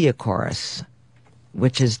hallelujah chorus,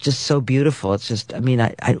 which is just so beautiful. It's just, I mean,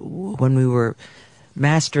 I when we were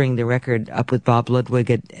mastering the record up with Bob Ludwig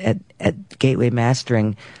at Gateway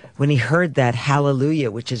Mastering, when he heard that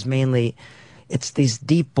hallelujah, which is mainly, it's these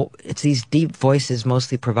deep voices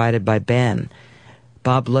mostly provided by Ben.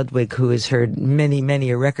 Bob Ludwig, who has heard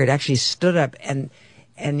many a record, actually stood up and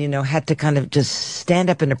had to kind of just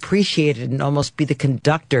stand up and appreciate it and almost be the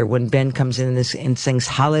conductor when Ben comes in and sings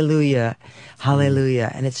hallelujah,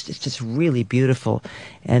 hallelujah, and it's just really beautiful.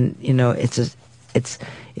 And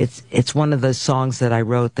it's one of those songs that I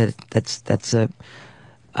wrote that's a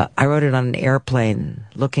I wrote it on an airplane,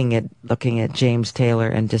 looking at James Taylor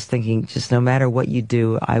and just thinking, just no matter what you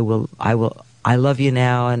do, I love you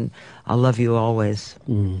now and I'll love you always.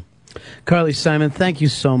 Carly Simon, thank you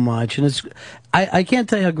so much. And I can't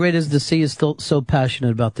tell you how great it is to see you still so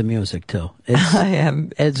passionate about the music too. I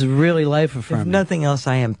am. It's really life affirming. If nothing else,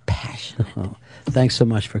 I am passionate. Thanks so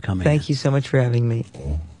much for coming. Thank you so much for having me.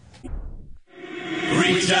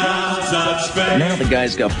 Reach out, touch space. Now the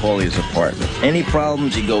guy's got Paulie's apartment. Any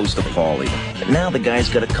problems, he goes to Paulie. But now the guy's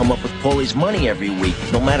got to come up with Paulie's money every week,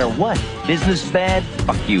 no matter what. Business bad?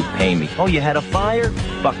 Fuck you, pay me. Oh, you had a fire?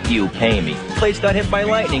 Fuck you, pay me. Place got hit by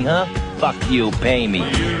lightning, huh? Fuck you, pay me.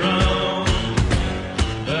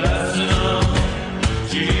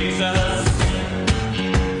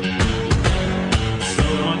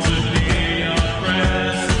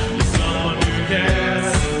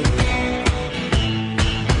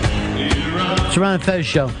 It's Ron and Fez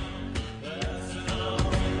show.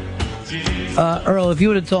 Earl, if you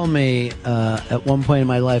would have told me at one point in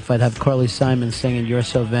my life I'd have Carly Simon singing You're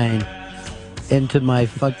So Vain into my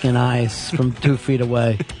fucking eyes from 2 feet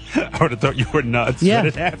away. I would have thought you were nuts, Yeah. but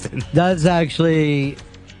it happened. That's actually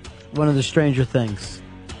one of the stranger things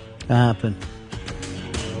to happen.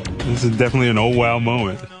 This is definitely an oh wow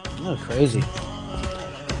moment. Oh, crazy.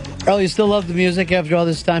 Earl, you still love the music after all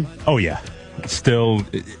this time? Oh, yeah. Still,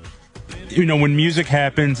 when music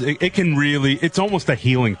happens, it can really, it's almost a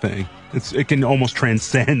healing thing. It can almost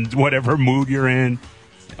transcend whatever mood you're in,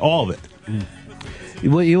 all of it.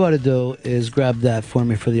 What you ought to do is grab that for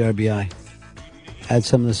me for the RBI. Add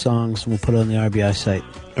some of the songs, and we'll put it on the RBI site.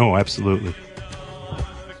 Oh, absolutely.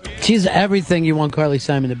 She's everything you want Carly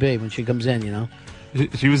Simon to be when she comes in,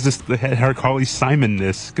 She was just her Carly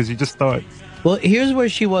Simon-ness, because you just thought... Well, here's where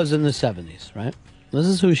she was in the 70s, right? This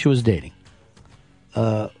is who she was dating.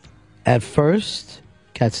 At first,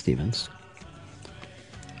 Cat Stevens.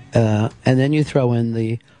 And then you throw in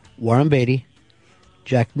the Warren Beatty,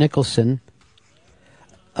 Jack Nicholson,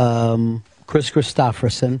 Chris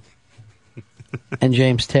Christopherson, and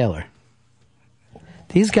James Taylor.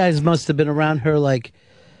 These guys must have been around her like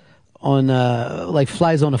flies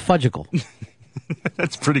on a fudgicle.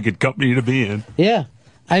 That's pretty good company to be in. Yeah.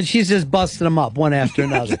 And she's just busting them up one after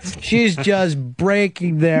another. She's just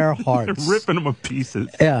breaking their hearts. Ripping them to pieces.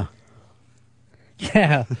 Yeah.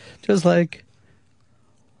 Yeah. Just like,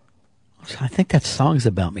 I think that song's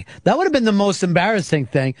about me. That would have been the most embarrassing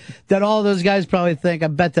thing that all those guys probably think, I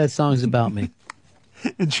bet that song's about me.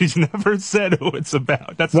 And she's never said who it's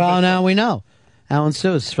about. Well, now we know. Alan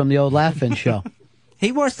Seuss from the old Laugh-In show.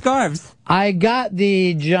 He wore scarves. I got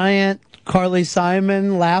the giant Carly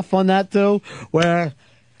Simon laugh on that, too, where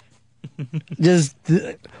just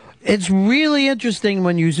It's really interesting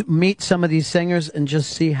when you meet some of these singers and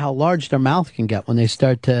just see how large their mouth can get when they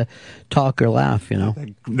start to talk or laugh, you know?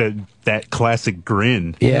 That classic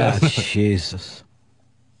grin. Yeah, Jesus.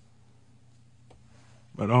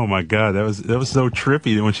 But oh my God, that was so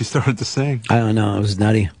trippy when she started to sing. I don't know. It was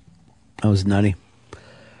nutty.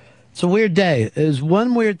 It's a weird day. There's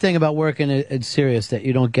one weird thing about working at Sirius that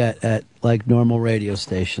you don't get at like normal radio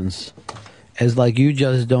stations. Is like you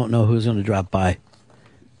just don't know who's going to drop by.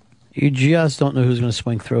 You just don't know who's going to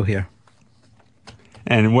swing through here.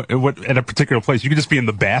 And what at a particular place, you could just be in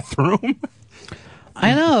the bathroom.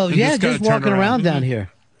 I know. And Yeah, just just walking around down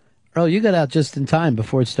here. Earl, you got out just in time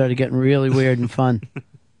before it started getting really weird and fun.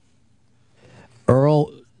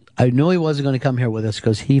 Earl, I knew he wasn't going to come here with us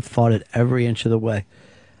because he fought it every inch of the way.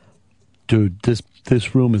 Dude,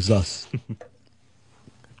 this room is us.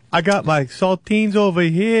 I got my saltines over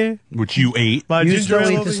here. Which you ate. My You ginger still ale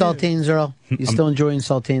eat the over here. saltines, Earl? You still enjoying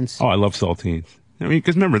saltines? Oh, I love saltines. I mean,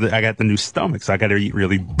 because remember, I got the new stomach, so I got to eat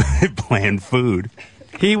really bland food.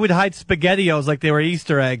 He would hide SpaghettiOs like they were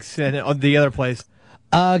Easter eggs on the other place.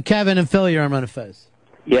 Kevin and Phil, you're on Fez.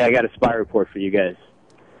 Yeah, I got a spy report for you guys.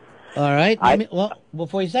 All right. Well,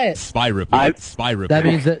 before you say it. Spy report. Spy report. That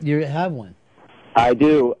means that you have one. I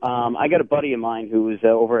do. I got a buddy of mine who is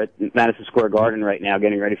over at Madison Square Garden right now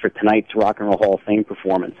getting ready for tonight's Rock and Roll Hall of Fame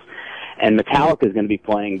performance. And Metallica is going to be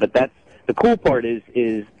playing, but the cool part is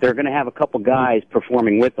they're going to have a couple guys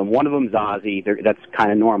performing with them. One of them's Ozzy. That's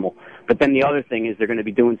kind of normal. But then the other thing is they're going to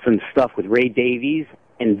be doing some stuff with Ray Davies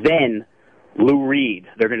and then Lou Reed.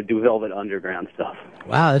 They're going to do Velvet Underground stuff.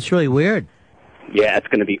 Wow, that's really weird. Yeah, it's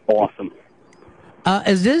going to be awesome.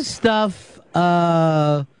 Is this stuff...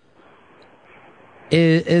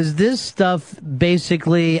 Is this stuff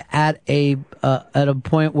basically at a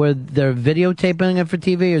point where they're videotaping it for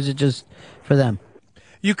TV, or is it just for them?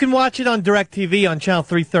 You can watch it on DirecTV on channel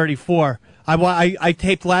 334. I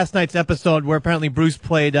taped last night's episode where apparently Bruce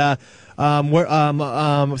played. Still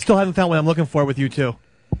haven't found what I'm looking for with you two.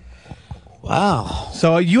 Wow.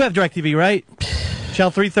 So you have DirecTV, right?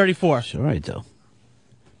 Channel 334. Sure, I do.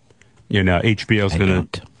 You know, HBO's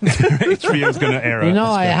gonna air. You know,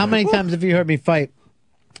 how many times have you heard me fight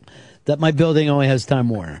that my building only has Time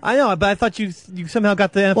Warner? I know, but I thought you somehow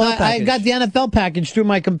got the NFL package. I got the NFL package through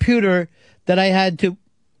my computer that I had to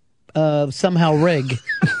somehow rig.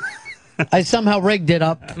 I somehow rigged it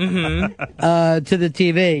up to the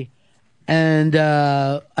TV, and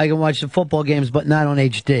I can watch the football games, but not on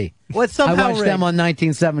HD. What's somehow I watched rigged? them on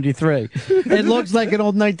 1973. It looks like an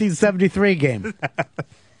old 1973 game.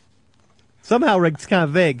 Somehow rigged's kind of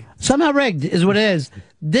vague. Somehow rigged is what it is.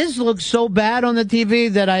 This looks so bad on the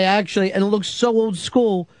TV that and it looks so old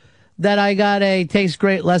school that I got a Tastes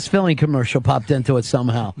Great, Less Filling commercial popped into it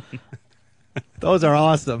somehow. Those are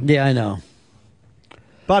awesome. Yeah, I know.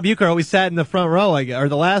 Bob Uecker always sat in the front row, or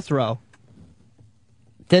the last row.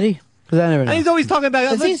 Did he? Because I never know. And he's always talking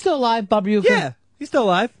about... Is he still alive, Bob Uecker? Yeah, he's still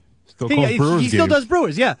alive. Still calls Brewers he still games. does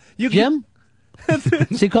Brewers, yeah. Jim?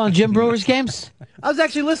 Is he calling Jim Brewers games? I was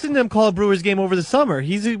actually listening to him call a Brewers game over the summer.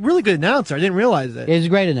 He's a really good announcer. I didn't realize it. He's a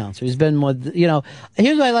great announcer. He's been with,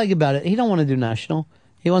 here's what I like about it. He don't want to do national.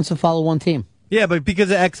 He wants to follow one team. Yeah, but because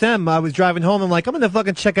of XM, I was driving home. I'm like, I'm going to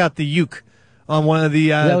fucking check out the Uke on one of the Is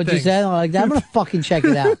that what you things. said? I'm like, I'm going to fucking check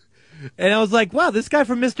it out. And I was like, wow, this guy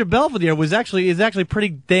from Mr. Belvedere is actually a pretty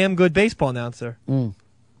damn good baseball announcer. Mm.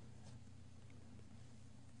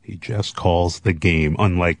 He just calls the game,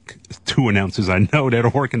 unlike two announcers I know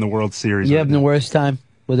that work in the World Series. You having the worst time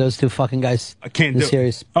with those two fucking guys? I can't in the do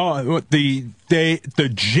series. Oh, the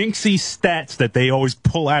jinxy stats that they always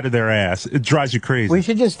pull out of their ass. It drives you crazy. We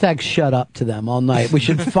should just text "shut up" to them all night. We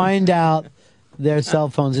should find out their cell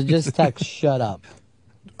phones and just text "shut up."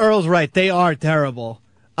 Earl's right. They are terrible.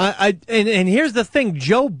 And here's the thing.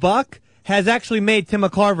 Joe Buck has actually made Tim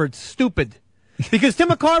McCarver stupid. Because Tim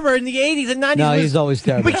McCarver in the 80s and 90s No, he's always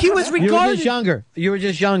terrible. But he was regarded... You were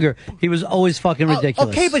just younger. He was always fucking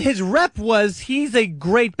ridiculous. Okay, but his rep was he's a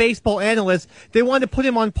great baseball analyst. They wanted to put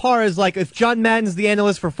him on par as, like, if John Madden's the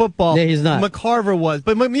analyst for football. Yeah, he's not. McCarver was.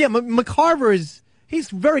 But, McCarver is... He's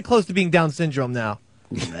very close to being Down syndrome now.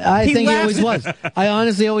 I think he always was. I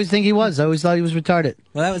honestly always think he was. I always thought he was retarded.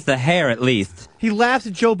 Well, that was the hair, at least. He laughs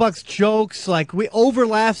at Joe Buck's jokes, like, we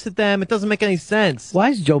over-laughs at them. It doesn't make any sense. Why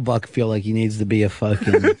does Joe Buck feel like he needs to be a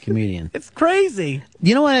fucking comedian? It's crazy.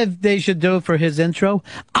 You know what they should do for his intro?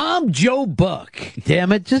 I'm Joe Buck.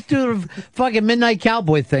 Damn it. Just do the fucking Midnight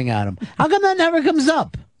Cowboy thing at him. How come that never comes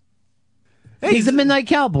up? Hey, he's the Midnight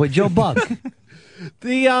Cowboy, Joe Buck.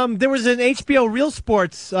 There was an HBO Real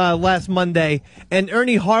Sports last Monday, and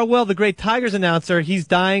Ernie Harwell, the great Tigers announcer, he's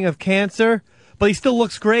dying of cancer, but he still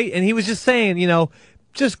looks great. And he was just saying,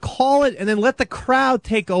 just call it and then let the crowd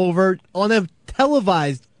take over on a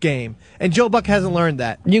televised game. And Joe Buck hasn't learned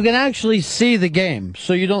that. You can actually see the game,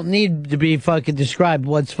 so you don't need to be fucking described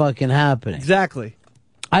what's fucking happening. Exactly.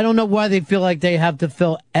 I don't know why they feel like they have to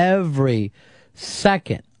fill every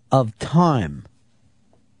second of time.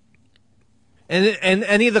 And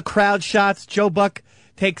any of the crowd shots, Joe Buck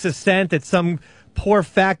takes a scent at some poor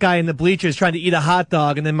fat guy in the bleachers trying to eat a hot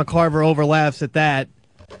dog, and then McCarver overlaughs at that.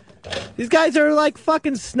 These guys are like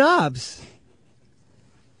fucking snobs.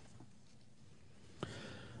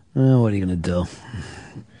 What are you going to do?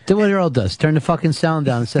 Do what Earl does. Turn the fucking sound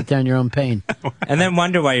down and sit there in your own pain. And then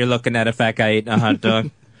wonder why you're looking at a fat guy eating a hot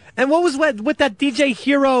dog. And what was with that DJ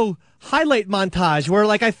Hero highlight montage where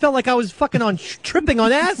like I felt like I was fucking on tripping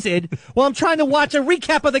on acid while I'm trying to watch a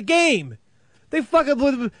recap of the game? They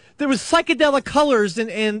fucking there was psychedelic colors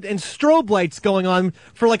and strobe lights going on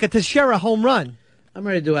for like a Teixeira home run. I'm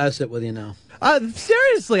ready to do acid with you now.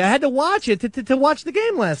 Seriously, I had to watch it to watch the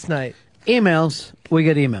game last night. Emails. We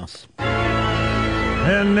get emails.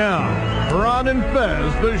 And now, Ron and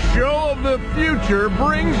Fez, the show of the future,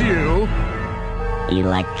 brings you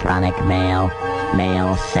electronic mail.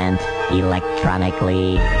 Mail sent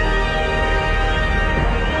electronically.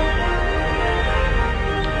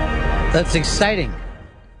 That's exciting.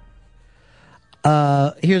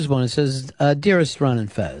 Here's one. It says, Dearest Ron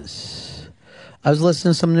and Fez, I was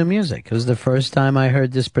listening to some new music. It was the first time I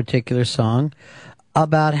heard this particular song.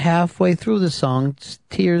 About halfway through the song,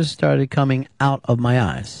 tears started coming out of my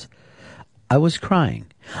eyes. I was crying.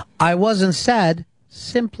 I wasn't sad,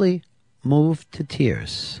 simply moved to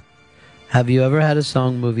tears. Have you ever had a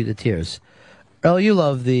song move you to tears? Earl, you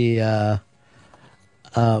love the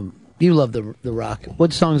rock.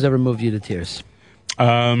 What songs ever moved you to tears?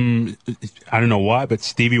 I don't know why, but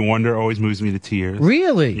Stevie Wonder always moves me to tears.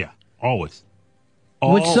 Really? Yeah, always.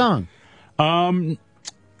 Which song?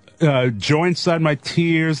 Joy Inside My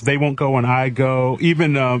Tears, They Won't Go When I Go,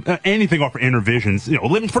 even anything off of Intervisions. You know,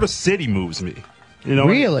 Living for the City moves me. You know,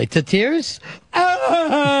 really? To tears?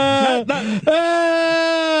 I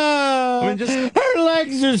mean, her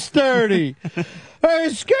legs are sturdy. Her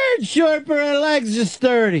skirt's short, but her legs are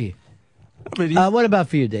sturdy. What about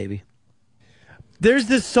for you, Davey? There's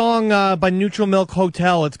this song by Neutral Milk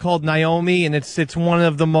Hotel. It's called Naomi, and it's one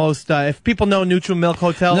of the most. If people know Neutral Milk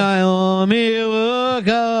Hotel, Naomi will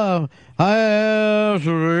come.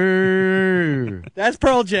 That's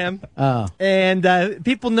Pearl Jam. Oh. And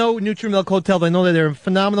people know Neutral Milk Hotel. They know that they're a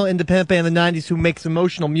phenomenal independent band in the 90s who makes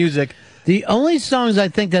emotional music. The only songs I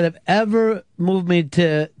think that have ever moved me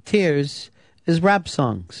to tears is rap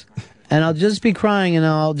songs. And I'll just be crying and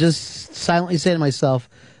I'll just silently say to myself,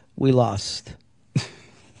 we lost.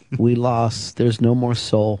 We lost. There's no more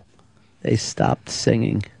soul. They stopped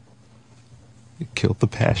singing. It killed the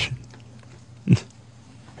passion.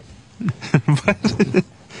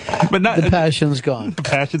 but not the passion's gone. The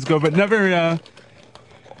passion's gone, but never.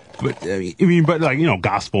 But I mean, but like, you know,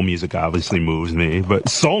 gospel music obviously moves me. But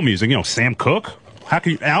soul music, you know, Sam Cooke. How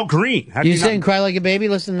can you? Al Green. How You saying "Cry Like a Baby"?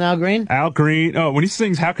 Listen to Al Green. Al Green. Oh, when he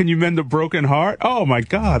sings "How Can You Mend a Broken Heart"? Oh my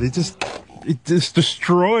God! It just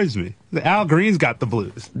destroys me. Al Green's got the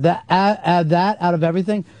blues. That add that out of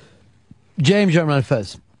everything. James, you're on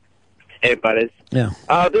Fez. Hey, buddies. Yeah.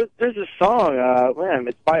 There's a song, man,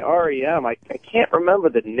 it's by R.E.M. I can't remember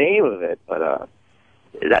the name of it, but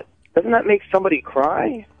doesn't that make somebody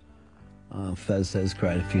cry? Fez has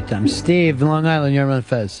cried a few times. Steve, Long Island, you're on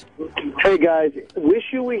Fez. Hey, guys. Wish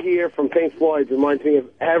You Were Here from Pink Floyd reminds me of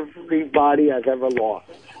Everybody I've Ever Lost.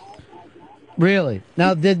 Really?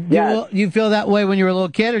 Now, did you feel that way when you were a little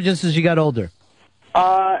kid, or just as you got older?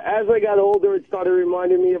 As I got older, it started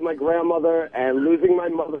reminding me of my grandmother, and losing my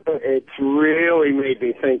mother, it's really made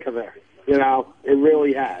me think of her. You know, it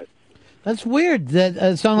really has. That weird that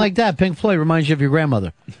a song like that, Pink Floyd, reminds you of your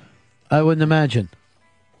grandmother. I wouldn't imagine.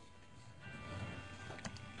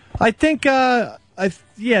 I think, that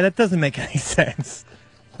doesn't make any sense.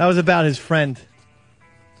 That was about his friend.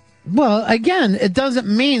 Well, again, it doesn't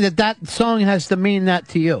mean that song has to mean that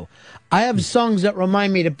to you. I have songs that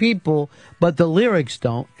remind me to people, but the lyrics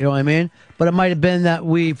don't. You know what I mean? But it might have been that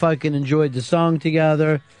we fucking enjoyed the song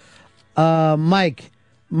together. Mike,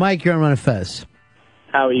 you're on Fez.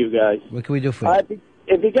 How are you guys? What can we do for you?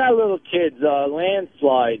 If you got little kids,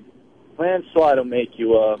 Landslide will make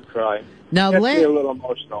you cry. Now, Be a little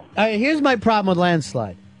emotional. All right, here's my problem with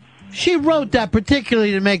Landslide. She wrote that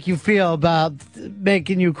particularly to make you feel about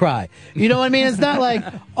making you cry. You know what I mean? It's not like,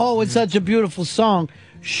 oh, it's such a beautiful song.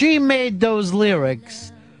 She made those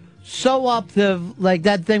lyrics so up to, like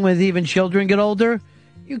that thing with even children get older.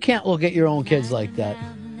 You can't look at your own kids like that.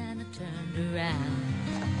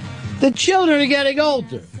 The children are getting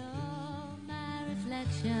older.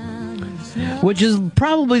 Which is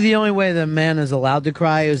probably the only way that a man is allowed to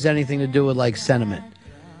cry is anything to do with, like, sentiment.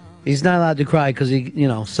 He's not allowed to cry because he,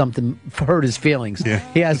 something hurt his feelings. Yeah.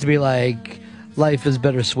 He has to be like, life is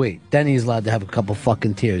bittersweet. Then he's allowed to have a couple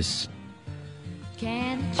fucking tears.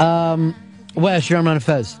 Wes, you're on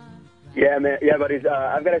Fez. Yeah, man. Yeah, buddies.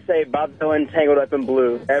 I've got to say, Bob Dylan, Tangled Up in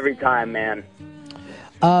Blue, every time, man.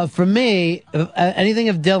 For me, anything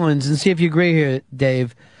of Dylan's, and see if you agree here,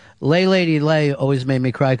 Dave, Lay Lady Lay always made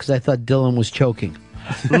me cry because I thought Dylan was choking.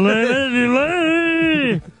 Lady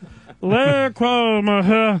Lay, lay across my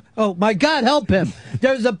hair. Oh, my God, help him.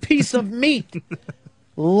 There's a piece of meat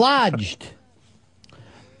lodged.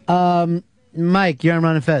 Mike, you're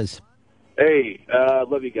on Fez. Hey,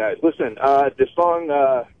 love you guys. Listen, the song,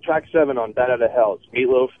 track 7 on Bat Out of Hell, it's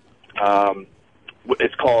Meatloaf.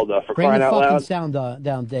 It's called For Bring Crying the Out fucking Loud. sound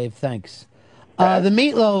down, Dave. Thanks. The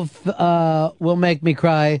Meatloaf will make me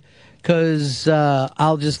cry because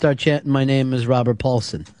I'll just start chanting my name is Robert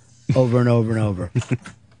Paulson over and over and over.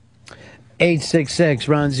 866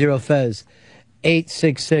 Ron Zero Fez.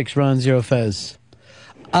 866 Ron Zero Fez.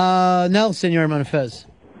 Nelson, you're on Fez.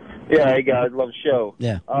 Yeah, hey guys, love the show.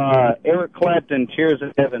 Yeah. Eric Clapton, Tears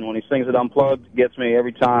of Heaven, when he sings it unplugged, gets me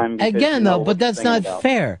every time. because Again, you know though, what but he's that's singing not about.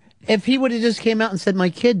 fair. If he would have just came out and said my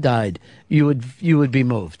kid died, you would be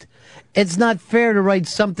moved. It's not fair to write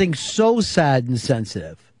something so sad and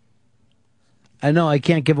sensitive. I know I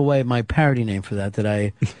can't give away my parody name for that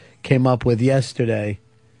I came up with yesterday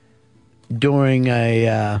during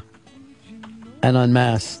an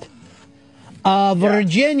Unmasked.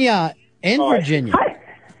 Virginia, Virginia.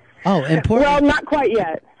 Oh, in Portland. Well, not quite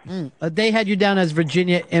yet. They had you down as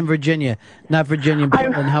Virginia in Virginia, not Virginia in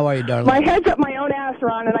Portland. How are you, darling? My head's up my own ass,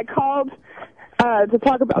 Ron, and I called to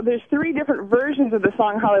talk about. There's 3 different versions of the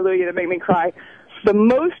song Hallelujah that make me cry. The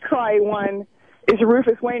most cry one is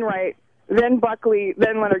Rufus Wainwright, then Buckley,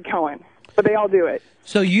 then Leonard Cohen. But they all do it.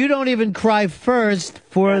 So you don't even cry first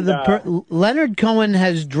for Leonard Cohen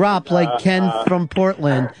has dropped like Ken from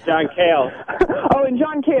Portland. John Cale. Oh, and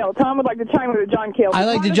John Cale. Tom would like to chime in with John Cale. I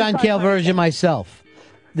like the John Cale version myself.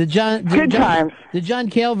 The John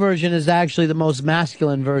Cale version is actually the most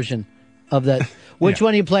masculine version of that. Which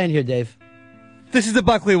one are you playing here, Dave? This is the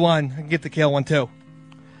Buckley one. I can get the Cale one too.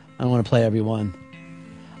 I don't want to play every one.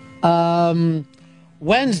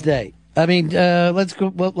 Wednesday. Let's go.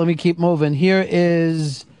 Well, let me keep moving. Here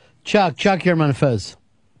is Chuck. Chuck, you're on Fez.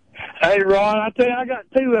 Hey, Ron, I tell you, I got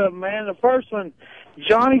 2 of them, man. The first one,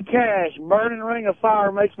 Johnny Cash, Burning Ring of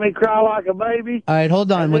Fire makes me cry like a baby. All right,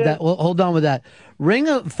 hold on with that. Well, hold on with that. Ring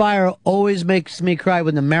of Fire always makes me cry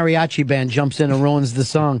when the mariachi band jumps in and ruins the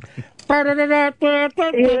song. Yeah.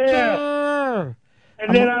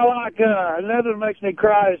 And then I like another that makes me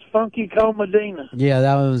cry is Funky Comedina. Yeah,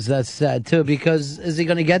 that's sad too. Because is he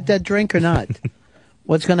going to get that drink or not?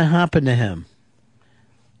 What's going to happen to him?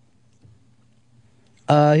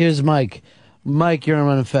 Here's Mike. Mike, you're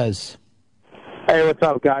on Fez. Hey, what's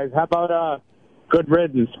up, guys? How about Good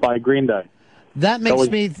Riddance by Green Day? That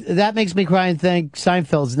makes me cry and think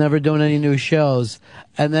Seinfeld's never doing any new shows,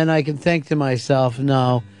 and then I can think to myself,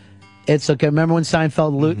 no, it's okay. Remember when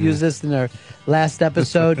Seinfeld used this in their last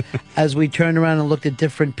episode as we turned around and looked at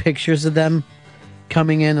different pictures of them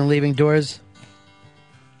coming in and leaving doors?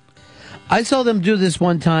 I saw them do this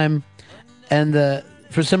one time, and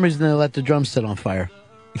for some reason they let the drum set on fire.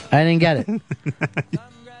 I didn't get it.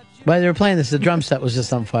 While they were playing this, the drum set was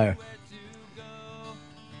just on fire.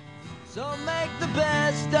 So make the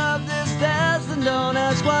best of this test and don't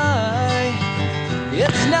ask why.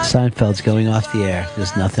 It's not Seinfeld's going off the air.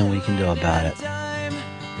 There's nothing we can do about it.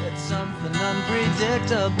 it's something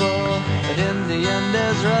unpredictable, but in the end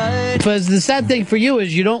is right. Because the sad thing for you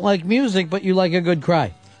is you don't like music, but you like a good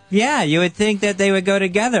cry. Yeah, you would think that they would go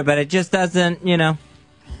together, but it just doesn't, A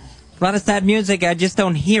lot of sad music, I just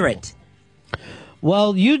don't hear it.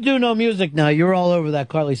 Well, you do know music now. You're all over that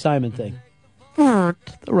Carly Simon thing. The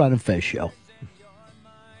Ron and Fez Show.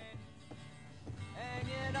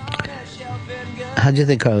 How'd you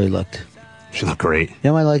think Carly looked? She looked great. You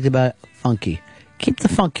know what I liked about funky? Keep the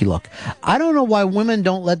funky look. I don't know why women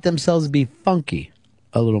don't let themselves be funky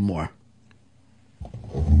a little more.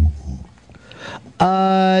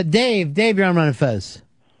 Dave, you're on Ron and Fez.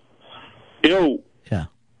 Yo. Yeah.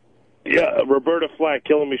 Yeah, Roberta Flack,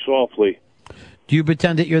 Killing Me Softly. Do you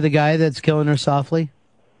pretend that you're the guy that's killing her softly?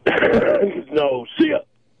 No, see ya.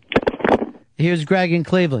 Here's Greg in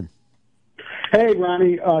Cleveland. Hey,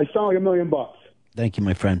 Ronnie, you sound like $1 million. Thank you,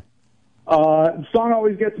 my friend. The song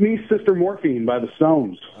always gets me, Sister Morphine by the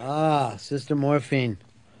Stones. Ah, Sister Morphine.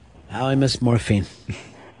 How I miss morphine.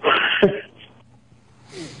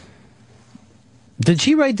 Did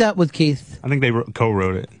she write that with Keith? I think they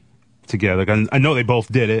co-wrote it together. I know they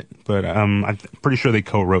both did it, but I'm pretty sure they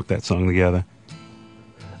co-wrote that song together.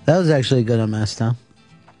 That was actually good on Mass Town.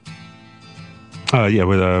 Yeah,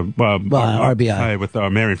 with RBI. With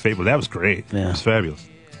Marion Faithfull. That was great. Yeah. It was fabulous.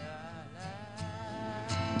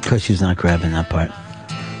 Because she's not grabbing that part.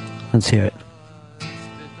 Let's hear it.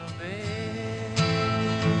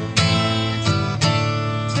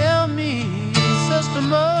 Tell me, Sister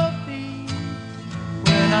Murphy,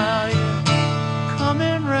 when are you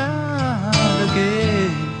coming round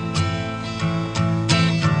again?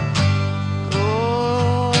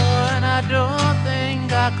 Oh, and I don't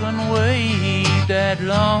think I can wait that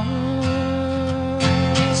long.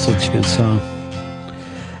 Such a good song.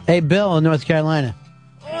 Hey, Bill in North Carolina.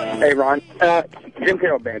 Hey, Ron. Jim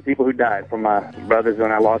Carroll Band, People Who Died, from my brothers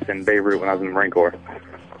when I lost in Beirut when I was in the Marine Corps.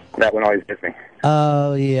 That one always gets me.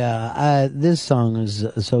 Oh, yeah. This song is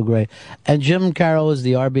so great. And Jim Carroll is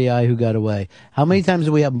the RBI who got away. How many times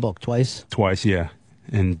did we have him booked? Twice? Twice, yeah.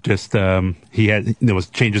 And just, there was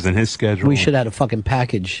changes in his schedule. We should have had a fucking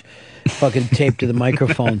package fucking taped to the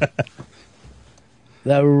microphone.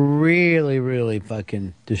 That really, really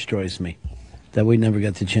fucking destroys me. That we never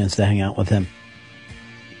got the chance to hang out with him.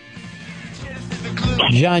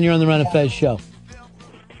 John, you're on the Ron and Fez show.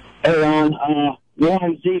 Hey, Ron.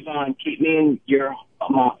 Warren Zevon, keep me in your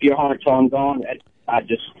heart song going.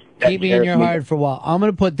 Keep me in your heart for a while. I'm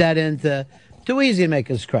going to put that into Too Easy to Make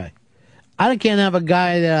Us Cry. I can't have a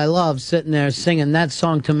guy that I love sitting there singing that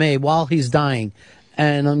song to me while he's dying,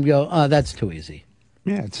 and I'm go, oh, that's too easy.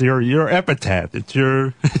 Yeah, it's your epitaph. It's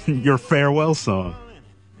your your farewell song.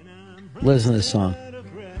 Listen to this song.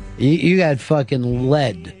 You got fucking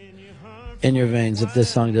lead in your veins if this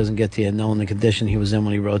song doesn't get to you, knowing the condition he was in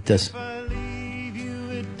when he wrote this.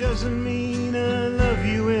 It doesn't mean I love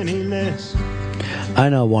you any less. I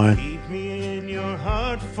know, Warren. Keep me in your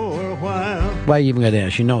heart for a while. Why you even got to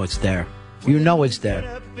ask? You know it's there. You know it's there.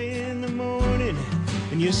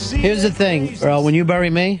 Here's the thing, Earl. When you bury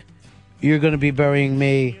me, you're going to be burying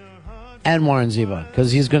me and Warren Zevon,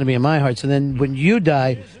 because he's going to be in my heart. So then when you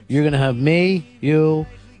die, you're going to have me, you,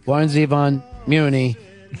 Warren Zevon, Muni,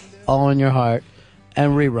 all in your heart,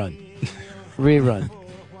 and Rerun. Rerun.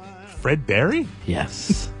 Fred Berry?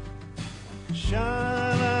 Yes.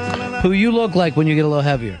 Who you look like when you get a little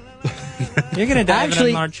heavier. You're going to die of an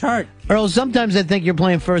enlarged heart. Earl, sometimes I think you're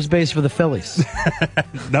playing first base for the Phillies.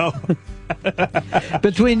 No.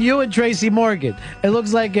 Between you and Tracy Morgan, it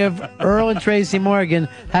looks like if Earl and Tracy Morgan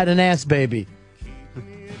had an ass baby.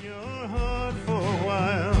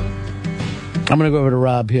 I'm going to go over to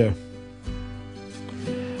Rob here.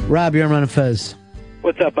 Rob, you're on Ron and Fez.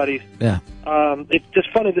 What's up, buddies? Yeah. It's just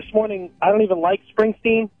funny. This morning, I don't even like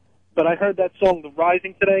Springsteen, but I heard that song, The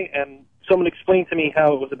Rising, today, and someone explained to me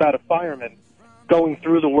how it was about a fireman going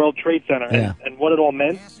through the World Trade Center and what it all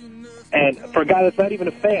meant. And for a guy that's not even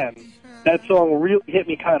a fan, that song really hit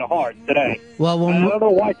me kind of hard today. Well, I don't know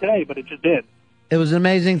why today, but it just did. It was an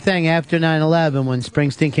amazing thing after 9/11 when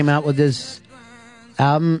Springsteen came out with this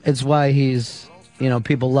album. It's why he's,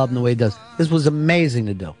 people love him the way he does. This was amazing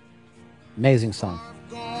to do. Amazing song.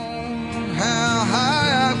 How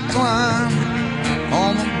high I've climbed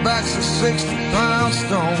on the backs of 60-pound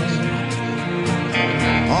stone,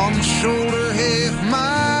 on the shoulder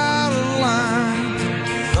half-mile of line.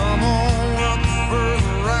 Come on up for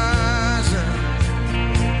the rising.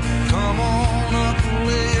 Come on up,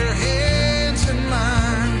 lay your heads in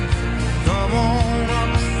line. Come on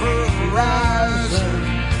up for the rising.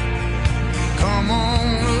 Come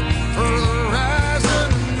on up for the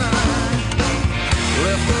rising tonight.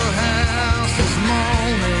 Left the house this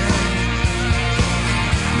morning.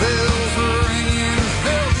 Bells were ringing,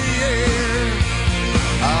 filled the air.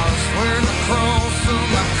 I was wearing the cross of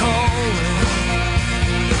my calling.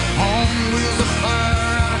 Home wheels of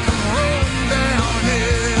fire, I come rolling down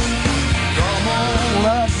here. Come on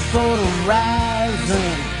up for the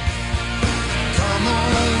rising. Come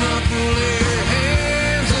on up, lay your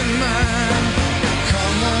hands in mine.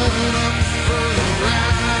 Come on up for the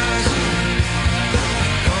rising.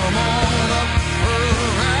 Come on up for the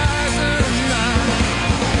rising tonight.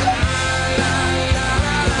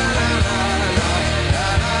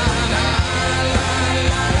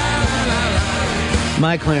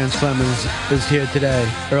 My Clarence Clemens is here today.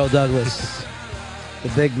 Earl Douglas, the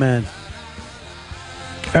big man.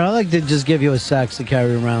 Earl, I'd like to just give you a sax to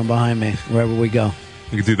carry around behind me wherever we go.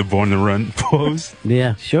 You could do the Born to Run pose.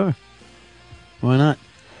 Yeah, sure. Why not?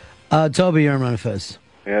 Toby, you're on Ron and Fez.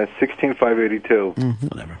 Yeah, 16,582.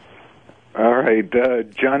 Whatever. All right,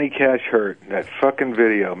 Johnny Cash hurt. That fucking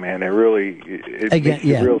video, man. It really it Again, makes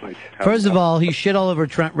you yeah. realize how First of all, he shit all over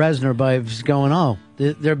Trent Reznor by just going, "Oh,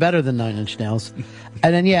 they're better than Nine Inch Nails,"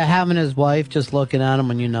 and then having his wife just looking at him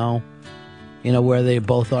when you know where they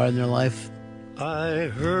both are in their life. I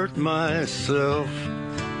hurt myself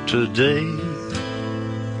today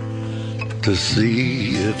to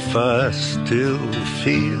see if I still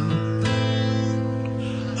feel.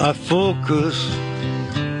 I focus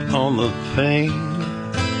on the pain,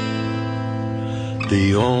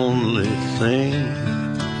 the only thing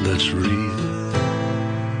that's real.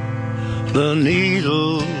 The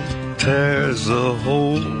needle tears a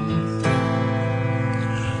hole,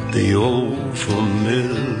 the old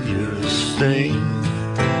familiar sting.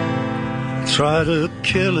 Try to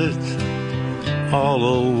kill it all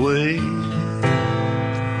away,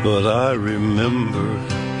 but I remember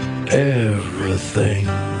everything.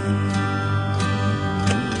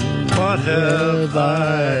 What have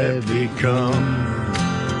I become?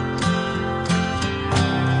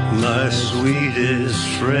 My sweetest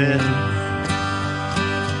friend.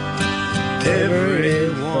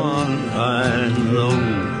 Everyone I know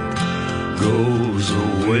goes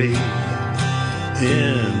away in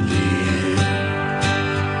the end.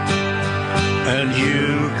 And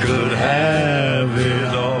you could have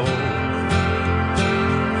it all.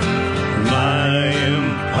 My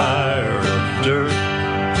empire of dirt,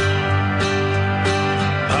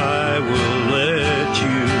 I will let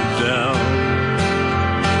you down.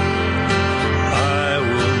 I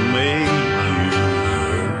will make you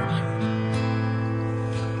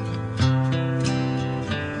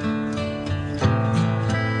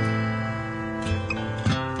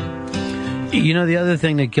hurt. You know the other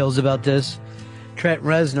thing that kills about this? Trent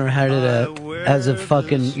Reznor had it as a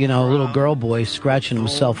fucking, little girl boy scratching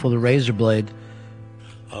himself with a razor blade.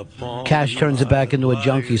 Cash turns it back into a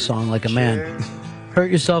junkie song like a man.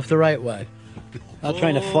 Hurt yourself the right way. Not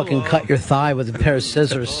trying to fucking cut your thigh with a pair of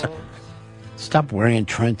scissors. Stop worrying,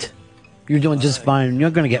 Trent. You're doing just fine.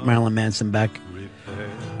 You're going to get Marilyn Manson back.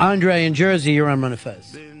 Andre in Jersey, you're on Run of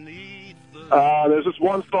Fez. There's this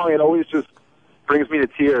one song, it always just brings me to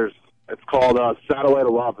tears. It's called Satellite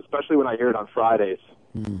of Love, especially when I hear it on Fridays.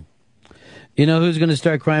 You know who's going to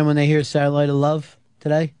start crying when they hear Satellite of Love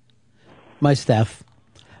today? My staff.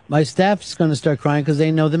 My staff's going to start crying because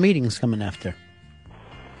they know the meeting's coming after.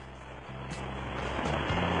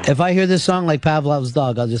 If I hear this song like Pavlov's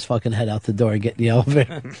dog, I'll just fucking head out the door and get in the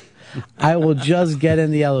elevator. I will just get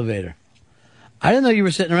in the elevator. I didn't know you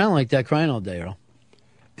were sitting around like that crying all day, Earl.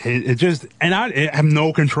 It just, and I have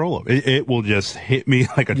no control of it. It will just hit me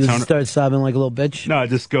like a ton. Just start sobbing like a little bitch? No,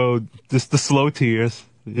 just the slow tears.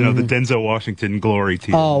 The Denzel Washington glory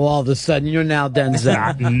tears. Oh, all of a sudden you're now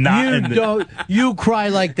Denzel. You cry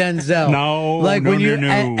like Denzel. No, like when no.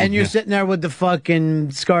 And you're sitting there with the fucking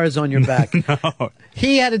scars on your back. No.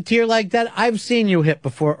 He had a tear like that. I've seen you hit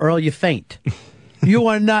before, Earl. You faint. You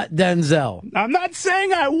are not Denzel. I'm not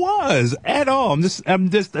saying I was at all.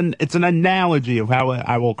 it's an analogy of how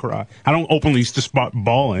I will cry. I don't openly just start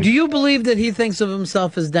bawling. Do you believe that he thinks of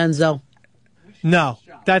himself as Denzel? No,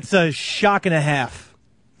 that's a shock and a half.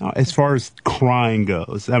 As far as crying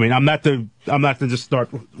goes, I mean, I'm not to just start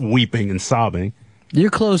weeping and sobbing.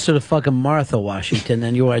 You're closer to fucking Martha Washington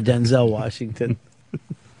than you are Denzel Washington.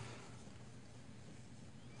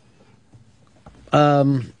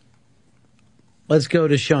 Let's go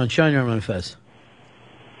to Sean. Sean, you're on Fez.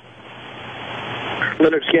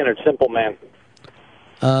 Leonard Skinner, Simple Man.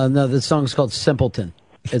 No, the song's called Simpleton.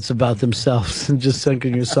 It's about themselves and just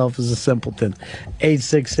thinking yourself as a simpleton.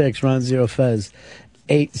 866 Ron Zero Fez.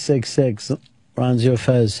 866 Ron Zero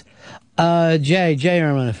Fez. Jay, you're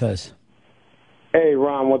on Fez. Hey,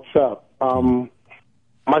 Ron, what's up?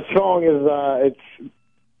 My song is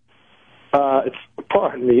it's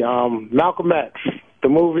pardon me, Malcolm X. The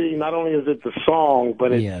movie, not only is it the song,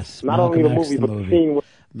 but it's not only the movie, but the scene.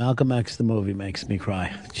 Malcolm X, the movie, makes me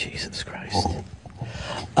cry. Jesus Christ.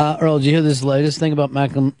 Earl, did you hear this latest thing about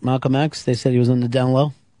Malcolm X? They said he was on the down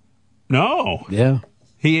low. No. Yeah.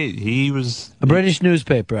 He was... A British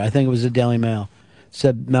newspaper, I think it was the Daily Mail,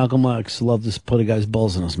 said Malcolm X loved to put a guy's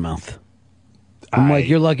balls in his mouth. I'm like,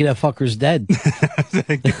 you're lucky that fucker's dead.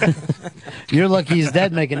 You're lucky he's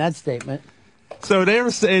dead making that statement. So they were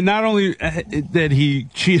saying not only that he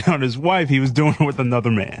cheated on his wife, he was doing it with another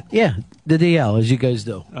man. Yeah, the DL, as you guys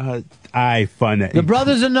do. I find that... The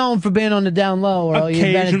brothers are known for being on the down low, or you've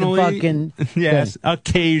been at the fucking... Yes,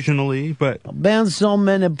 occasionally, but... I've been so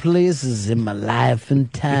many places in my life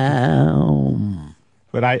and time.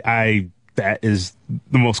 But I that is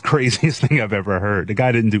the most craziest thing I've ever heard. The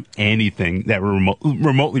guy didn't do anything that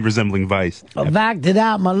remotely resembling Vice. I've acted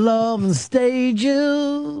out my love on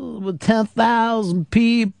stages with 10,000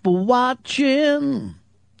 people watching.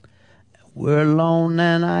 We're alone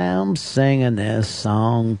and I am singing this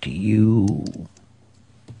song to you.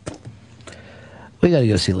 We gotta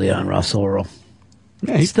go see Leon Russell, Earl.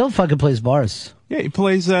 Yeah, he still fucking plays bars. Yeah, he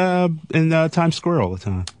plays in Times Square all the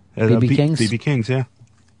time. BB King's? BB King's, yeah.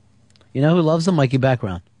 You know who loves him? Mikey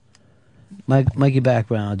Background. Mikey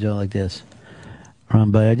Background, I'll do it like this.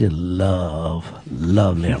 Ron, but I just love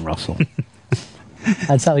Leon Russell.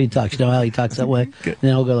 That's how he talks. You know how he talks that way? Good.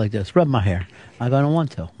 Then he'll go like this. Rub my hair. I don't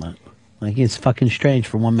want to. Like, it's fucking strange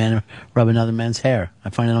for one man to rub another man's hair. I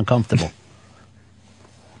find it uncomfortable.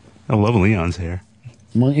 I love Leon's hair.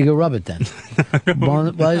 Why don't you go rub it then?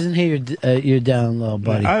 Why isn't he your down low,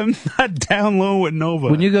 buddy? I'm not down low with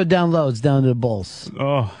nobody. When you go down low, it's down to the balls.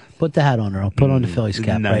 Oh. Put the hat on, Earl. Put on the Phillies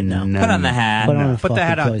cap right now. Put on the hat. Put on the Put the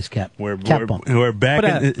hat on. Phillies cap. We're Put back.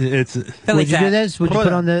 It's Would you do this? Would you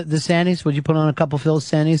put on the Sandies? Would you put on a couple Phil's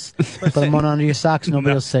Sandies? Put them on under your socks.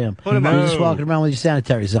 Nobody will see them. Put 'em You're on. just walking around with your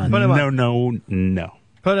sanitaries on. Put 'em on. No.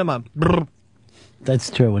 Put him on.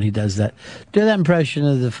 That's true when he does that. Do that impression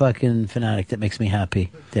of the fucking fanatic. That makes me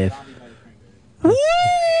happy, Dave.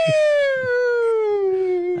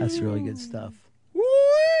 That's really good stuff.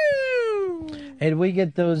 Hey, did we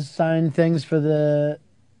get those signed things for the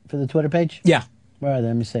Twitter page? Yeah. Where are they?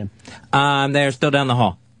 Let me see them. They're still down the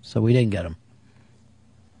hall. So we didn't get them.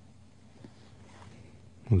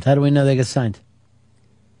 How do we know they get signed?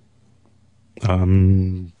 I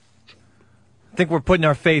think we're putting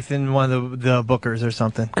our faith in one of the bookers or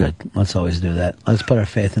something. Good. Let's always do that. Let's put our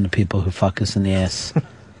faith in the people who fuck us in the ass.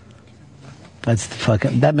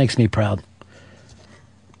 That makes me proud.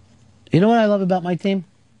 You know what I love about my team?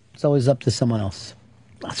 It's always up to someone else.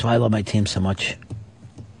 That's why I love my team so much.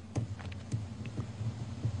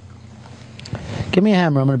 Give me a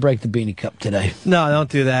hammer. I'm going to break the beanie cup today. No, don't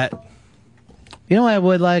do that. You know, I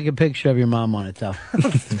would like a picture of your mom on it, though,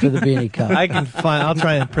 for the beanie cup. I'll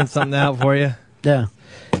try and print something out for you. Yeah.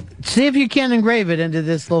 See if you can engrave it into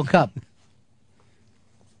this little cup.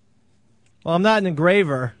 Well, I'm not an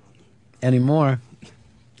engraver. Anymore.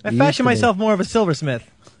 I fashion myself more of a silversmith.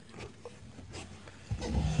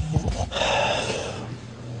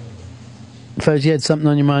 Fez, you had something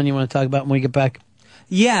on your mind you want to talk about when we get back?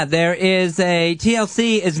 Yeah, there is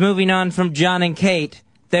TLC is moving on from John and Kate.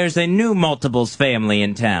 There's a new Multiples family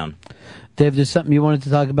in town. Dave, there's something you wanted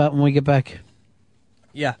to talk about when we get back?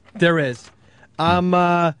 Yeah, there is.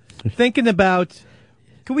 I'm thinking about...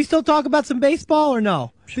 Can we still talk about some baseball or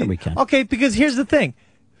no? Sure we can. Okay, because here's the thing.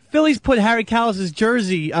 Phillies put Harry Callis'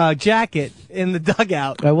 jersey jacket in the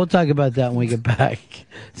dugout. All right, we'll talk about that when we get back.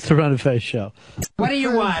 It's the Ron and Fez show. What do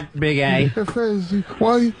you want, Big A? Fez,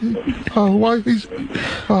 why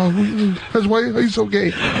he's so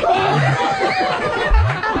gay?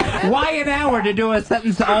 Why an hour to do a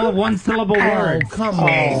sentence all of one-syllable words? Come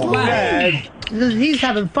on. What? He's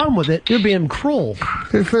having fun with it. You're being cruel.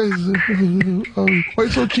 Hey, Fez, why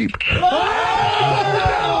so cheap?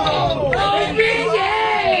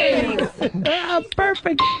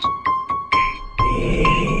 Perfect.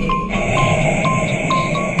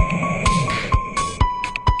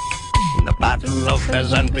 The battle of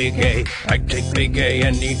Fez and Big A, I take Big A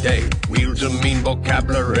any day. Wields a mean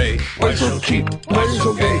vocabulary. Why so cheap? Why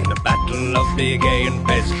so gay? The battle of Big A and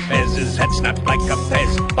Fez. Fez's head snapped like a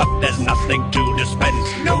Fez, but there's nothing to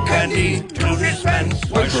dispense. No candy to dispense.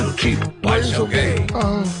 Why so cheap? Why so gay?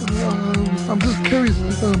 I'm just curious,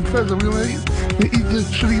 Fez, are we gonna eat this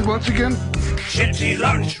shitty lunch again? Shitty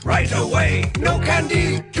lunch right away. No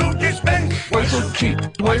candy to dispense. Why so cheap?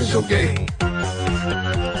 Why so gay?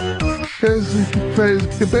 Fez,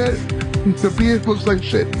 the beer looks like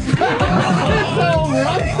shit. It's over.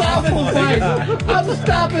 I'm stopping the fight. I'm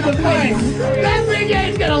stopping the fight. That Big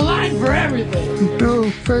A's got a line for everything. No,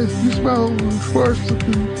 Fez, you smell worse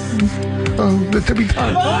the tippy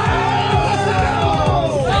time.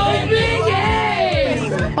 Oh, Big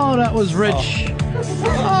A! Oh, that was rich.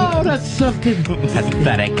 Oh, that's something.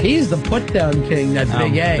 Pathetic. He's the put-down king, that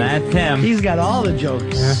Big A. That's him. He's got all the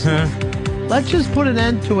jokes. Let's just put an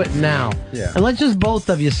end to it now. Yeah. And let's just both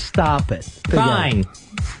of you stop it. Fine.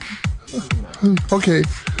 Okay.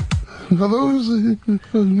 Are those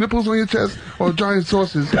nipples on your chest or giant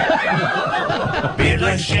saucers? Beard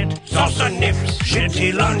like shit, sauce and nips.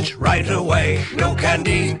 Shitty lunch right away. No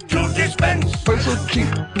candy to dispense. Why so cheap?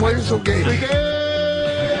 Why so gay?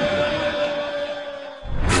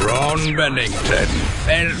 Raw Ron Bennington,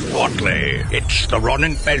 Fez Watley. It's the Ron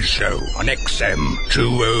and Fez Show on XM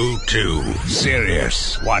 202,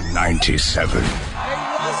 Sirius 197.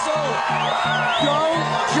 Don't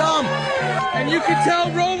jump! And you can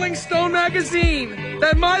tell Rolling Stone magazine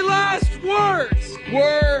that my last words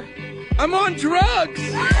were, I'm on drugs!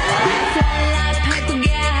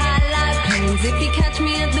 If you catch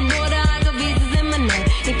me at the border, I got visas in my name.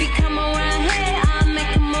 If you come around here, I'll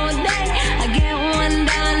make them all day. I get one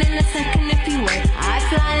down in a second if you wait. I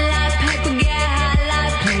fly like paper, get high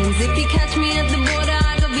like planes. If you catch me at the border,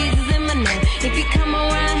 I got visas in my name. If you come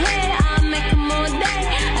around here, I'll make them all day.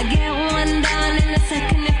 I get one down in a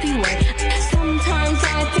second if you wait. Sometimes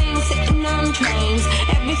I think sitting on trains.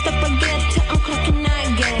 Every step I get to, I'm clocking that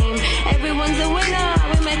game. Everyone's a winner.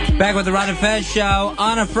 Back with the Ron and Fez Show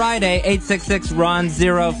on a Friday,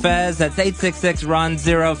 866-RON-0-FEZ. That's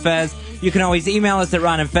 866-RON-0-FEZ. You can always email us at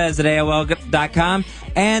ronandfez@AOL.com.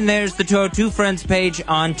 And there's the 202 Friends page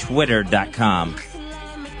on Twitter.com.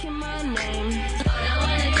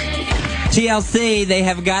 TLC, they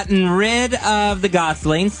have gotten rid of the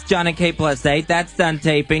Goslings, John and Kate plus 8. That's done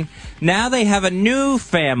taping. Now they have a new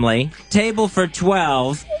family, Table for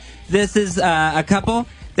 12. This is a couple.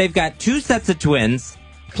 They've got 2 sets of twins,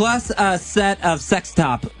 plus a set of sex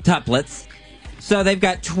tuplets. So they've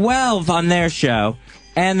got 12 on their show,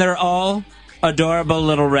 and they're all adorable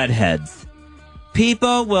little redheads.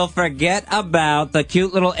 People will forget about the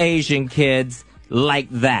cute little Asian kids like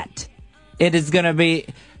that. It is going to be...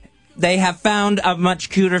 They have found a much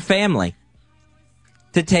cuter family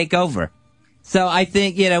to take over. So I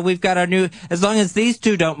think, we've got our new... As long as these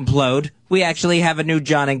two don't implode, we actually have a new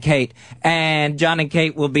John and Kate. And John and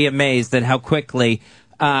Kate will be amazed at how quickly...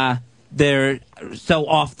 they're so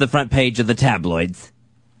off the front page of the tabloids.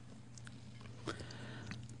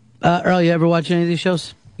 Earl, you ever watch any of these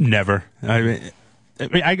shows? Never. I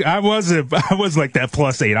was like that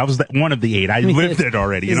plus 8. I was one of the 8. I lived it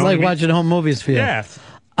already. It's like watching home movies for you. Yeah.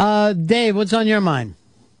 Dave, what's on your mind?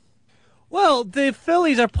 Well, the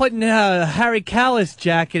Phillies are putting a Harry Kalas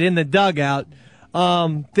jacket in the dugout.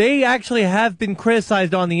 They actually have been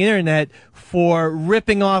criticized on the internet for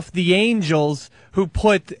ripping off the Angels, who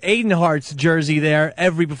put Aiden Hart's jersey there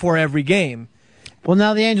before every game. Well,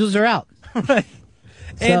 now the Angels are out. Right.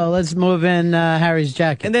 So let's move in Harry's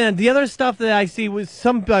jacket. And then the other stuff that I see was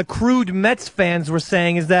some crude Mets fans were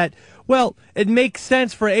saying is that, well, it makes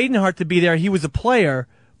sense for Aiden Hart to be there. He was a player,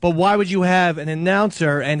 but why would you have an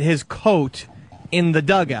announcer and his coat in the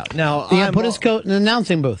dugout? Now, put his coat in the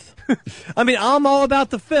announcing booth. I mean, I'm all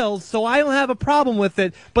about the Phils, so I don't have a problem with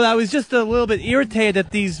it. But I was just a little bit irritated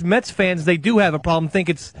that these Mets fans, they do have a problem. Think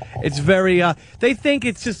it's very. They think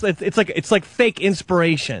it's like fake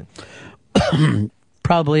inspiration.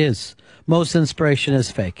 Probably is. Most inspiration is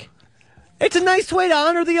fake. It's a nice way to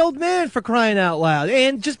honor the old man, for crying out loud.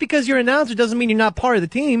 And just because you're an announcer doesn't mean you're not part of the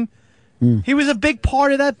team. He was a big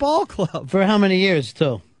part of that ball club. For how many years,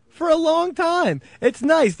 too? For a long time. It's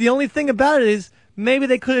nice. The only thing about it is maybe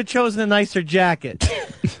they could have chosen a nicer jacket.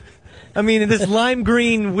 I mean, this lime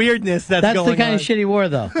green weirdness that's going on. That's the kind of shit he wore,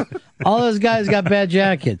 though. All those guys got bad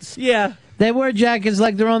jackets. Yeah. They wear jackets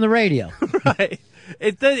like they're on the radio. Right.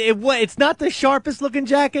 It's not the sharpest looking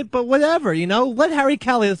jacket, but whatever, Let Harry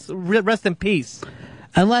Kalas rest in peace.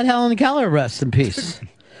 And let Helen Keller rest in peace.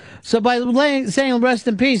 So by saying rest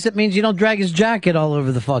in peace, it means you don't drag his jacket all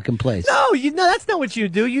over the fucking place. No, that's not what you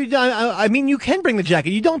do. I mean, you can bring the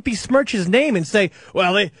jacket. You don't besmirch his name and say,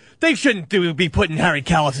 well, they shouldn't be putting Harry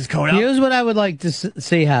Kalas' coat out. Here's what I would like to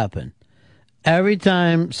see happen. Every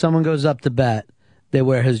time someone goes up to bat, they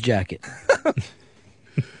wear his jacket.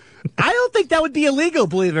 I don't think that would be illegal,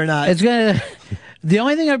 believe it or not. The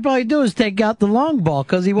only thing I'd probably do is take out the long ball,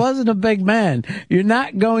 because he wasn't a big man. You're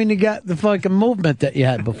not going to get the fucking movement that you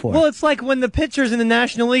had before. Well, it's like when the pitchers in the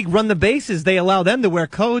National League run the bases, they allow them to wear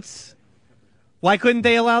coats. Why couldn't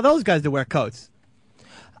they allow those guys to wear coats?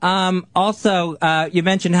 Also, you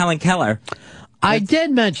mentioned Helen Keller. I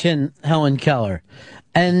did mention Helen Keller,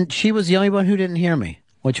 and she was the only one who didn't hear me,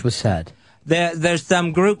 which was sad. There's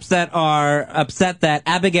some groups that are upset that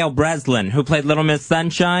Abigail Breslin, who played Little Miss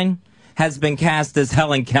Sunshine, has been cast as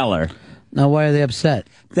Helen Keller. Now, why are they upset?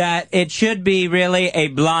 That it should be really a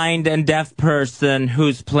blind and deaf person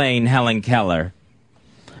who's playing Helen Keller.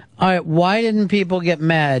 All right, why didn't people get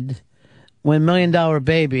mad when $1 Million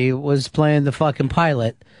Baby was playing the fucking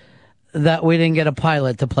pilot that we didn't get a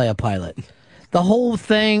pilot to play a pilot? The whole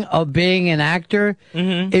thing of being an actor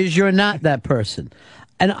is you're not that person.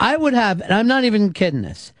 And I would have, and I'm not even kidding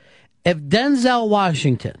this, if Denzel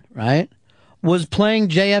Washington, right, was playing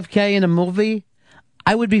JFK in a movie,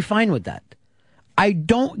 I would be fine with that. I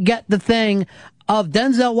don't get the thing of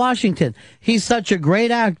Denzel Washington. He's such a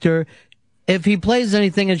great actor. If he plays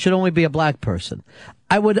anything, it should only be a black person.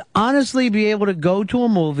 I would honestly be able to go to a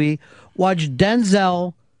movie, watch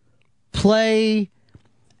Denzel play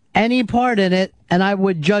any part in it, and I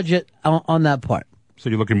would judge it on that part. So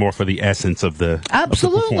you're looking more for the essence of the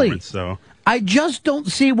Absolutely. Of the performance. So I just don't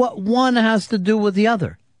see what one has to do with the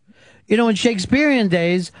other. You know, in Shakespearean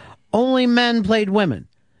days, only men played women,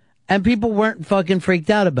 and people weren't fucking freaked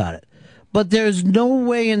out about it. But there's no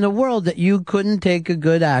way in the world that you couldn't take a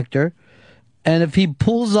good actor, and if he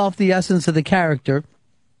pulls off the essence of the character,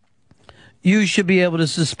 you should be able to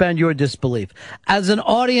suspend your disbelief. As an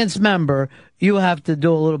audience member, you have to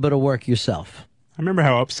do a little bit of work yourself. I remember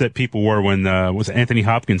how upset people were when was Anthony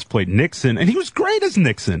Hopkins played Nixon, and he was great as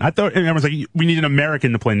Nixon. I thought, and I was like, we need an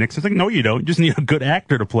American to play Nixon. It's like, no, you don't. You just need a good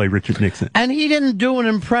actor to play Richard Nixon. And he didn't do an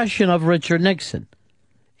impression of Richard Nixon.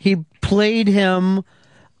 He played him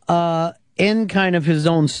in kind of his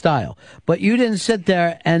own style. But you didn't sit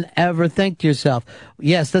there and ever think to yourself,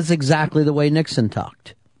 yes, that's exactly the way Nixon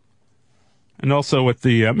talked. And also with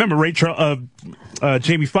the, remember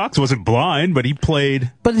Jamie Foxx wasn't blind, but he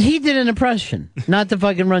played. But he did an impression. Not to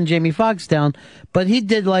fucking run Jamie Foxx down, but he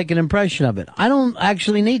did like an impression of it. I don't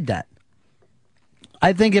actually need that.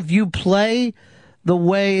 I think if you play the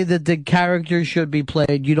way that the character should be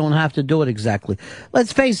played, you don't have to do it exactly.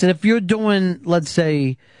 Let's face it, if you're doing, let's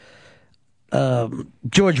say,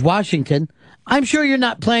 George Washington, I'm sure you're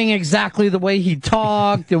not playing exactly the way he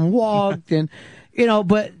talked and walked and, you know,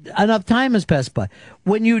 but enough time has passed by.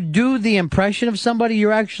 When you do the impression of somebody,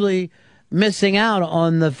 you're actually missing out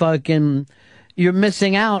on you're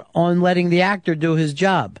missing out on letting the actor do his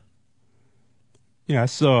job. Yeah, I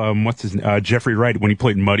saw, Jeffrey Wright, when he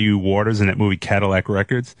played Muddy Waters in that movie Cadillac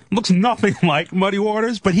Records. Looks nothing like Muddy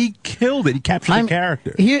Waters, but he killed it. He captured the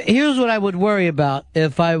character. Here's what I would worry about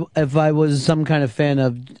if I was some kind of fan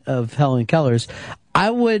of Helen Keller's.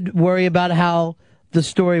 I would worry about how the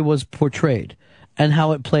story was portrayed and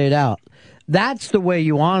how it played out. That's the way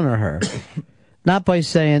you honor her. Not by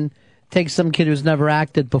saying, take some kid who's never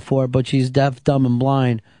acted before, but she's deaf, dumb, and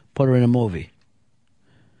blind, put her in a movie.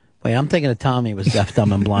 Wait, I'm thinking of Tommy was deaf,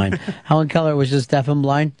 dumb, and blind. Helen Keller was just deaf and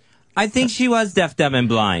blind? I think she was deaf, dumb, and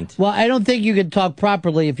blind. Well, I don't think you can talk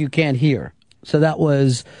properly if you can't hear.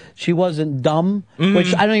 So she wasn't dumb,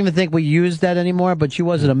 which I don't even think we use that anymore, but she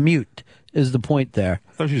wasn't a mute, is the point there.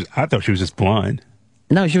 I thought she was just blind.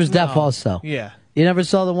 No, she was deaf also. Yeah. You never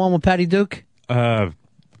saw the one with Patty Duke? I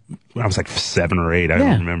was like 7 or 8. I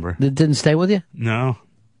don't remember. It didn't stay with you? No.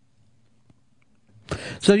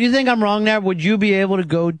 So do you think I'm wrong there? Would you be able to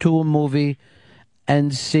go to a movie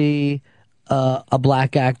and see a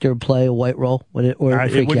black actor play a white role? It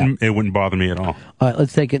wouldn't bother me at all. All right,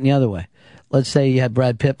 let's take it in the other way. Let's say you had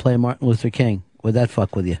Brad Pitt play Martin Luther King. Would that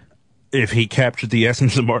fuck with you? If he captured the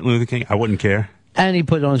essence of Martin Luther King, I wouldn't care. And he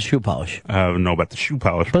put on shoe polish. I don't know about the shoe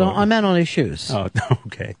polish. But I meant on his shoes. Oh,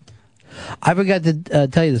 okay. I forgot to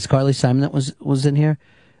tell you this. Carly Simon that was in here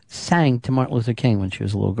sang to Martin Luther King when she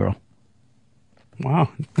was a little girl. Wow,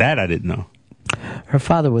 that I didn't know. Her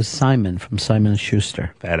father was Simon from Simon &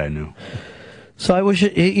 Schuster. That I knew. So I wish,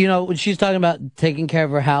 when she's talking about taking care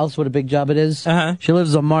of her house, what a big job it is. She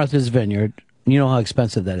lives on Martha's Vineyard. You know how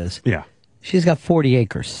expensive that is. Yeah. She's got 40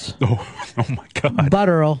 acres. Oh my God. But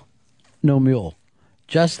Earl, no mule.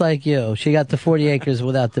 Just like you. She got the 40 acres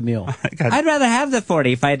without the mule. I'd rather have the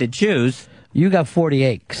 40 if I had to choose. You got 40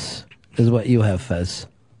 acres, is what you have, Fez.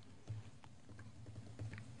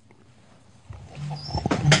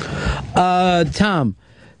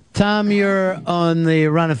 Tom, you're on the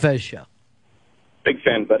Ron and Fez show. Big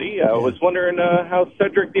fan, buddy. I was wondering how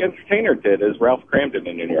Cedric the Entertainer did as Ralph Cramden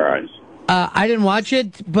in your eyes. I didn't watch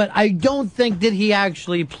it, but I don't think that he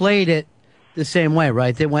actually played it the same way,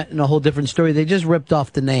 right? They went in a whole different story. They just ripped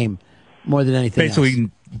off the name more than anything Basically,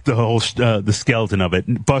 else. the whole the skeleton of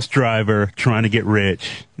it. Bus driver, trying to get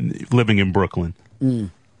rich, living in Brooklyn.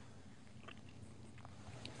 And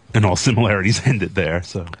all similarities ended there,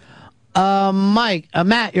 so...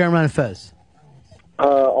 Matt, you're on Ron and Fez.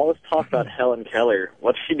 All this talk about Helen Keller.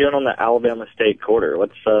 What's she doing on the Alabama State Quarter?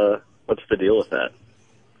 What's the deal with that?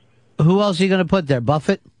 Who else are you going to put there?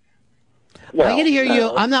 Buffett? Well, I can hear no.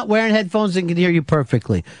 you. I'm not wearing headphones and can hear you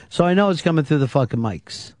perfectly. So I know it's coming through the fucking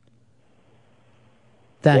mics.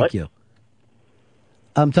 Thank you.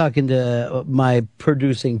 I'm talking to my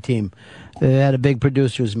producing team. They had a big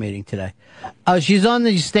producers meeting today. She's on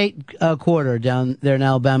the state quarter down there in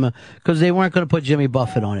Alabama because they weren't going to put Jimmy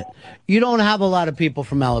Buffett on it. You don't have a lot of people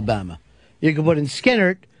from Alabama. You could put in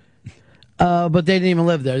Skinnert, but they didn't even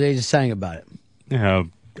live there. They just sang about it. Yeah,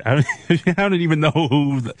 I don't even know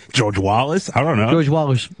who. George Wallace? I don't know. George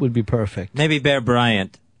Wallace would be perfect. Maybe Bear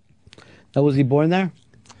Bryant. Oh, was he born there?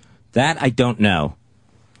 That I don't know.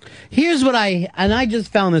 Here's what I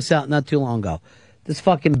just found this out not too long ago. This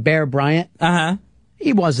fucking Bear Bryant. Uh-huh.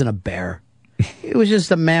 He wasn't a bear. He was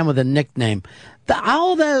just a man with a nickname.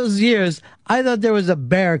 All those years, I thought there was a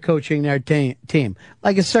bear coaching their team,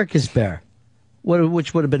 like a circus bear,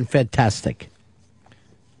 which would have been fantastic.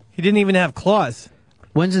 He didn't even have claws.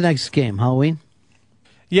 When's the next game? Halloween?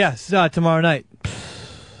 Yes, tomorrow night.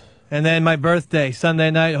 And then my birthday,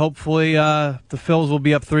 Sunday night. Hopefully, the Phils will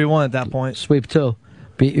be up 3-1 at that point. Sweep 2.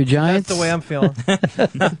 Beat your Giants? That's the way I'm feeling.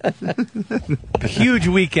 A huge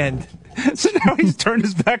weekend. So now he's turned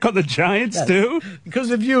his back on the Giants, too?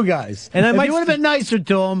 Because of you guys. And if you would have been nicer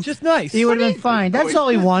to him, just nice, he would have been fine. That's all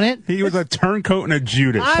he wanted. He was a turncoat and a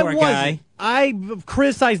Judas. Poor guy. I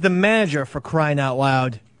criticized the manager for crying out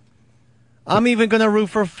loud. I'm even going to root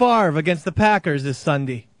for Favre against the Packers this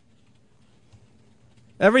Sunday.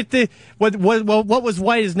 Everything, what was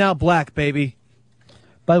white is now black, baby.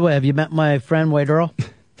 By the way, have you met my friend White Earl?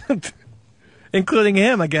 Including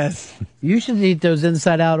him, I guess. You should eat those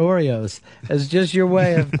inside-out Oreos as just your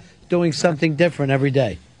way of doing something different every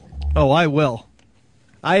day. Oh, I will.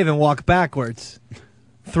 I even walk backwards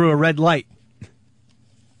through a red light.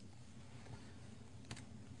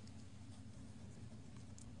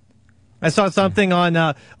 I saw something on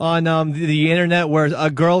the internet where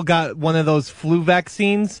a girl got one of those flu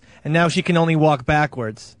vaccines, and now she can only walk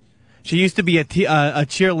backwards. She used to be a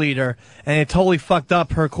cheerleader, and it totally fucked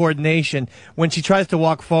up her coordination. When she tries to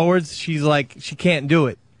walk forwards, she's like, she can't do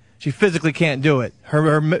it. She physically can't do it.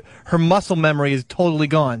 Her muscle memory is totally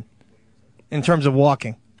gone in terms of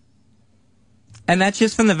walking. And that's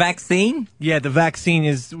just from the vaccine? Yeah, the vaccine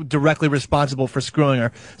is directly responsible for screwing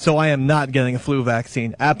her. So I am not getting a flu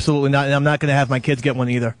vaccine. Absolutely not. And I'm not going to have my kids get one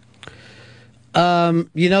either.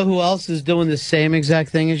 You know who else is doing the same exact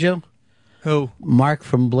thing as you? Who? Mark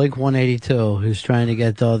from Blink 182, who's trying to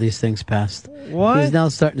get all these things passed. What? He's now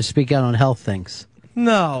starting to speak out on health things.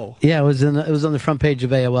 No. Yeah, it was on the front page of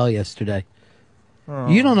AOL yesterday. Oh.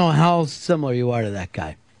 You don't know how similar you are to that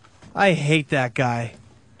guy. I hate that guy.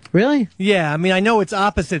 Really? Yeah, I mean, I know it's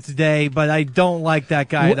opposites day, but I don't like that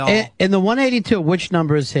guy at all. In the 182, which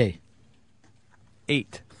number is he?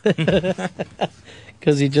 8.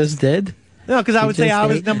 Because he just did? No, because I would say I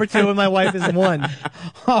was number 2 and my wife is 1.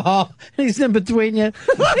 Oh, he's in between you.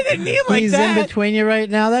 I didn't mean it like he's that. in between you right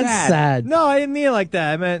now? That's sad. No, I didn't mean it like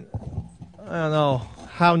that. I meant, I don't know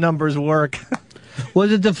how numbers work.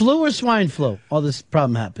 Was it the flu or swine flu? All this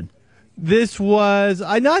problem happened. This was,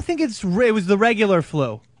 I think it was the regular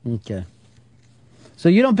flu. Okay. So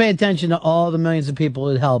you don't pay attention to all the millions of people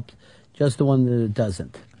it helped, just the one that it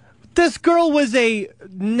doesn't. This girl was a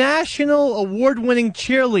national award-winning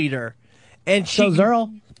cheerleader. And so's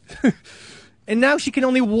Earl. And now she can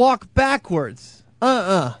only walk backwards.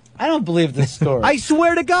 I don't believe this story. I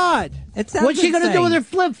swear to God. What's she going to do with her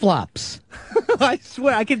flip-flops? I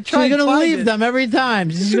swear, I can try. She's going to find leave it. them every time.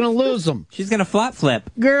 She's going to lose them. She's going to flip.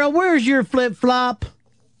 Girl, where's your flip-flop?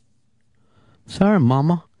 Sorry,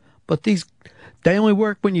 Mama, but they only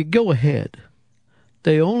work when you go ahead.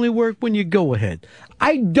 They only work when you go ahead.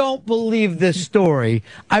 I don't believe this story.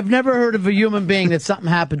 I've never heard of a human being that something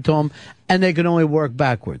happened to them and they can only work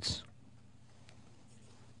backwards.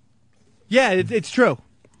 Yeah, it's true.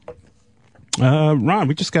 Ron,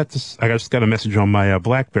 we just got this. I just got a message on my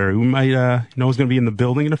BlackBerry. We might know who's going to be in the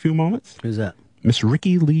building in a few moments. Who's that? Miss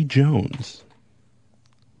Ricky Lee Jones.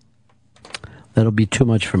 That'll be too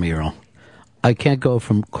much for me, Earl. I can't go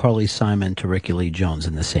from Carly Simon to Ricky Lee Jones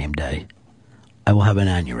in the same day. I will have an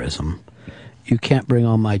aneurysm. You can't bring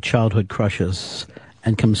all my childhood crushes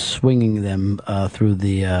and come swinging them through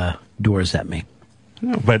the doors at me.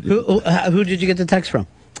 No, but who did you get the text from?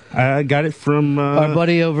 I got it from our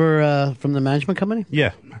buddy over from the management company.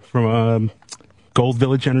 Yeah, from Gold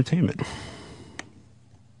Village Entertainment.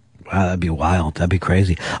 Wow, that'd be wild. That'd be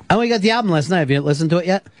crazy. I only got the album last night. Have you listened to it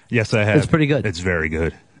yet? Yes, I have. It's pretty good. It's very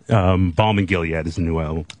good. Balm and Gilead is the new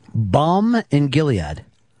album. Balm and Gilead.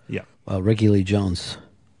 Yeah. Well, Ricky Lee Jones.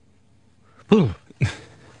 And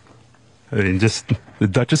just the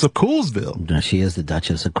Duchess of Coolsville. She is the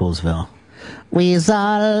Duchess of Coolsville. We's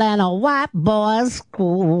all in a white boys'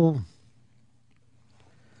 school.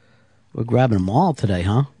 We're grabbing them all today,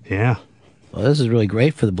 huh? Yeah. Well, this is really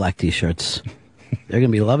great for the black T-shirts. They're going to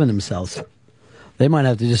be loving themselves. They might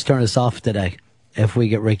have to just turn us off today if we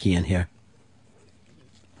get Ricky in here.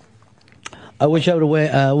 I wish she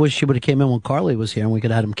would have came in when Carly was here and we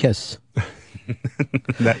could have had him kiss.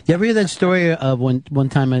 You ever hear that story of one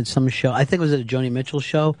time at some show? I think it was at a Joni Mitchell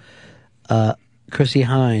show. Chrissy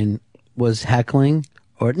Hine was heckling,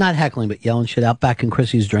 or not heckling, but yelling shit out back in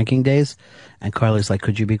Chrissy's drinking days. And Carly's like,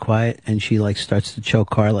 could you be quiet? And she like starts to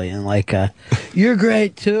choke Carly and like, you're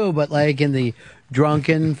great too, but like in the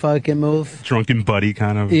drunken fucking move. Drunken buddy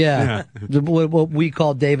kind of. Yeah. What we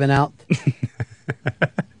call Dave and out.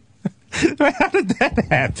 How did that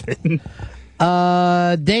happen?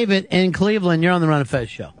 David in Cleveland, you're on the Ron and Fez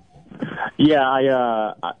show. Yeah,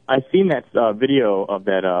 I seen that video of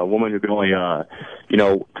that woman who can only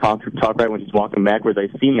talk right when she's walking backwards.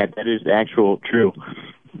 I seen that. That is actual true.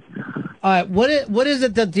 All right, what is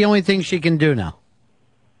it that the only thing she can do now?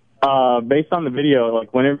 Based on the video,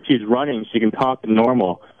 like whenever she's running, she can talk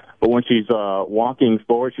normal, but when she's walking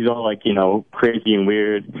forward, she's all like crazy and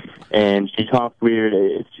weird, and she talks weird.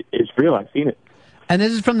 It's real. I've seen it. And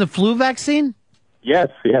this is from the flu vaccine? Yes.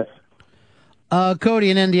 Cody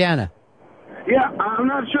in Indiana. Yeah, I'm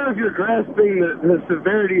not sure if you're grasping the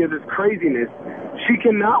severity of this craziness. She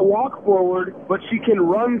cannot walk forward, but she can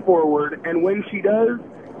run forward, and when she does,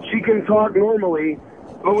 she can talk normally,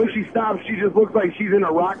 but when she stops, she just looks like she's in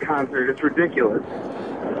a rock concert. It's ridiculous.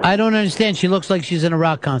 I don't understand. She looks like she's in a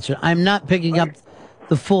rock concert. I'm not picking up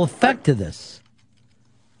the full effect of this.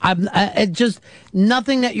 It just,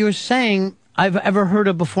 nothing that you're saying I've ever heard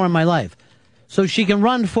of before in my life. So she can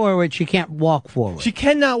run forward, she can't walk forward. She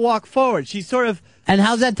cannot walk forward. She's sort of... And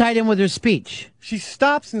how's that tied in with her speech? She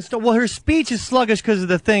stops and well, her speech is sluggish because of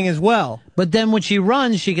the thing as well. But then when she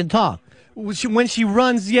runs, she can talk. When she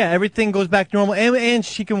runs, yeah, everything goes back normal, and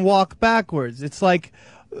she can walk backwards. It's like,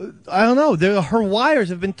 I don't know, her wires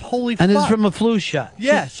have been totally fucked. And this is from a flu shot.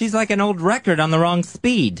 Yeah. She's like an old record on the wrong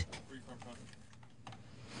speed.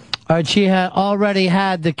 All right, she had already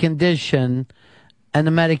had the condition, and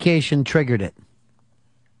the medication triggered it.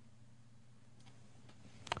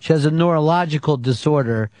 She has a neurological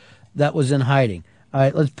disorder that was in hiding. All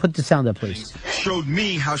right, let's put the sound up, please. Showed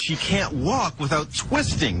me how she can't walk without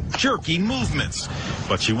twisting, jerky movements.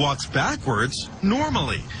 But she walks backwards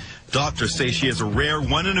normally. Doctors say she has a rare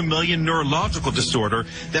 1 in a million neurological disorder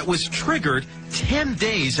that was triggered 10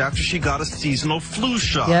 days after she got a seasonal flu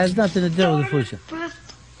shot. Yeah, it has nothing to do with the flu shot.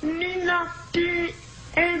 Me not being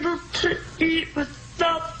able to eat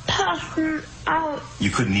without passing out. You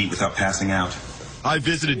couldn't eat without passing out. I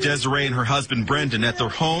visited Desiree and her husband Brendan at their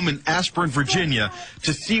home in Ashburn, Virginia,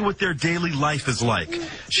 to see what their daily life is like.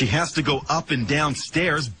 She has to go up and down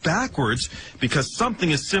stairs backwards because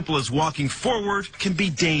something as simple as walking forward can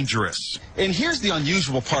be dangerous. And here's the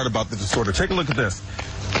unusual part about the disorder. Take a look at this.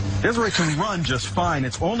 Desiree can run just fine.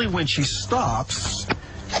 It's only when she stops.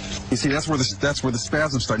 You see, that's where the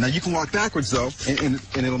spasms start. Now you can walk backwards though, and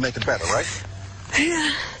it'll make it better, right?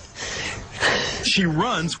 Yeah. She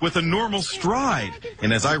runs with a normal stride,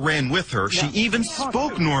 and as I ran with her, she even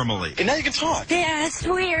spoke normally. And now you can talk. Yeah, it's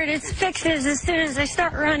weird. It fixes as soon as I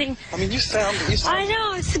start running. I mean, you sound I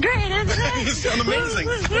know, it's great. You sound amazing.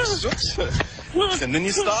 And then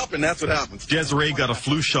you stop, and that's what happens. Desiree got a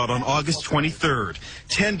flu shot on August 23rd.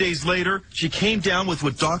 10 days later, she came down with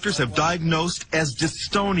what doctors have diagnosed as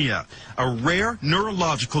dystonia, a rare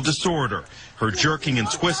neurological disorder. Her jerking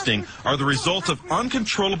and twisting are the result of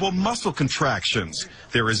uncontrollable muscle contractions.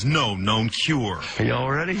 There is no known cure. Are you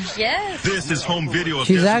all ready? Yes. This is home video of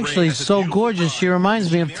She's Desiree actually as a so beautiful gorgeous, she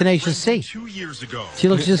reminds me of Tenacious C. 2 years ago. She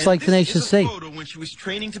looks just like Tenacious C. Photo when she was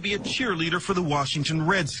training to be a cheerleader for the Washington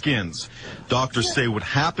Redskins. Doctors say what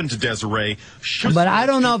happened to Desiree should... But I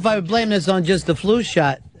don't know if I would blame this on just the flu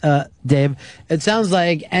shot, Dave. It sounds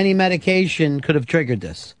like any medication could have triggered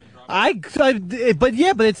this. But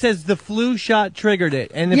it says the flu shot triggered it.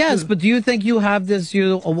 And yes, but do you think you have this,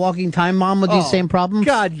 you're a walking time bomb with these same problems?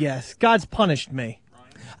 God, yes. God's punished me.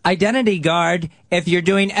 Identity Guard, if you're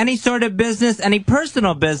doing any sort of business, any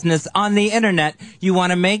personal business on the internet, you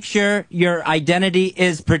want to make sure your identity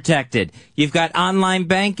is protected. You've got online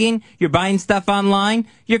banking, you're buying stuff online,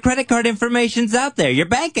 your credit card information's out there, your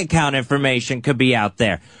bank account information could be out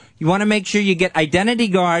there. You want to make sure you get Identity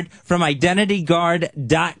Guard from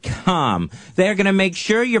IdentityGuard.com. They're going to make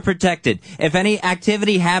sure you're protected. If any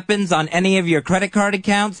activity happens on any of your credit card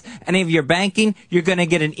accounts, any of your banking, you're going to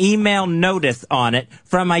get an email notice on it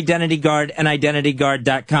from Identity Guard and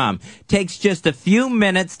IdentityGuard.com. Takes just a few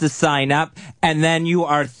minutes to sign up, and then you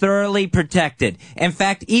are thoroughly protected. In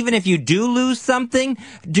fact, even if you do lose something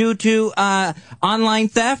due to online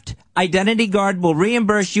theft, Identity Guard will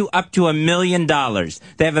reimburse you up to $1 million.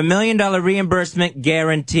 They have $1 million reimbursement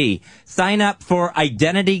guarantee. Sign up for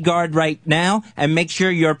Identity Guard right now and make sure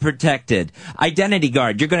you're protected. Identity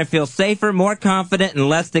Guard, you're going to feel safer, more confident, and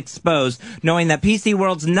less exposed knowing that PC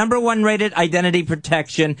World's #1 rated identity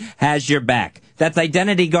protection has your back. That's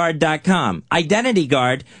IdentityGuard.com. Identity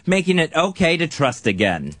Guard, making it okay to trust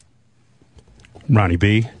again. Ronnie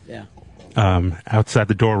B. Yeah. Outside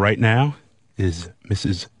the door right now is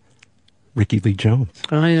Mrs. Ricky Lee Jones.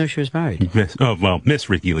 I didn't know she was married. Miss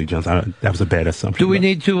Ricky Lee Jones. That was a bad assumption. Do we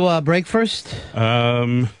need to break first?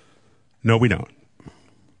 No, we don't.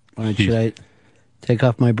 All right, should I take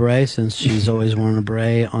off my beret since she's always worn a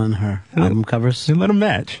beret on her album covers? And let them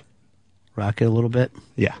match. Rock it a little bit?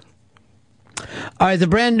 Yeah. All right, the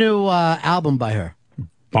brand new album by her.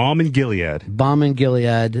 Balm and Gilead. Balm and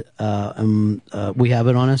Gilead. We have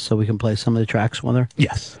it on us so we can play some of the tracks with her?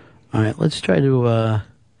 Yes. All right, let's try to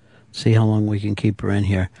see how long we can keep her in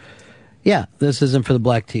here. Yeah, this isn't for the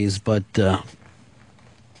Black Tees, but I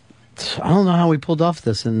don't know how we pulled off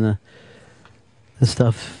this in the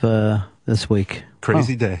stuff this week.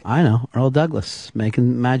 Crazy day. I know. Earl Douglas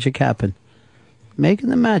making magic happen. Making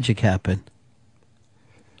the magic happen.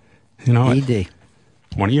 You know, ED.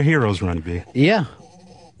 One of your heroes, Ronnie B. Yeah.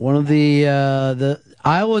 One of the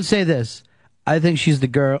I would say this. I think she's the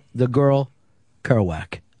girl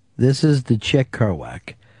Kerouac. This is the chick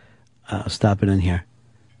Kerouac. Stop it in here.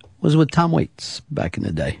 Was with Tom Waits back in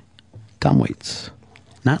the day. Tom Waits.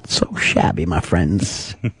 Not so shabby, my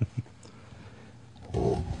friends.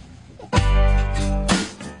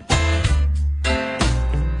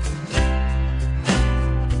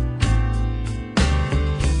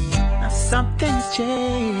 Something's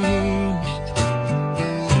changed.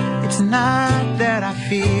 It's not that I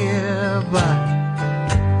fear, but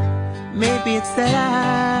maybe it's that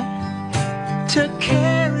I took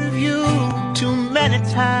care of you too many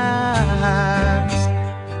times,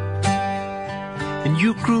 and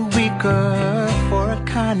you grew weaker for a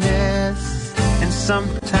kindness, and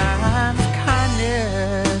sometimes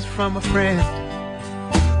kindness from a friend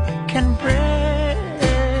can break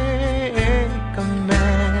a man.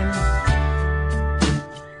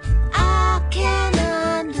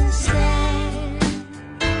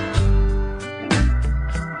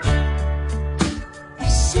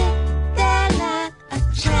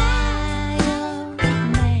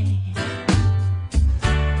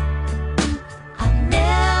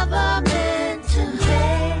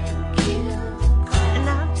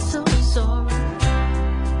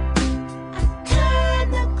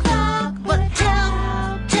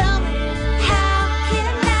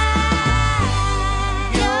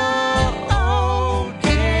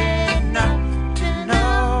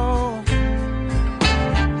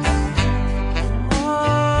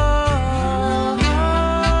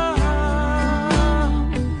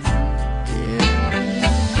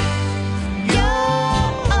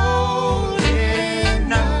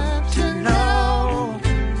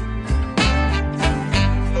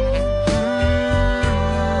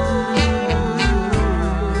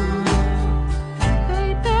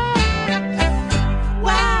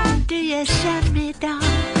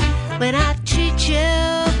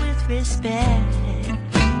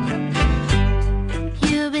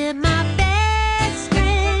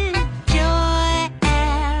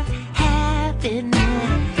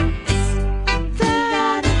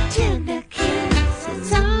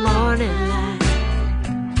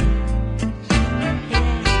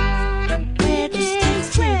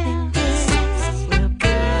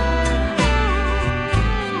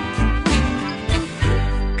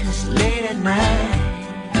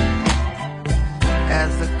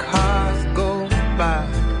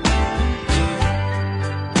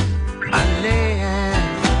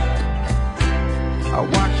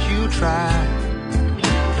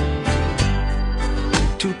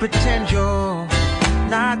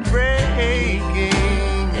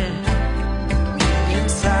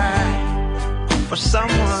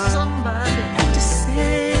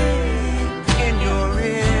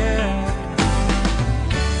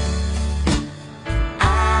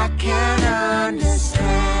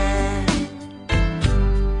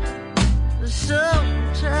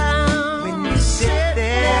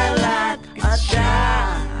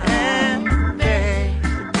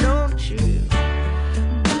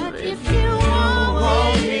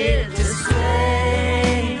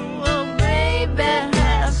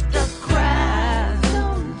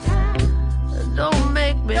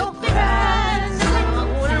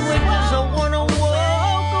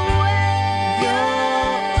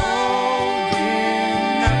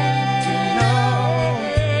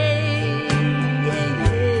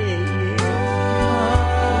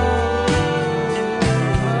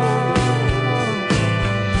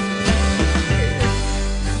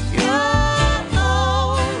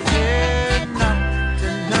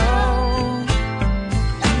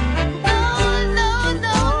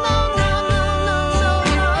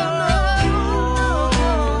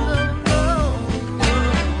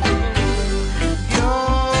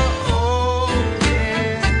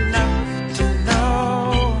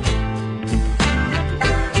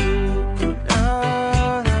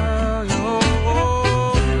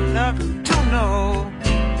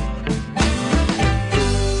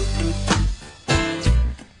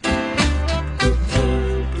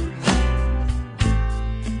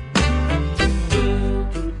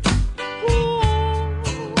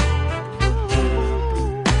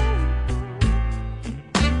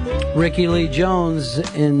 Ricky Lee Jones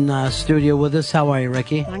in studio with us. How are you,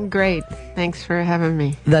 Ricky? I'm great. Thanks for having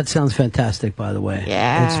me. That sounds fantastic, by the way.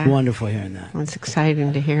 Yeah. It's wonderful hearing that. It's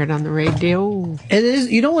exciting to hear it on the radio. It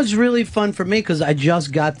is. You know what's really fun for me? Because I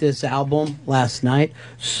just got this album last night.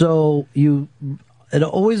 So it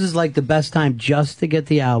always is like the best time just to get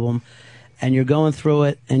the album. And you're going through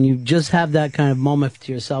it, and you just have that kind of moment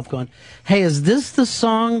to yourself going, hey, is this the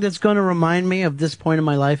song that's going to remind me of this point in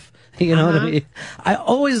my life? You know what I mean? I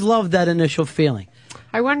always love that initial feeling.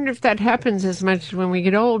 I wonder if that happens as much when we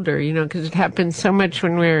get older, because it happens so much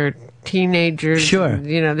when we're teenagers. Sure.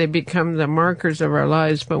 And, they become the markers of our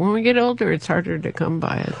lives. But when we get older, it's harder to come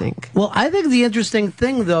by, I think. Well, I think the interesting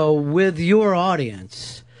thing, though, with your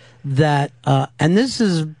audience, that, and this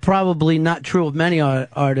is probably not true of many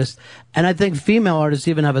artists, and I think female artists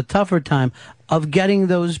even have a tougher time of getting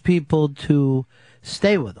those people to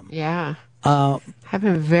stay with them. Yeah. I've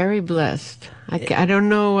been very blessed. I don't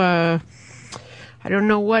know. I don't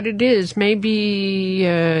know what it is. Maybe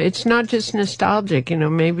it's not just nostalgic.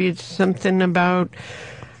 Maybe it's something about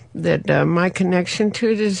that. My connection to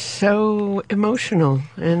it is so emotional,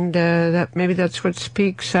 and that maybe that's what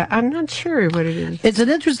speaks. I'm not sure what it is. It's an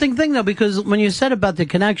interesting thing, though, because when you said about the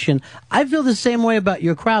connection, I feel the same way about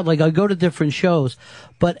your crowd. Like, I go to different shows,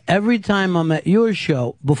 but every time I'm at your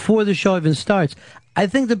show, before the show even starts, I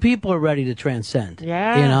think the people are ready to transcend.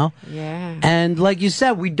 Yeah. Yeah. And like you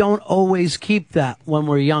said, we don't always keep that when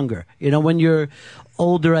we're younger. When you're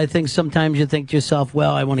older, I think sometimes you think to yourself,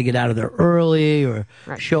 well, I want to get out of there early or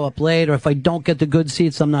show up late, or if I don't get the good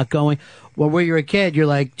seats, I'm not going. Well, where you're a kid, you're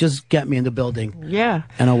like, just get me in the building. Yeah.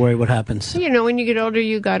 And I'll worry what happens. When you get older,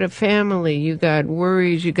 you got a family, you got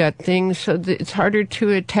worries, you got things, so it's harder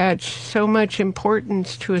to attach so much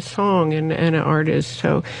importance to a song and an artist.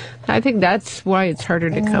 So I think that's why it's harder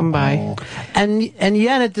to come by. And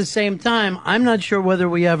yet, at the same time, I'm not sure whether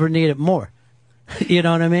we ever need it more. You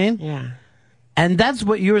know what I mean? Yeah. And that's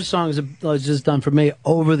what your songs have just done for me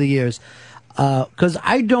over the years. Because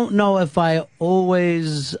I don't know if I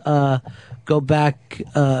always go back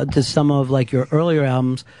to some of like your earlier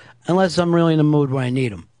albums unless I'm really in a mood where I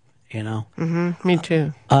need them, Mm-hmm. Me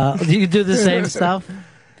too. Do you do the same stuff?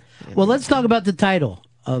 Well, let's talk about the title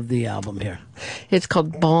of the album here. It's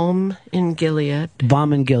called Balm in Gilead.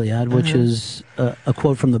 Balm in Gilead, which is a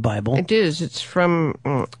quote from the Bible. It is. It's from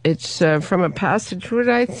a passage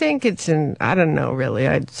where I think it's in, I don't know really,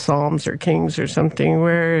 Psalms or Kings or something,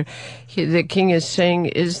 where the king is saying,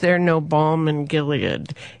 is there no balm in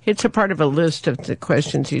Gilead? It's a part of a list of the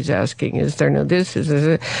questions he's asking. Is there no this?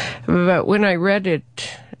 But when I read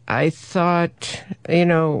it, I thought,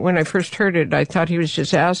 when I first heard it, I thought he was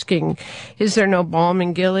just asking, is there no balm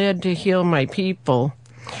in Gilead to heal my people?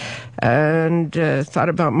 And thought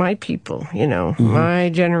about my people, my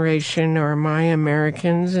generation or my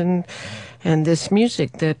Americans, and this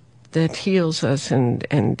music that heals us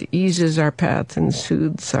and eases our path and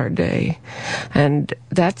soothes our day. And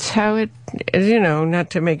that's how it, not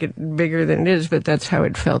to make it bigger than it is, but that's how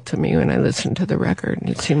it felt to me when I listened to the record.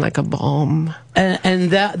 It seemed like a balm.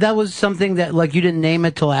 And that was something that, like, you didn't name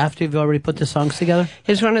it till after you've already put the songs together?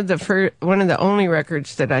 It's one of the only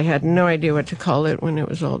records that I had no idea what to call it when it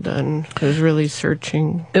was all done. I was really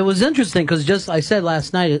searching. It was interesting because I said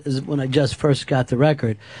last night is when I just first got the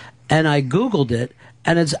record, and I Googled it,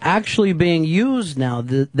 and it's actually being used now,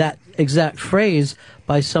 that exact phrase,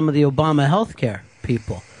 by some of the Obama healthcare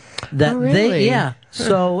people. That really?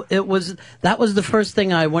 So that was the first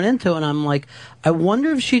thing I went into, and I'm like, I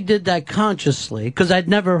wonder if she did that consciously, because I'd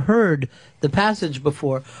never heard the passage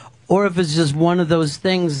before, or if it's just one of those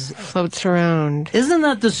things floats around. Isn't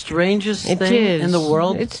that the strangest thing in the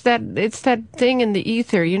world? It's that thing in the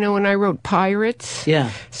ether. When I wrote Pirates,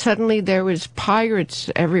 suddenly there was pirates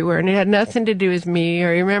everywhere, and it had nothing to do with me.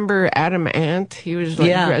 I remember Adam Ant. He was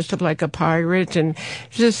dressed up like a pirate, and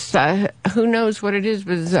just who knows what it is,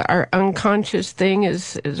 but our unconscious thing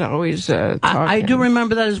is always talking. I do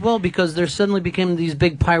remember that as well, because there suddenly became these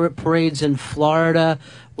big pirate parades in Florida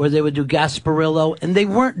where they would do Gasparillo, and they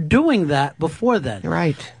weren't doing that before then.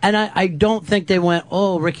 Right. And I don't think they went,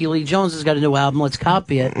 oh, Ricky Lee Jones has got a new album, let's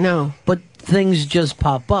copy it. No. But things just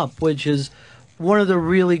pop up, which is one of the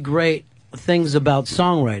really great things about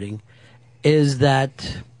songwriting, is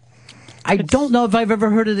that I don't know if I've ever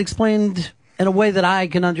heard it explained in a way that I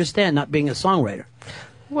can understand, not being a songwriter.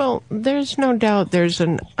 Well, there's no doubt there's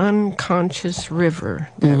an unconscious river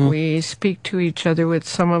that we speak to each other with.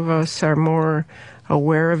 Some of us are more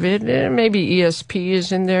aware of it. Maybe ESP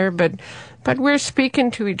is in there, but we're speaking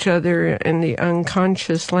to each other in the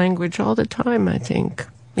unconscious language all the time, I think.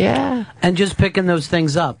 Yeah. And just picking those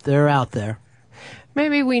things up. They're out there.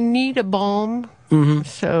 maybe we need a balm. Mm-hmm.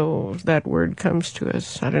 So that word comes to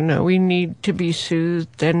us. I don't know. We need to be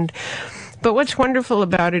soothed. But what's wonderful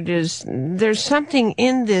about it is there's something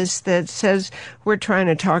in this that says we're trying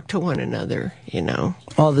to talk to one another, you know.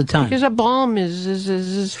 All the time. Because a balm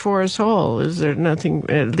is for us all. Is there nothing,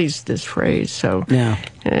 at least this phrase. So yeah.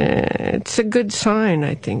 It's a good sign,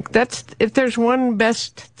 I think. If there's one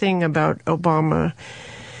best thing about Obama,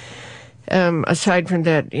 aside from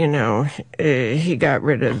that, you know, he got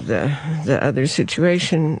rid of the other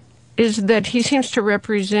situation, is that he seems to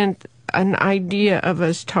represent an idea of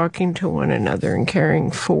us talking to one another and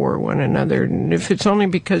caring for one another. And if it's only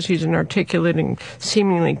because he's an articulate and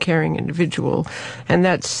seemingly caring individual, and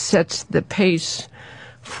that sets the pace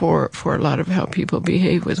for a lot of how people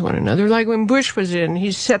behave with one another. Like when Bush was in,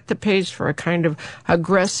 he set the pace for a kind of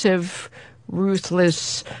aggressive,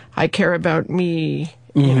 ruthless, I care about me,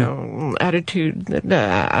 you know, attitude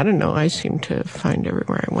that, I don't know, I seem to find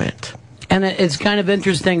everywhere I went. And it's kind of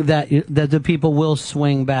interesting that the people will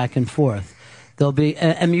swing back and forth. There'll be,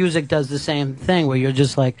 and music does the same thing, where you're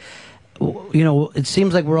just like, you know, it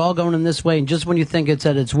seems like we're all going in this way, and just when you think it's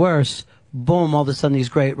at its worst, boom, all of a sudden these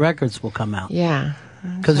great records will come out. Yeah.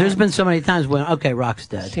 Because there's been so many times when, okay, rock's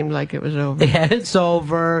dead. Seemed like it was over. Yeah, it's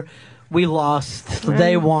over. We lost.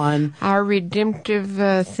 They won. Our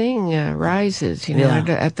redemptive thing rises, you know,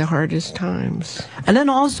 at the hardest times. And then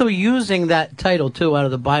also using that title, too, out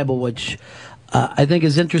of the Bible, which I think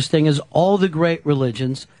is interesting, is all the great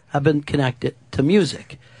religions have been connected to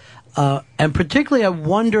music. And particularly, I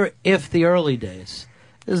wonder if the early days,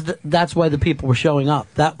 that's why the people were showing up.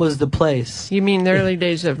 That was the place. You mean the early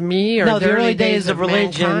days of me, or no, the early days of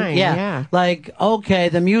religion? Mankind? Yeah. Like, okay,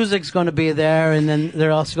 the music's going to be there, and then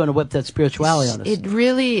they're also going to whip that spirituality on us.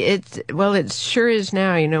 It sure is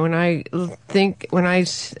now. You know, when I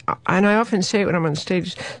often say it when I'm on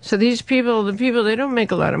stage. So these people, they don't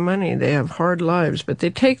make a lot of money. They have hard lives, but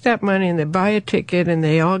they take that money and they buy a ticket, and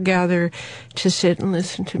they all gather to sit and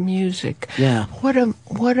listen to music. Yeah. What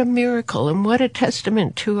a miracle, and what a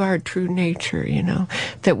testament to our true nature, you know,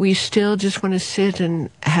 that we still just want to sit and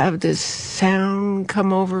have this sound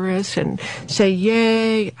come over us and say,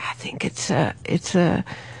 yay. I think it's a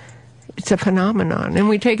phenomenon, and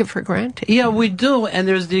we take it for granted. Yeah, we do, and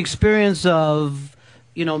there's the experience of,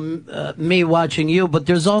 you know, me watching you, but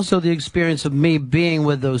there's also the experience of me being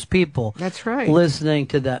with those people. That's right. Listening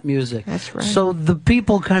to that music. That's right. So the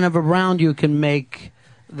people kind of around you can make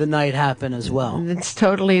the night happen as well. It's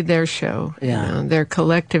totally their show. Yeah. You know, their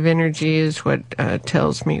collective energy is what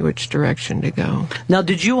tells me which direction to go. Now,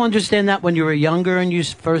 did you understand that when you were younger and you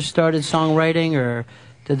first started songwriting, or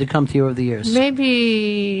did it come to you over the years?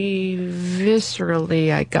 Maybe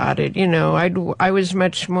viscerally I got it. You know, I was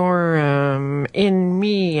much more in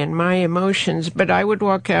me and my emotions, but I would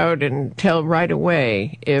walk out and tell right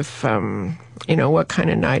away if you know, what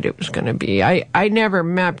kind of night it was going to be. I never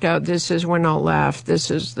mapped out, this is when I'll laugh,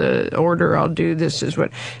 this is the order I'll do, this is what.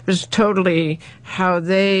 It was totally how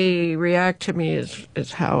they react to me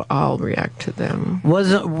is how I'll react to them.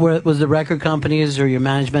 Was the record companies or your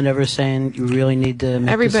management ever saying you really need to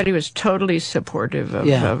make Everybody was totally supportive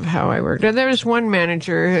of how I worked. There was one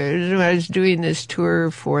manager who was doing this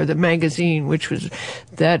tour for the magazine, which was,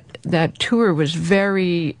 that tour was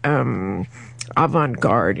very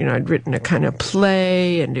avant-garde. You know, I'd written a kind of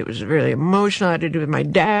play, and it was really emotional. I had to do with my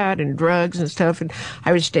dad and drugs and stuff, and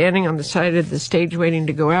I was standing on the side of the stage waiting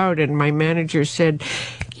to go out, and my manager said,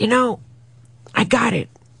 you know, I got it.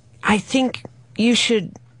 I think you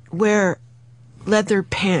should wear leather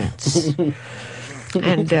pants.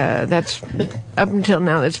 And that's, up until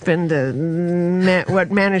now, that's been what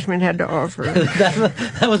management had to offer.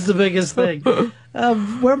 that was the biggest thing.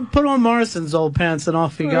 Put on Morrison's old pants and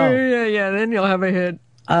off you go. Yeah, then you'll have a hit.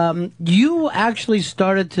 You actually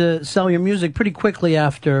started to sell your music pretty quickly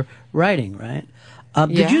after writing, right?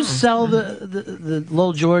 Did you sell the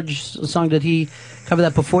Lil George song? Did he cover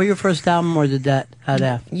that before your first album, or did that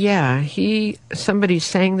after? Yeah, somebody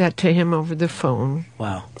sang that to him over the phone.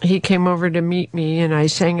 Wow. He came over to meet me, and I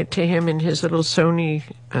sang it to him in his little Sony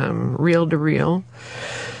reel-to-reel.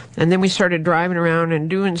 And then we started driving around and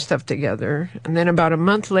doing stuff together. And then about a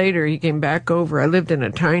month later, he came back over. I lived in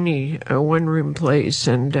a tiny one-room place,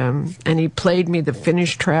 and he played me the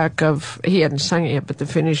finished track of, he hadn't sung it yet, but the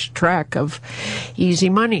finished track of Easy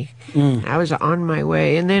Money. I was on my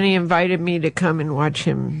way. And then he invited me to come and watch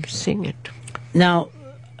him sing it. Now,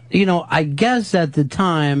 you know, I guess at the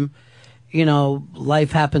time, you know,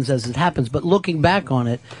 life happens as it happens. But looking back on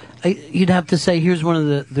it, you'd have to say, here's one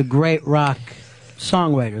of the great rock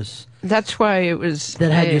songwriters. That's why it was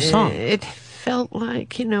that had your song. It felt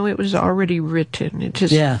like, you know, it was already written. It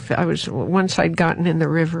just, once I'd gotten in the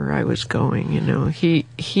river, I was going, you know.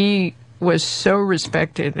 He was so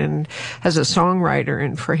respected and as a songwriter,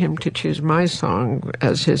 and for him to choose my song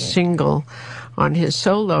as his single on his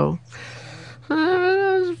solo,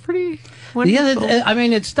 that was pretty wonderful. Yeah, I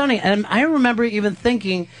mean, it's stunning. And I remember even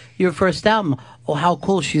thinking your first album, oh, how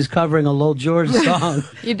cool she's covering a Lowell George song.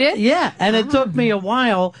 You did? Yeah, and it took me a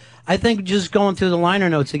while. I think just going through the liner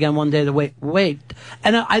notes again one day to wait.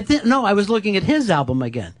 And I was looking at his album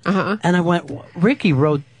again. And I went, Ricky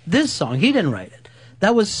wrote this song. He didn't write it.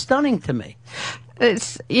 That was stunning to me.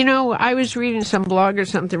 It's, you know, I was reading some blog or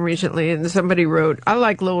something recently, and somebody wrote, I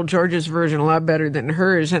like Lowell George's version a lot better than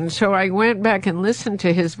hers. And so I went back and listened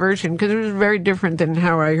to his version, because it was very different than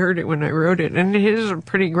how I heard it when I wrote it. And his is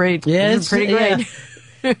pretty great. Yeah, it's pretty great.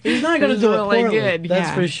 Yeah. He's not going to do it really poorly. good.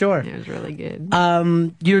 That's for sure. It was really good.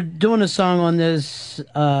 You're doing a song on this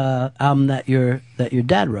album that your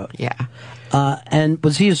dad wrote. Yeah. And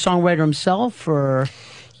was he a songwriter himself, or?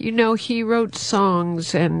 You know, he wrote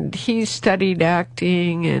songs, and he studied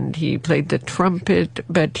acting, and he played the trumpet,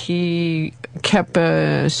 but he kept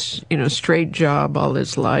a, straight job all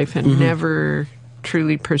his life and never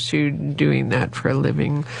truly pursued doing that for a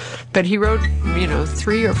living. But he wrote,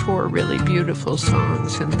 3 or 4 really beautiful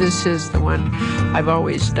songs, and this is the one I've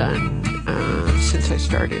always done since I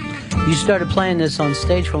started. You started playing this on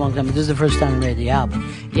stage for a long time, but this is the first time you made the album.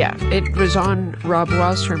 Yeah, it was on Rob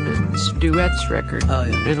Wasserman's Duets record in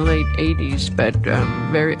the late 80s, but a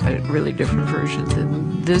really different version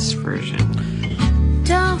than this version.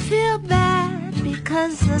 Don't feel bad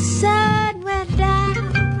because the sun went down.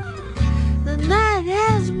 The night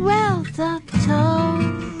has wealth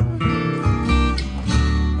untold.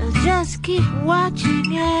 Just keep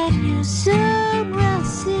watching and you soon will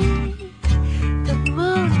see the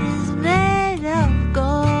moon is made of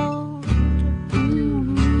gold.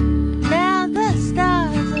 Now the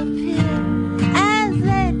stars appear as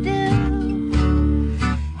they do.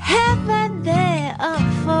 Heaven they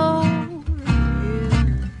unfold.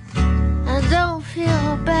 And don't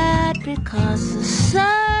feel bad because the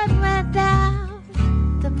sun went down.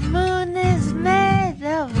 The moon is made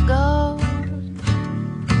of gold.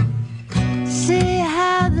 See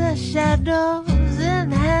how the shadows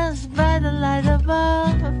enhanced by the light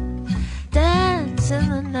above dance in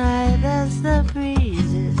the night as the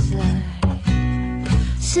breezes sigh.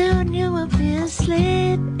 Soon you will be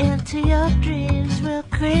asleep, into your dreams will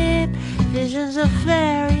creep visions of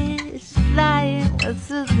fairies flying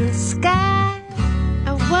through the sky.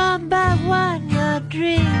 And one by one your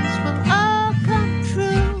dreams will all come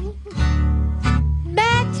true.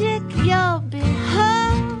 Magic you'll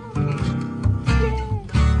behold.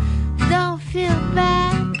 Don't feel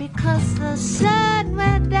bad because the sun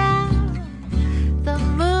went down. The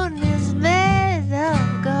moon is made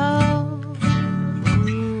of gold.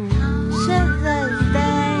 Should I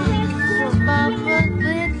die? So Papa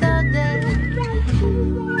did the day.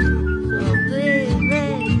 So please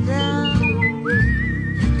lay down.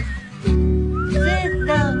 Sit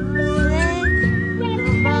down, say, so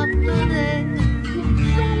Papa did.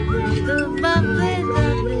 So Papa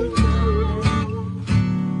did.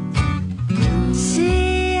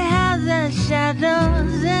 See how the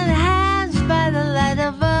shadows enhanced by the light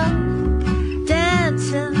above dance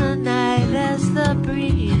in the night as the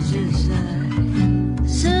breezes sigh.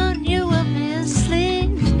 Soon you will be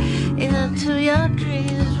asleep, into your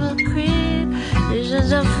dreams will creep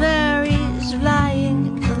visions of fairies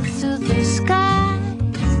flying through the skies.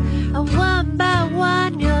 And one by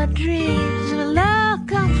one your dreams will all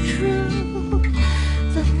come true.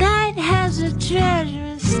 The night has a treasure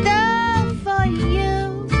in store for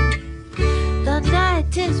you. The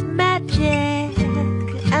night is magic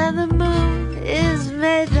and the moon is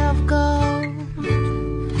made of gold.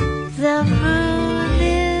 The moon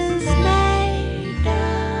is made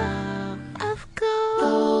of gold.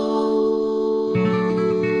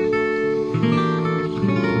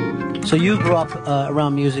 So you grew up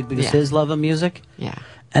around music because his love of music? Yeah.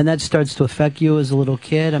 And that starts to affect you as a little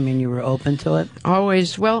kid? I mean, you were open to it?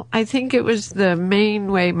 Always. Well, I think it was the main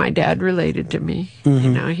way my dad related to me.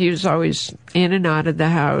 He was always in and out of the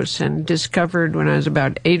house, and discovered when I was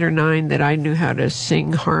about 8 or 9 that I knew how to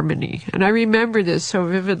sing harmony. And I remember this so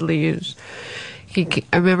vividly.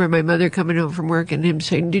 I remember my mother coming home from work and him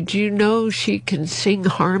saying, "Did you know she can sing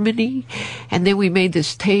harmony?" And then we made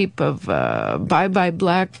this tape of Bye Bye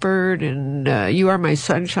Blackbird and You Are My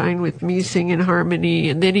Sunshine with me singing harmony.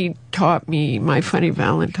 And then he taught me My Funny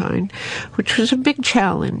Valentine, which was a big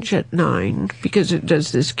challenge at 9 because it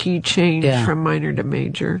does this key change from minor to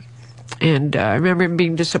major. And I remember him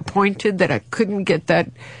being disappointed that I couldn't get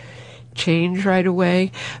that change right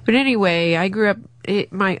away. But anyway, I grew up,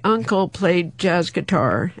 my uncle played jazz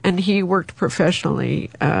guitar, and he worked professionally,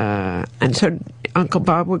 and so Uncle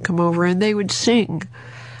Bob would come over and they would sing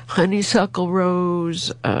Honeysuckle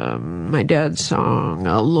Rose, my dad's song,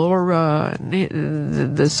 Laura,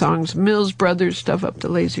 and the songs, Mills Brothers stuff up the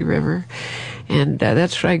lazy river. And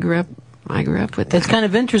that's what I grew up with that. It's kind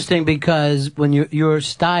of interesting because when your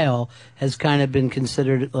style has kind of been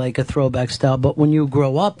considered like a throwback style, but when you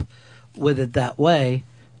grow up with it that way,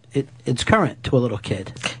 it's current to a little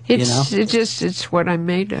kid. It's what I'm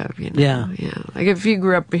made of, you know. Yeah. Like if you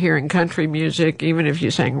grew up hearing country music, even if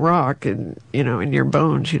you sang rock, and in your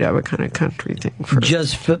bones, you'd have a kind of country thing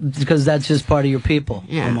because that's just part of your people,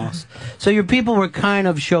 almost. So your people were kind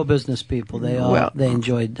of show business people. They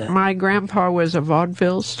enjoyed that. My grandpa was a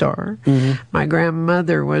vaudeville star. Mm-hmm. My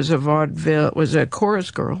grandmother was a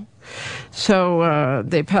chorus girl. So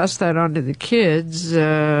they passed that on to the kids.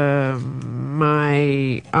 My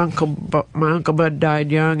uncle Bud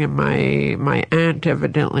died young, and my aunt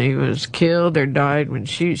evidently was killed or died when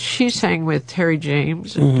she sang with Terry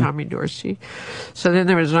James and Tommy Dorsey. So then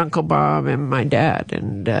there was Uncle Bob and my dad,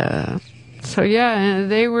 and so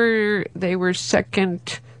they were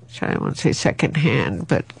second. I won't say second hand,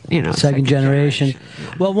 but second generation.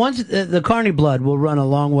 Well, once the Carney blood will run a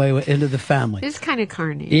long way into the family. It's kind of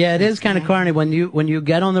Carney. Yeah, it is kind of Carney when you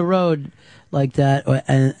get on the road like that,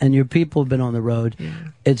 and your people have been on the road.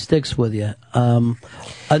 It sticks with you.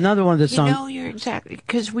 Another one of the songs. You're exactly,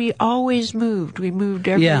 because we always moved. We moved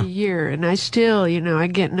every year, and I still, I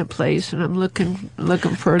get in a place and I'm looking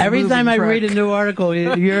for. Every time I read a new article,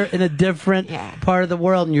 you're in a different part of the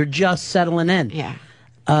world, and you're just settling in. Yeah.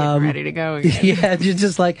 Ready to go again. Yeah, you're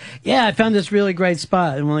just like, I found this really great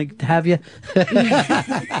spot. And I'm like, have you?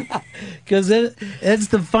 Because it's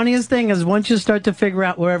the funniest thing is once you start to figure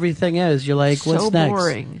out where everything is, you're like, what's next? So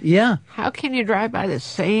boring. Yeah. How can you drive by the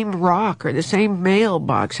same rock or the same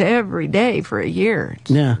mailbox every day for a year?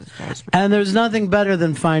 And there's nothing better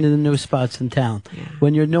than finding the new spots in town. Yeah.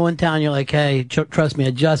 When you're new in town, you're like, hey, trust me,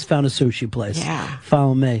 I just found a sushi place. Yeah.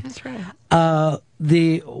 Follow me. That's right.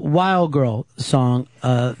 The Wild Girl song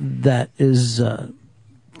that is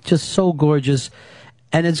just so gorgeous.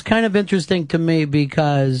 And it's kind of interesting to me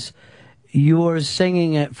because you're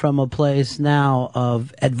singing it from a place now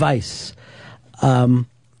of advice,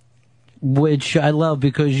 which I love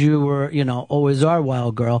because you were, always our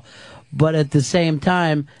wild girl. But at the same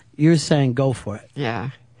time, you're saying go for it.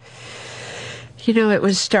 Yeah. It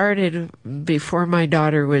was started before my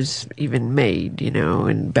daughter was even made, in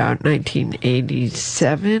about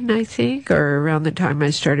 1987, I think, or around the time I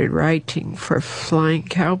started writing for Flying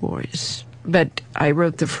Cowboys. But I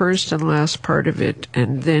wrote the first and last part of it,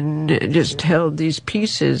 and then just held these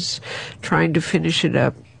pieces, trying to finish it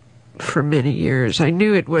up for many years. I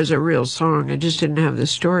knew it was a real song, I just didn't have the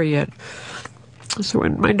story yet. So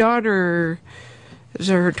when my daughter,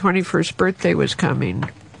 her 21st birthday was coming,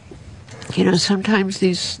 sometimes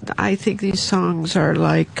I think these songs are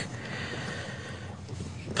like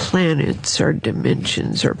planets or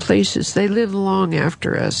dimensions or places. They live long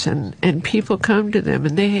after us, and people come to them,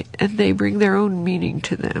 and they bring their own meaning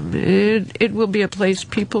to them. It will be a place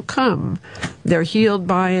people come. They're healed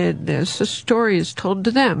by it. There's a story is told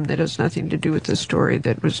to them that has nothing to do with the story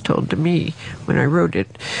that was told to me when I wrote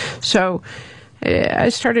it. So I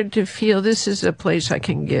started to feel this is a place I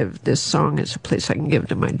can give, this song is a place I can give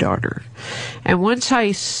to my daughter. And once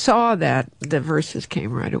I saw that, the verses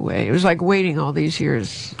came right away. It was like waiting all these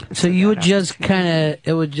years. So you would just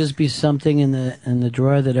it would just be something in the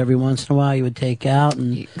drawer that every once in a while you would take out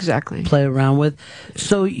and play around with.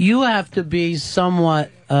 So you have to be somewhat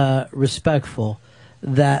respectful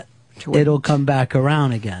that it'll come back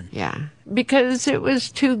around again. Yeah. Because it was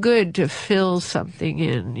too good to fill something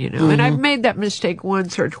in, And I've made that mistake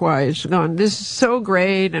once or twice, going, this is so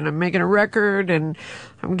great, and I'm making a record, and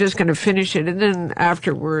I'm just going to finish it, and then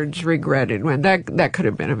afterwards regretted when that could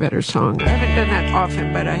have been a better song. I haven't done that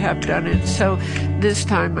often, but I have done it. So this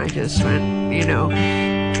time I just went,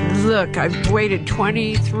 look, I've waited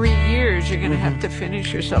 23 years. You're going to have to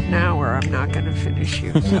finish yourself now, or I'm not going to finish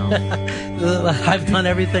you. So I've done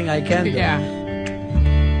everything I can do. Yeah.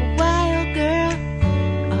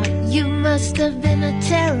 You must have been a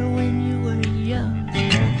terror when you were young.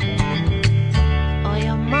 Or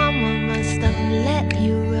your mama must have let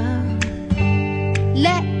you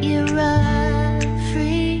run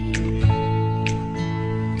free.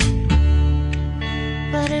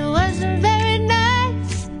 But it wasn't very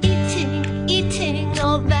nice eating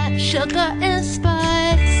all that sugar and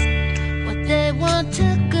spice. What they want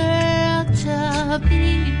a girl to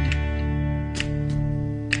be.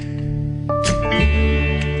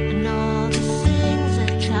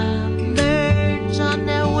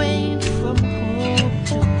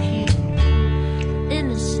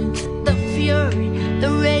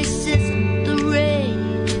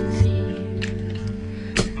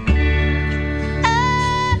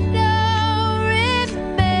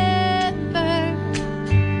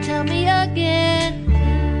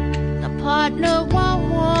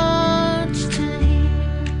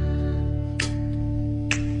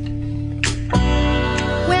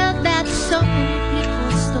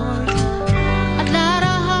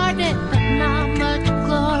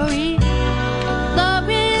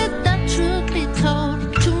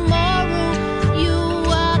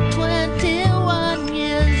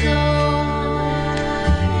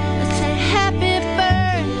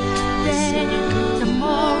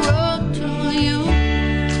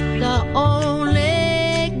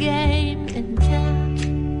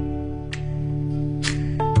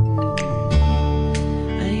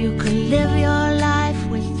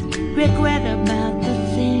 regret about the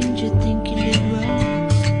things you think you did wrong.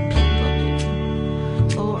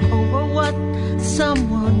 People or over what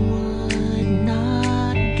someone would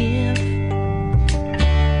not give.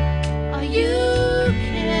 Or you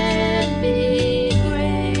can be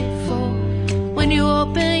grateful when you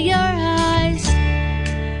open your eyes.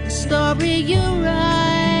 The story you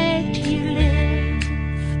write, you live.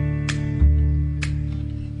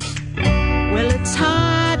 Well, it's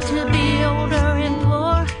hard to be older and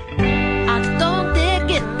poor. I don't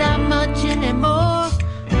think it that much anymore.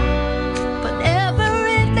 But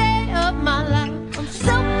every day of my life, I'm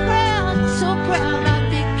so proud I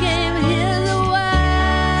became his wife.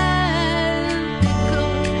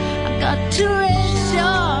 I got to raise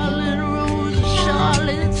Charlotte, Rose,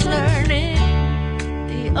 Charlotte's learning.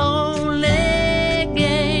 The only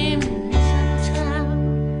game is in town.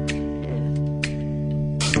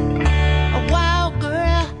 A wild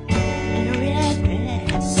girl in a red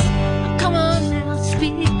dress. Come on now,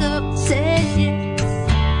 speak up, say yes.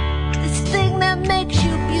 This thing that makes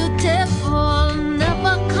you beautiful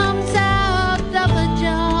never comes out of a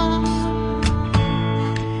jar.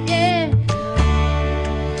 Yeah,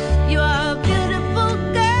 you are a beautiful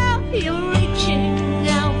girl. You're reaching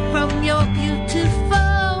out from your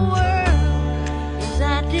beautiful world.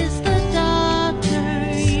 That is the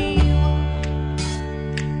daughter you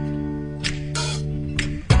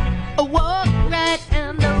are. Walk right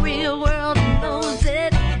and the real world knows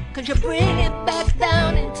it. 'Cause you bring it back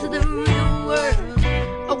down into the real world.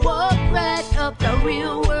 I walk right up, the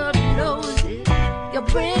real world knows it. You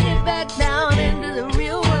bring it back down into the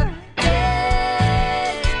real world.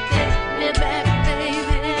 Hey, take me back,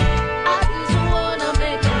 baby. I just wanna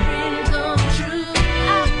make a dream come true. I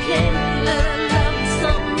can't let her love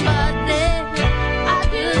somebody. I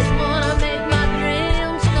just wanna make my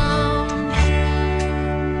dreams come true.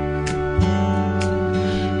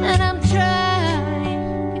 And I'm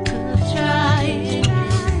trying, because trying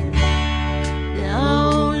the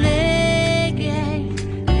only game,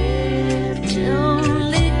 the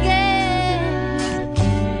only game,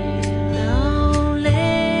 the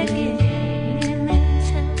only game in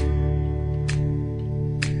town.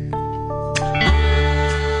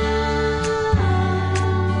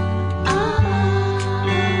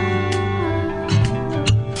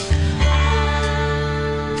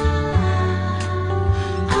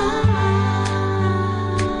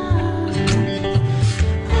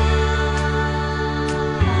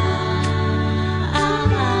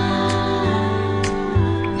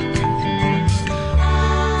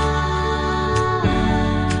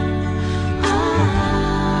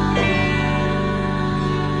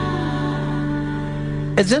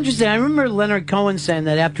 It's interesting. I remember Leonard Cohen saying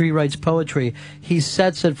that after he writes poetry, he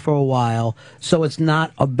sets it for a while, so it's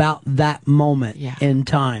not about that moment in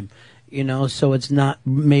time. You know, so it's not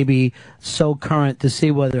maybe so current to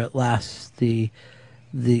see whether it lasts the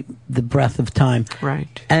breath of time.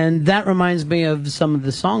 Right. And that reminds me of some of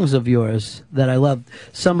the songs of yours that I love.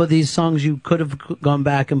 Some of these songs you could have gone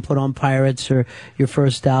back and put on Pirates or your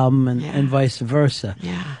first album and vice versa.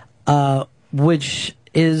 Yeah. Which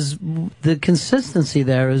is, the consistency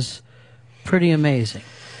there is pretty amazing.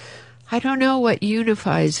 I don't know what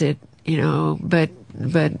unifies it, you know, but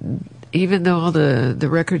even though all the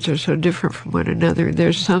records are so different from one another,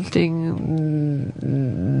 there's something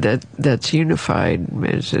that's unified.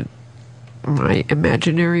 Is it my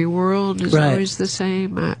imaginary world is always the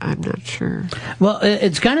same? I'm not sure. Well,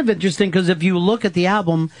 it's kind of interesting because if you look at the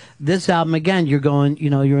album, this album again, you're going, you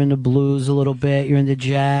know, you're into blues a little bit, you're into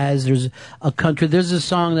jazz, there's a country. There's a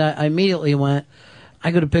song that I immediately went,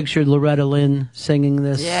 I could have pictured Loretta Lynn singing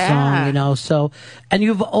this song, you know, so, and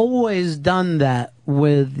you've always done that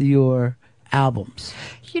with your albums.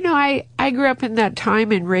 You know, I grew up in that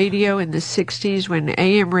time in radio in the 60s when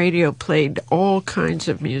AM radio played all kinds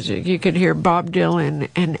of music. You could hear Bob Dylan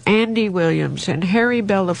and Andy Williams and Harry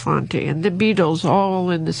Belafonte and the Beatles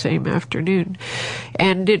all in the same afternoon.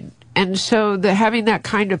 And so having that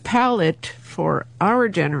kind of palette for our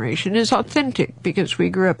generation is authentic because we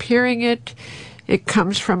grew up hearing it. It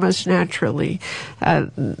comes from us naturally.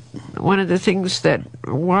 One of the things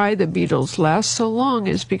why the Beatles last so long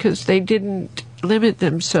is because they didn't limit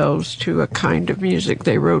themselves to a kind of music.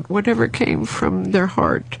 They wrote whatever came from their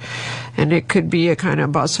heart. And it could be a kind of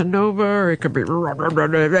bossa nova, or it could be and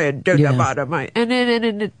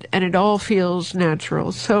it all feels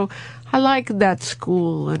natural. So I like that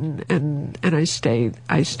school and I stay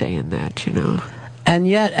in that, you know. And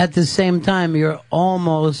yet, at the same time, you're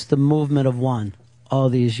almost the movement of one all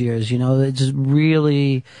these years. You know, it's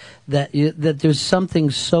really that there's something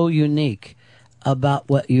so unique about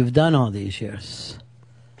what you've done all these years.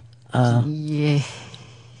 Yeah.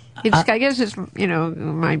 I guess it's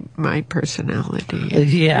my personality.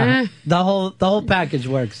 Yeah, the whole package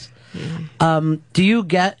works. Do you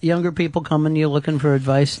get younger people coming to you looking for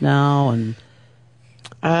advice now? And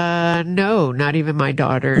no, not even my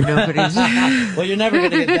daughter. Nobody's. Well, you're never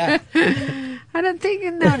going to get that. I don't think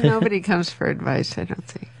nobody comes for advice. I don't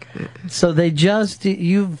think. So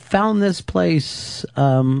you've found this place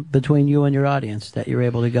between you and your audience that you're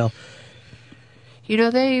able to go.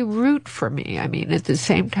 They root for me. I mean, at the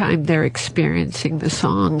same time they're experiencing the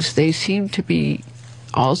songs, they seem to be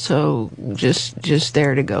also just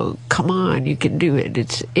there to go, come on, you can do it.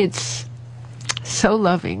 It's so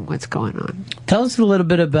loving what's going on. Tell us a little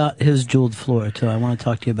bit about His Jeweled Floor, too. I want to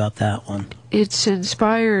talk to you about that one. It's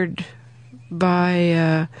inspired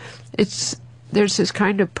by, there's this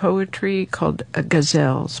kind of poetry called a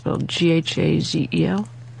ghazal, spelled Ghazel.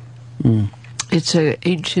 It's an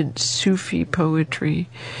ancient Sufi poetry,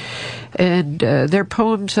 and they're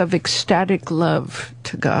poems of ecstatic love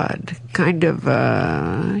to God, kind of,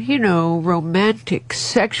 romantic,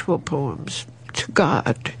 sexual poems to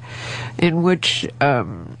God, in which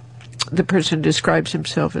the person describes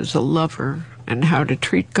himself as a lover and how to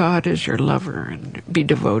treat God as your lover and be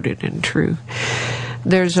devoted and true.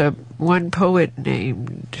 There's one poet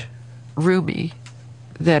named Rumi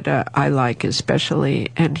that I like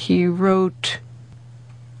especially, and he wrote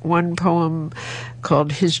one poem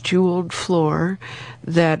called His Jeweled Floor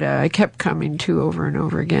that I kept coming to over and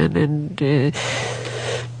over again. And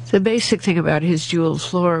the basic thing about His Jeweled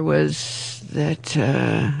Floor was that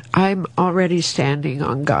I'm already standing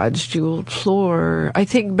on God's jeweled floor. I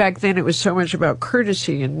think back then it was so much about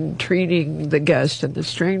courtesy and treating the guest and the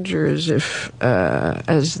stranger as if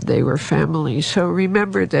as they were family. So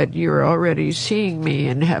remember that you're already seeing me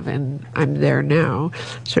in heaven. I'm there now.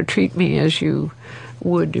 So treat me as you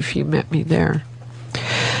would if you met me there.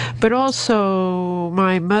 But also,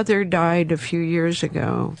 my mother died a few years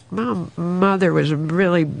ago. My mother was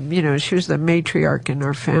really, she was the matriarch in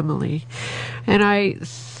our family. And I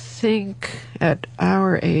think at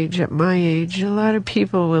our age, at my age, a lot of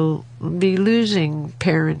people will be losing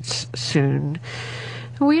parents soon.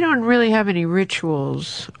 We don't really have any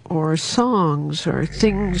rituals or songs or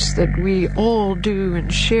things that we all do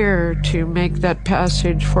and share to make that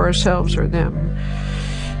passage for ourselves or them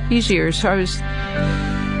easier. So I was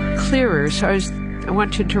clearer. So I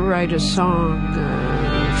wanted to write a song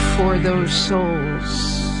for those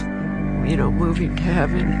souls, moving to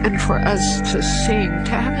heaven, and for us to sing,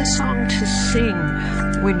 to have a song to sing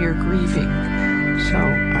when you're grieving.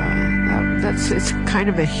 So it's kind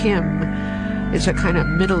of a hymn. It's a kind of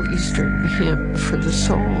Middle Eastern hymn for the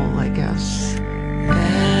soul, I guess.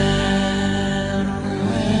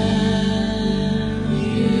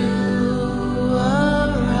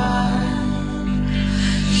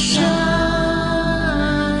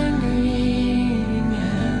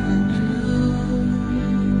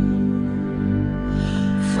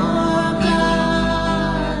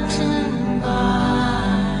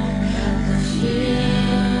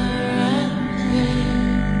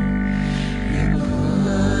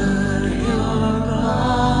 Your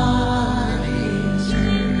bodies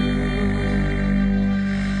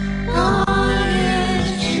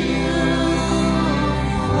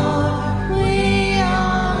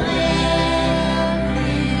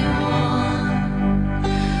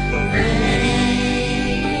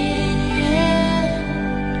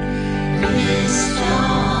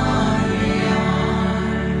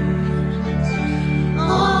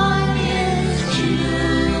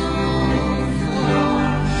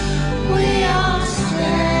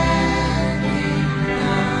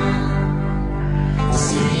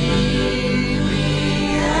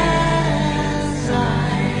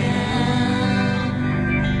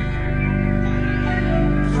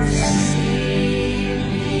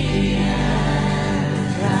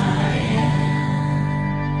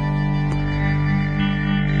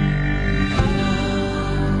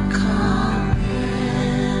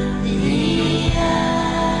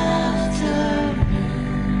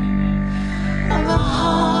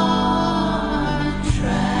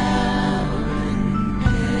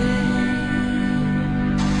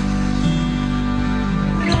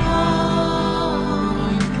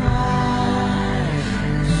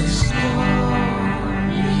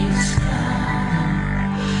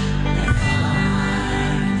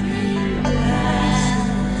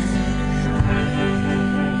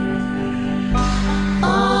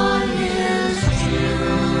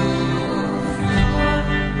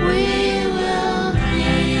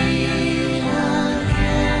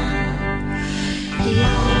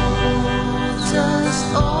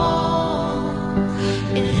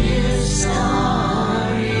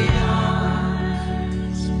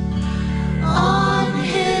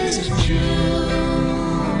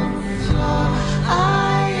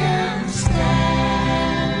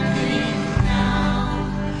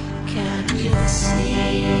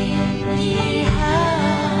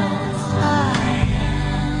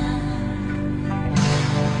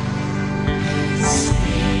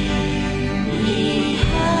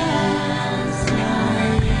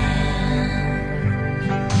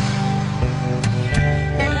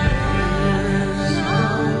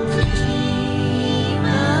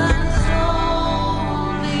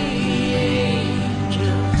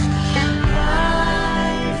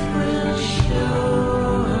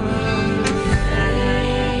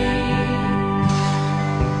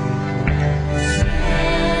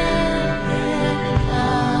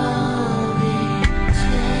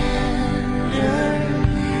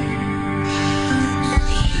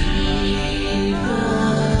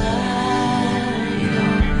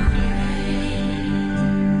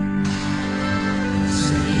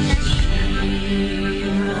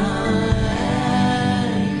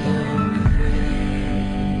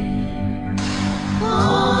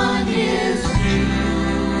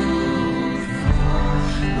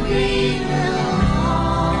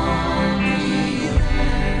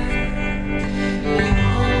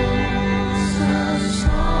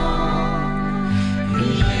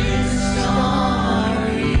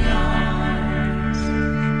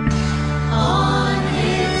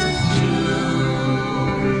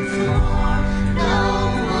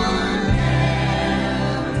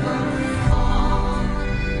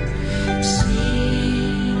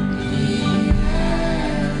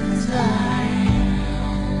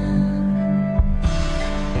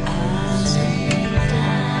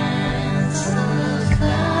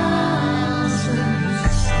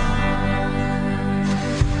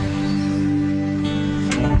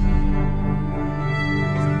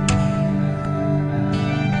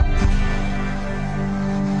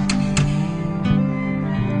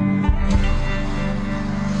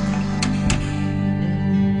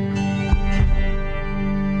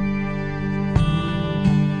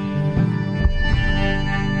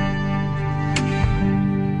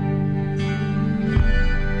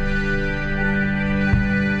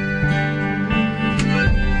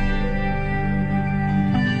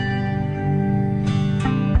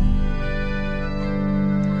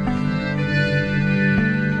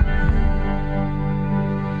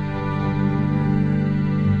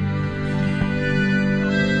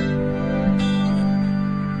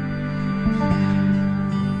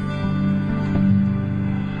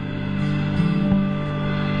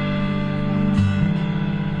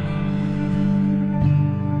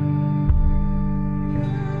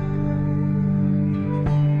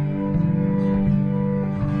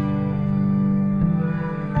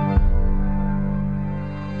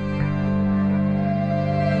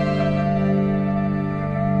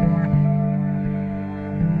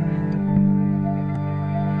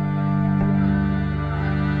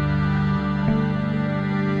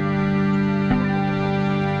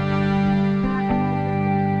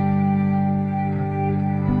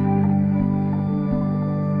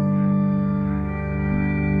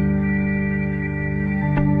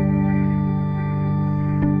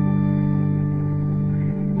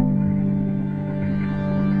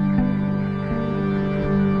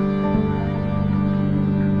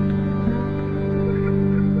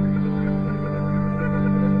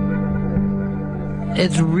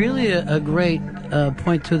It's really a great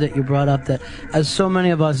point, too, that you brought up, that as so many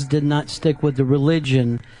of us did not stick with the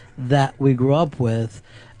religion that we grew up with,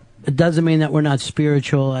 it doesn't mean that we're not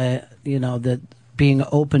spiritual, that being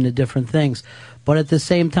open to different things. But at the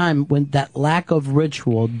same time, when that lack of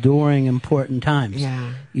ritual during important times,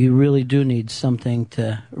 you really do need something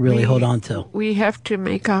to really hold on to. We have to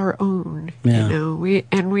make our own, Yeah.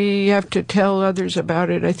 we have to tell others about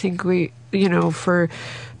it. I think for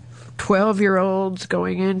 12-year-olds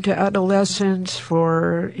going into adolescence,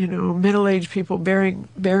 for, middle-aged people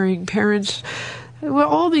bearing parents, well,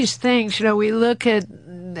 all these things, we look at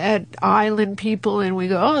island people and we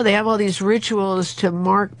go, oh, they have all these rituals to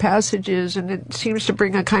mark passages, and it seems to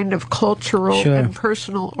bring a kind of cultural and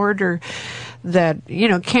personal order that,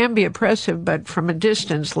 can be oppressive, but from a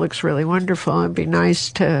distance looks really wonderful. It'd be nice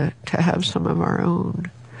to have some of our own.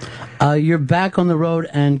 You're back on the road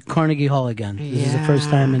and Carnegie Hall again. This is the first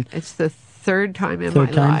time. It's the third time in my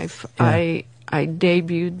life. Yeah. I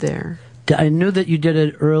debuted there. I knew that you did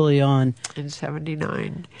it early on. In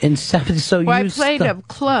 79. In 70, so well, you I played a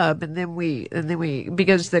club, and then we,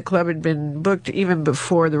 because the club had been booked even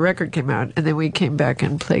before the record came out, and then we came back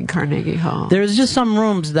and played Carnegie Hall. There's just some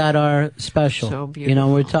rooms that are special. So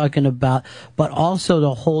beautiful. We're talking about, but also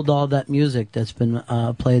to hold all that music that's been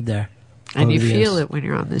played there. And you feel it when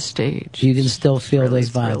you're on the stage. You can still feel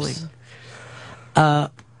those vibes.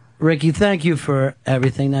 Ricky, thank you for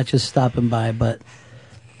everything, not just stopping by, but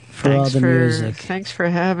for all the music. Thanks for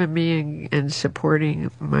having me and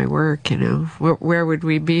supporting my work, Where would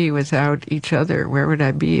we be without each other? Where would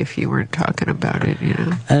I be if you weren't talking about it,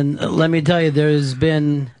 And let me tell you, there's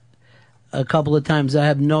been a couple of times I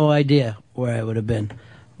have no idea where I would have been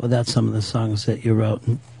without some of the songs that you wrote.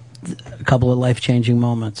 A couple of life-changing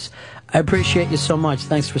moments. I appreciate you so much.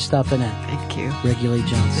 Thanks for stopping in. Thank you. Ricky Lee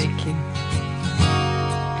Jones. Thank you.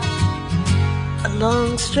 A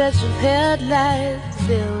long stretch of headlights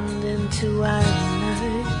filmed into our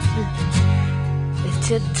night. They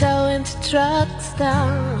tiptoe into truck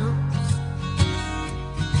stops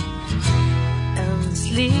and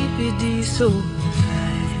sleepy diesel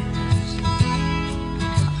lights.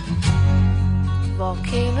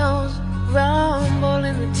 Volcanoes rumble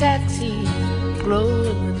in the taxi, glow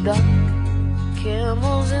in the dark.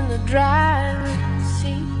 Camels in the driving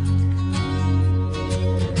seat.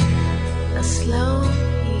 A slow,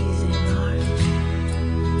 easy heart.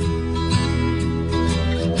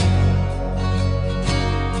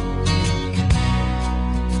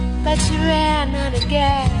 But she ran out of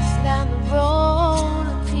gas down the road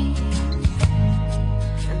of peace,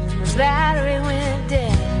 and then the battery went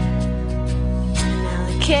dead. Now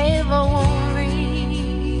the cable won't read.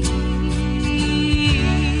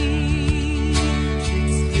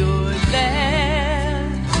 It's your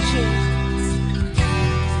last chance.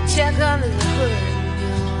 Check under the hood,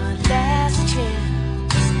 your last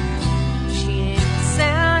chance. She ain't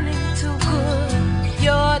sounding too good.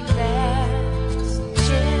 Your last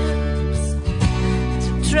chance to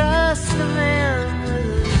trust the man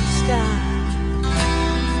with the stars.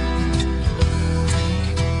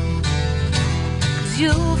 'Cause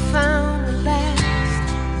you found the last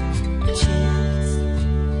chance.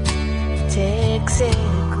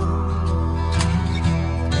 Texaco.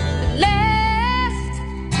 Last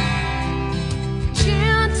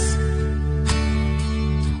chance.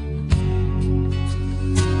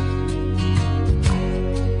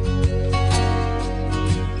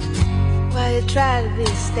 Well, you try to be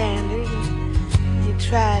standard, you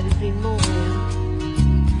try to be more.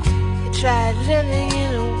 You try living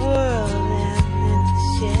in a world and in a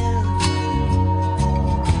shell.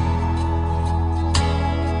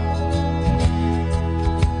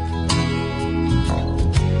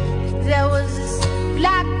 There was this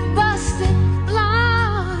black busted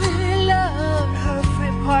blonde who loved her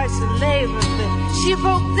free parts of labor, but she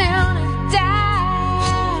broke down and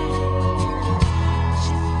died.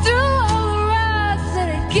 She threw all the rods that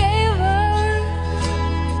I gave her.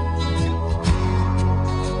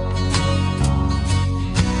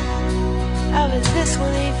 Oh, but this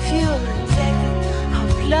one ain't fuel injected. Her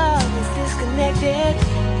blood is disconnected.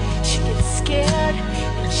 She gets scared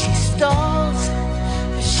and she stalls.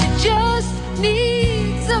 She just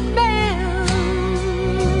needs a man.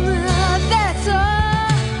 That's all.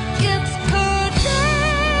 It's her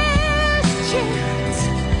last chance.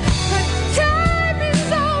 Her time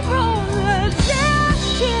is over. Her last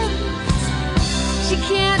chance. She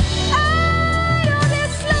can't idle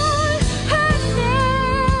this long. Her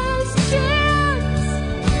last chance.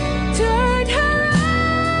 Turn her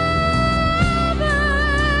over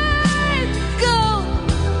and go.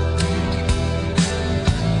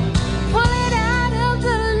 Pull it out of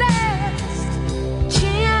the last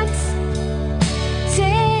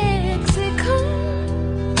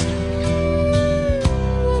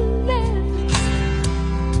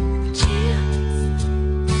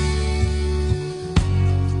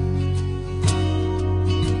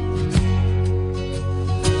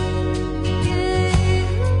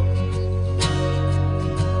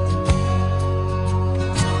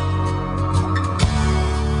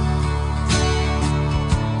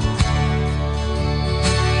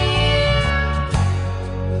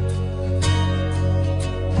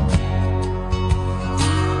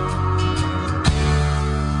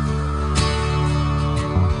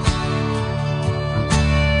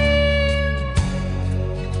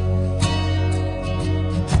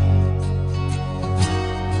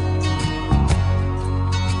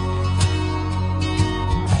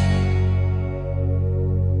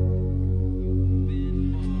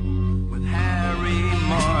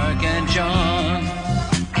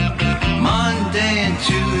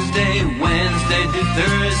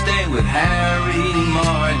Thursday with Harry,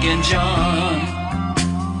 Mark, and John.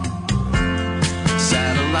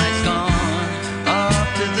 Satellites gone up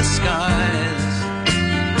to the skies.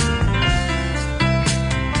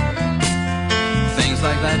 Things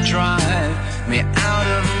like that drive me out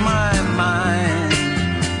of my mind.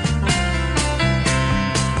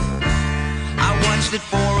 I watched it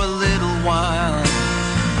for a little while.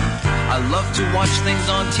 I love to watch things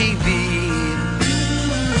on TV.